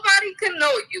 Nobody can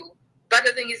know you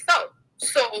better than yourself.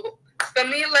 So for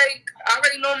me, like, I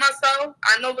already know myself.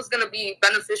 I know what's going to be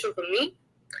beneficial for me,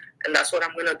 and that's what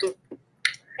I'm going to do.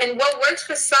 And what works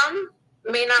for some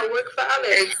may not work for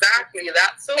others. Exactly,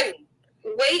 that too.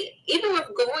 Wait, even with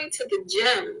going to the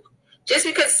gym, just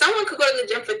because someone could go to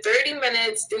the gym for 30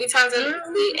 minutes, 3 times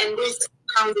a week, and lose 2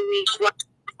 pounds a week, someone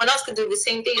else could do the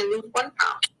same thing and lose 1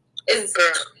 pound.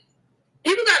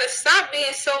 People gotta stop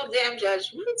being so damn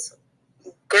judgmental.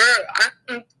 Girl,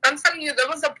 I'm telling you, there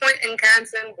was a point in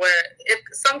Canton where if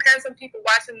some Canton people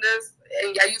watching this,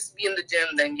 and I used to be in the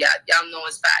gym, then yeah, y'all know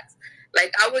it's facts.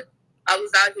 Like I was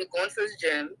out here going to the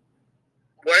gym,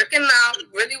 working out,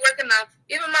 really working out.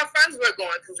 Even my friends were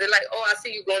going because they're like, oh, I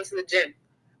see you going to the gym.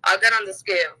 I'll get on the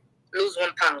scale, lose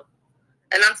 1 pound.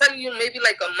 And I'm telling you, maybe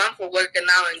like a month of working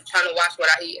out and trying to watch what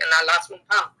I eat, and I lost 1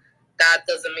 pound. That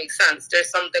doesn't make sense. There's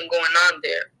something going on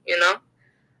there, you know?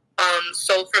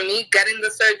 So for me, getting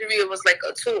the surgery, it was like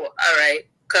a tool, all right?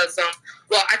 Because,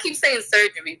 well, I keep saying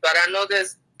surgery, but I know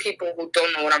there's people who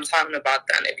don't know what I'm talking about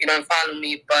then, if you don't follow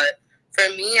me. But for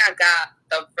me, I got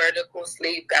the vertical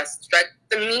sleeve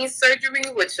gastrectomy surgery,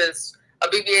 which is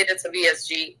abbreviated to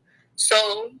VSG.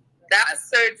 So that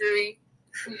surgery,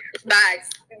 guys,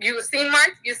 you see,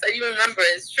 Mark, you said you remember,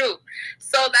 it's true.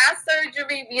 So that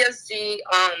surgery, VSG,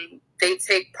 they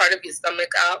take part of your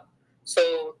stomach out.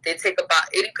 So they take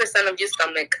about 80% of your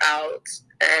stomach out,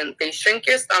 and they shrink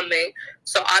your stomach.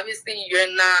 So obviously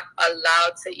you're not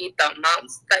allowed to eat the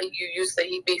amounts that you used to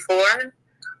eat before.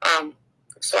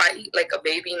 So I eat like a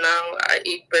baby now. I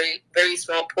eat very, very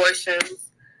small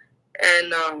portions.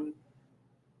 And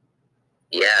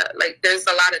yeah, like there's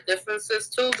a lot of differences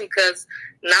too, because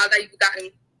now that you've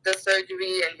gotten the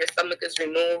surgery and your stomach is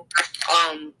removed,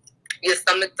 your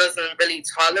stomach doesn't really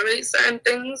tolerate certain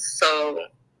things. So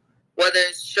whether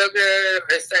it's sugar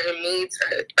or certain meats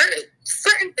or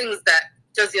certain things that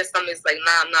just your stomach's like,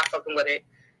 nah, I'm not fucking with it.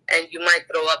 And you might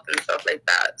throw up and stuff like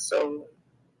that. So,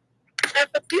 and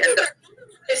for people that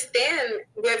understand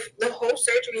with the whole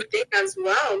surgery thing as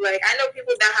well, like I know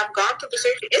people that have gone through the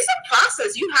surgery. It's a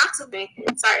process. You have to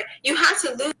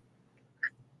lose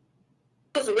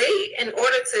weight in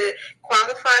order to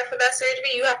qualify for that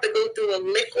surgery. You have to go through a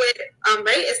liquid,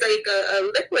 right? It's like a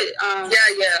liquid.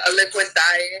 A liquid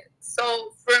diet.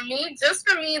 So for me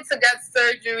to get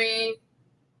surgery,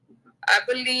 I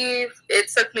believe it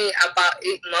took me about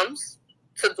 8 months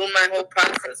to do my whole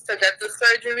process to get the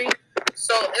surgery.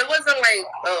 So it wasn't like,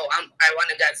 oh, I want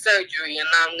to get surgery and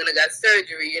now I'm gonna get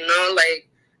surgery, you know, like.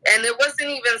 And it wasn't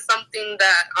even something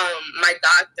that my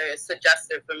doctor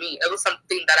suggested for me. It was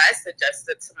something that I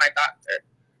suggested to my doctor.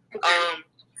 Okay.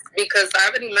 Because I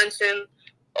already mentioned,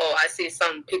 I see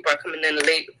some people are coming in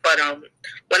late, but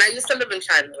when I used to live in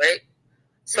China, right?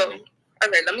 So,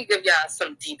 okay, let me give y'all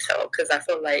some detail because I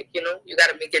feel like, you know, you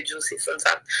got to make it juicy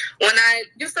sometimes. When I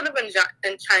used to live in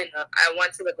China, I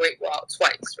went to the Great Wall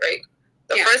twice, right?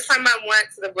 The first time I went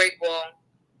to the Great Wall,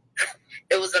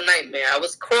 it was a nightmare. I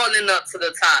was crawling up to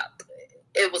the top.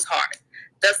 It was hard.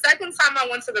 The second time I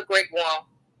went to the Great Wall,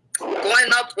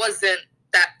 going up wasn't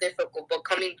that difficult, but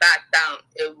coming back down,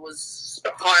 it was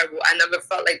horrible. I never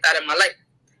felt like that in my life.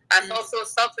 I felt so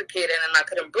suffocated and I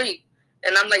couldn't breathe.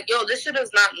 And I'm like, yo, this shit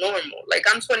is not normal. Like,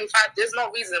 I'm 25. There's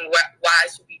no reason why I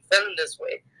should be feeling this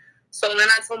way. So then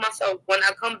I told myself, when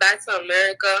I come back to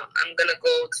America, I'm going to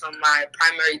go to my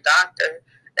primary doctor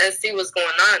and see what's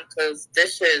going on because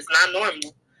this shit is not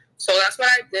normal. So that's what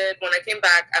I did. When I came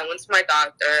back, I went to my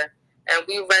doctor and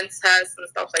we ran tests and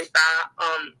stuff like that.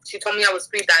 She told me I was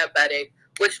pre-diabetic,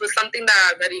 which was something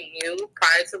that I already knew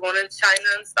prior to going to China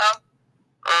and stuff.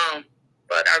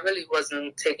 But I really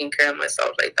wasn't taking care of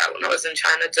myself like that when I was in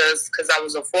China just because I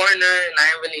was a foreigner and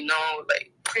I didn't really know,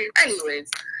 like,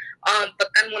 anyways. But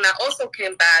then when I also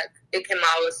came back, it came out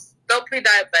I was still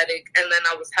pre-diabetic and then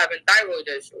I was having thyroid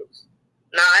issues.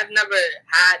 Now, I've never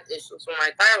had issues with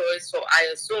my thyroid, so I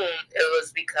assumed it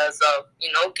was because of, you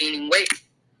know, gaining weight.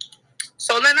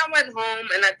 So then I went home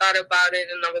and I thought about it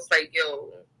and I was like,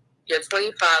 yo, you're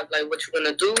 25, like, what you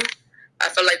gonna do? I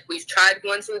feel like we've tried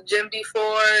going to the gym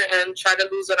before and tried to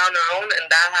lose it on our own, and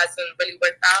that hasn't really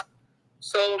worked out.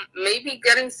 So maybe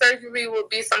getting surgery will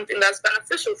be something that's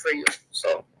beneficial for you.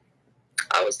 So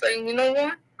I was saying, you know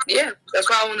what? Yeah, that's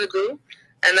what I want to do.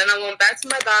 And then I went back to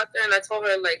my doctor and I told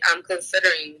her, like, I'm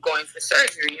considering going for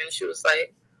surgery. And she was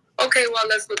like, okay, well,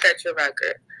 let's look at your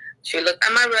record. She looked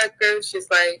at my record. She's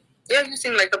like, yeah, you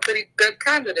seem like a pretty good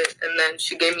candidate. And then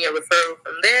she gave me a referral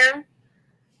from there.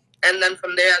 And then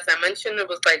from there, as I mentioned, it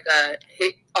was like a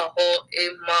whole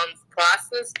 8-month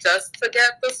process just to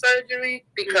get the surgery,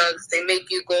 because they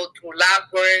make you go through lab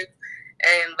work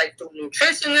and like through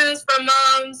nutritionists for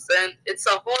months. And it's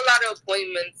a whole lot of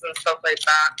appointments and stuff like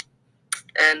that.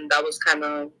 And that was kind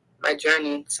of my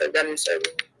journey to getting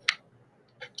surgery.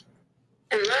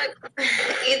 And look,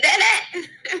 you did it.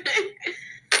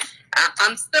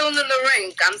 I'm still in the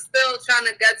rink. I'm still trying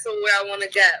to get to where I want to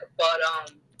get. But,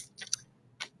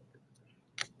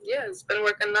 yeah, it's been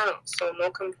working out, so no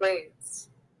complaints.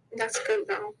 That's good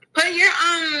though. Put your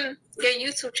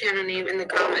YouTube channel name in the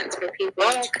comments for people.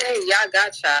 Okay, yeah, I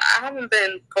gotcha. I haven't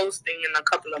been posting in a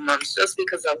couple of months just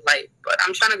because of life, but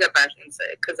I'm trying to get back into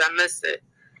it because I miss it.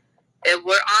 If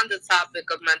we're on the topic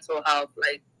of mental health,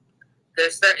 like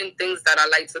there's certain things that I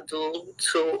like to do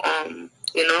to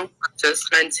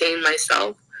just maintain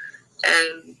myself,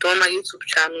 and doing my YouTube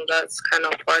channel, that's kind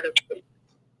of part of it.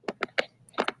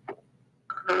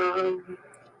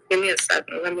 Give me a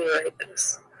second. Let me write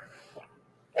this.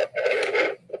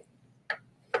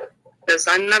 Because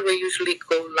I never usually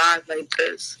go live like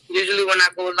this. Usually when I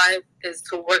go live is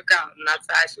to work out, not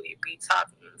to actually be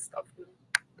talking and stuff.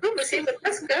 Oh, but see,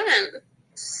 that's good.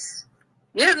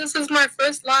 Yeah, this is my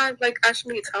first live, like,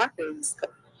 actually talking and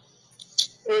stuff.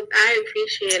 Well, I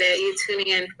appreciate it. You tuning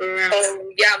in for real. Oh,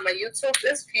 yeah, my YouTube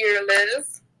is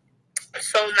Fearless.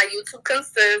 So my YouTube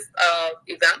consists of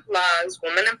event blogs,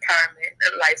 women empowerment,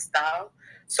 and lifestyle.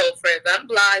 So for event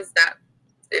blogs,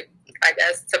 I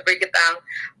guess to break it down,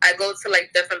 I go to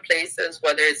like different places,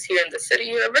 whether it's here in the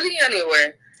city or really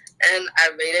anywhere. And I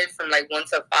rate it from like 1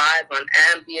 to 5 on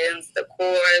ambience,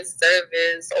 decor,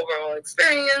 service, overall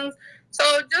experience.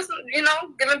 So just,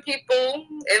 giving people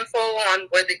info on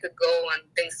where they could go and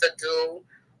things to do.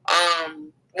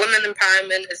 Women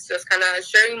empowerment is just kind of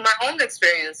sharing my own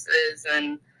experiences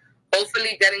and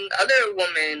hopefully getting other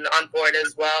women on board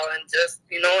as well, and just,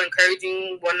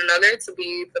 encouraging one another to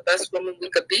be the best woman we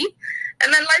could be.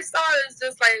 And then lifestyle is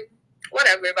just like,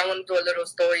 whatever, if I want to do a little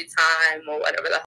story time or whatever the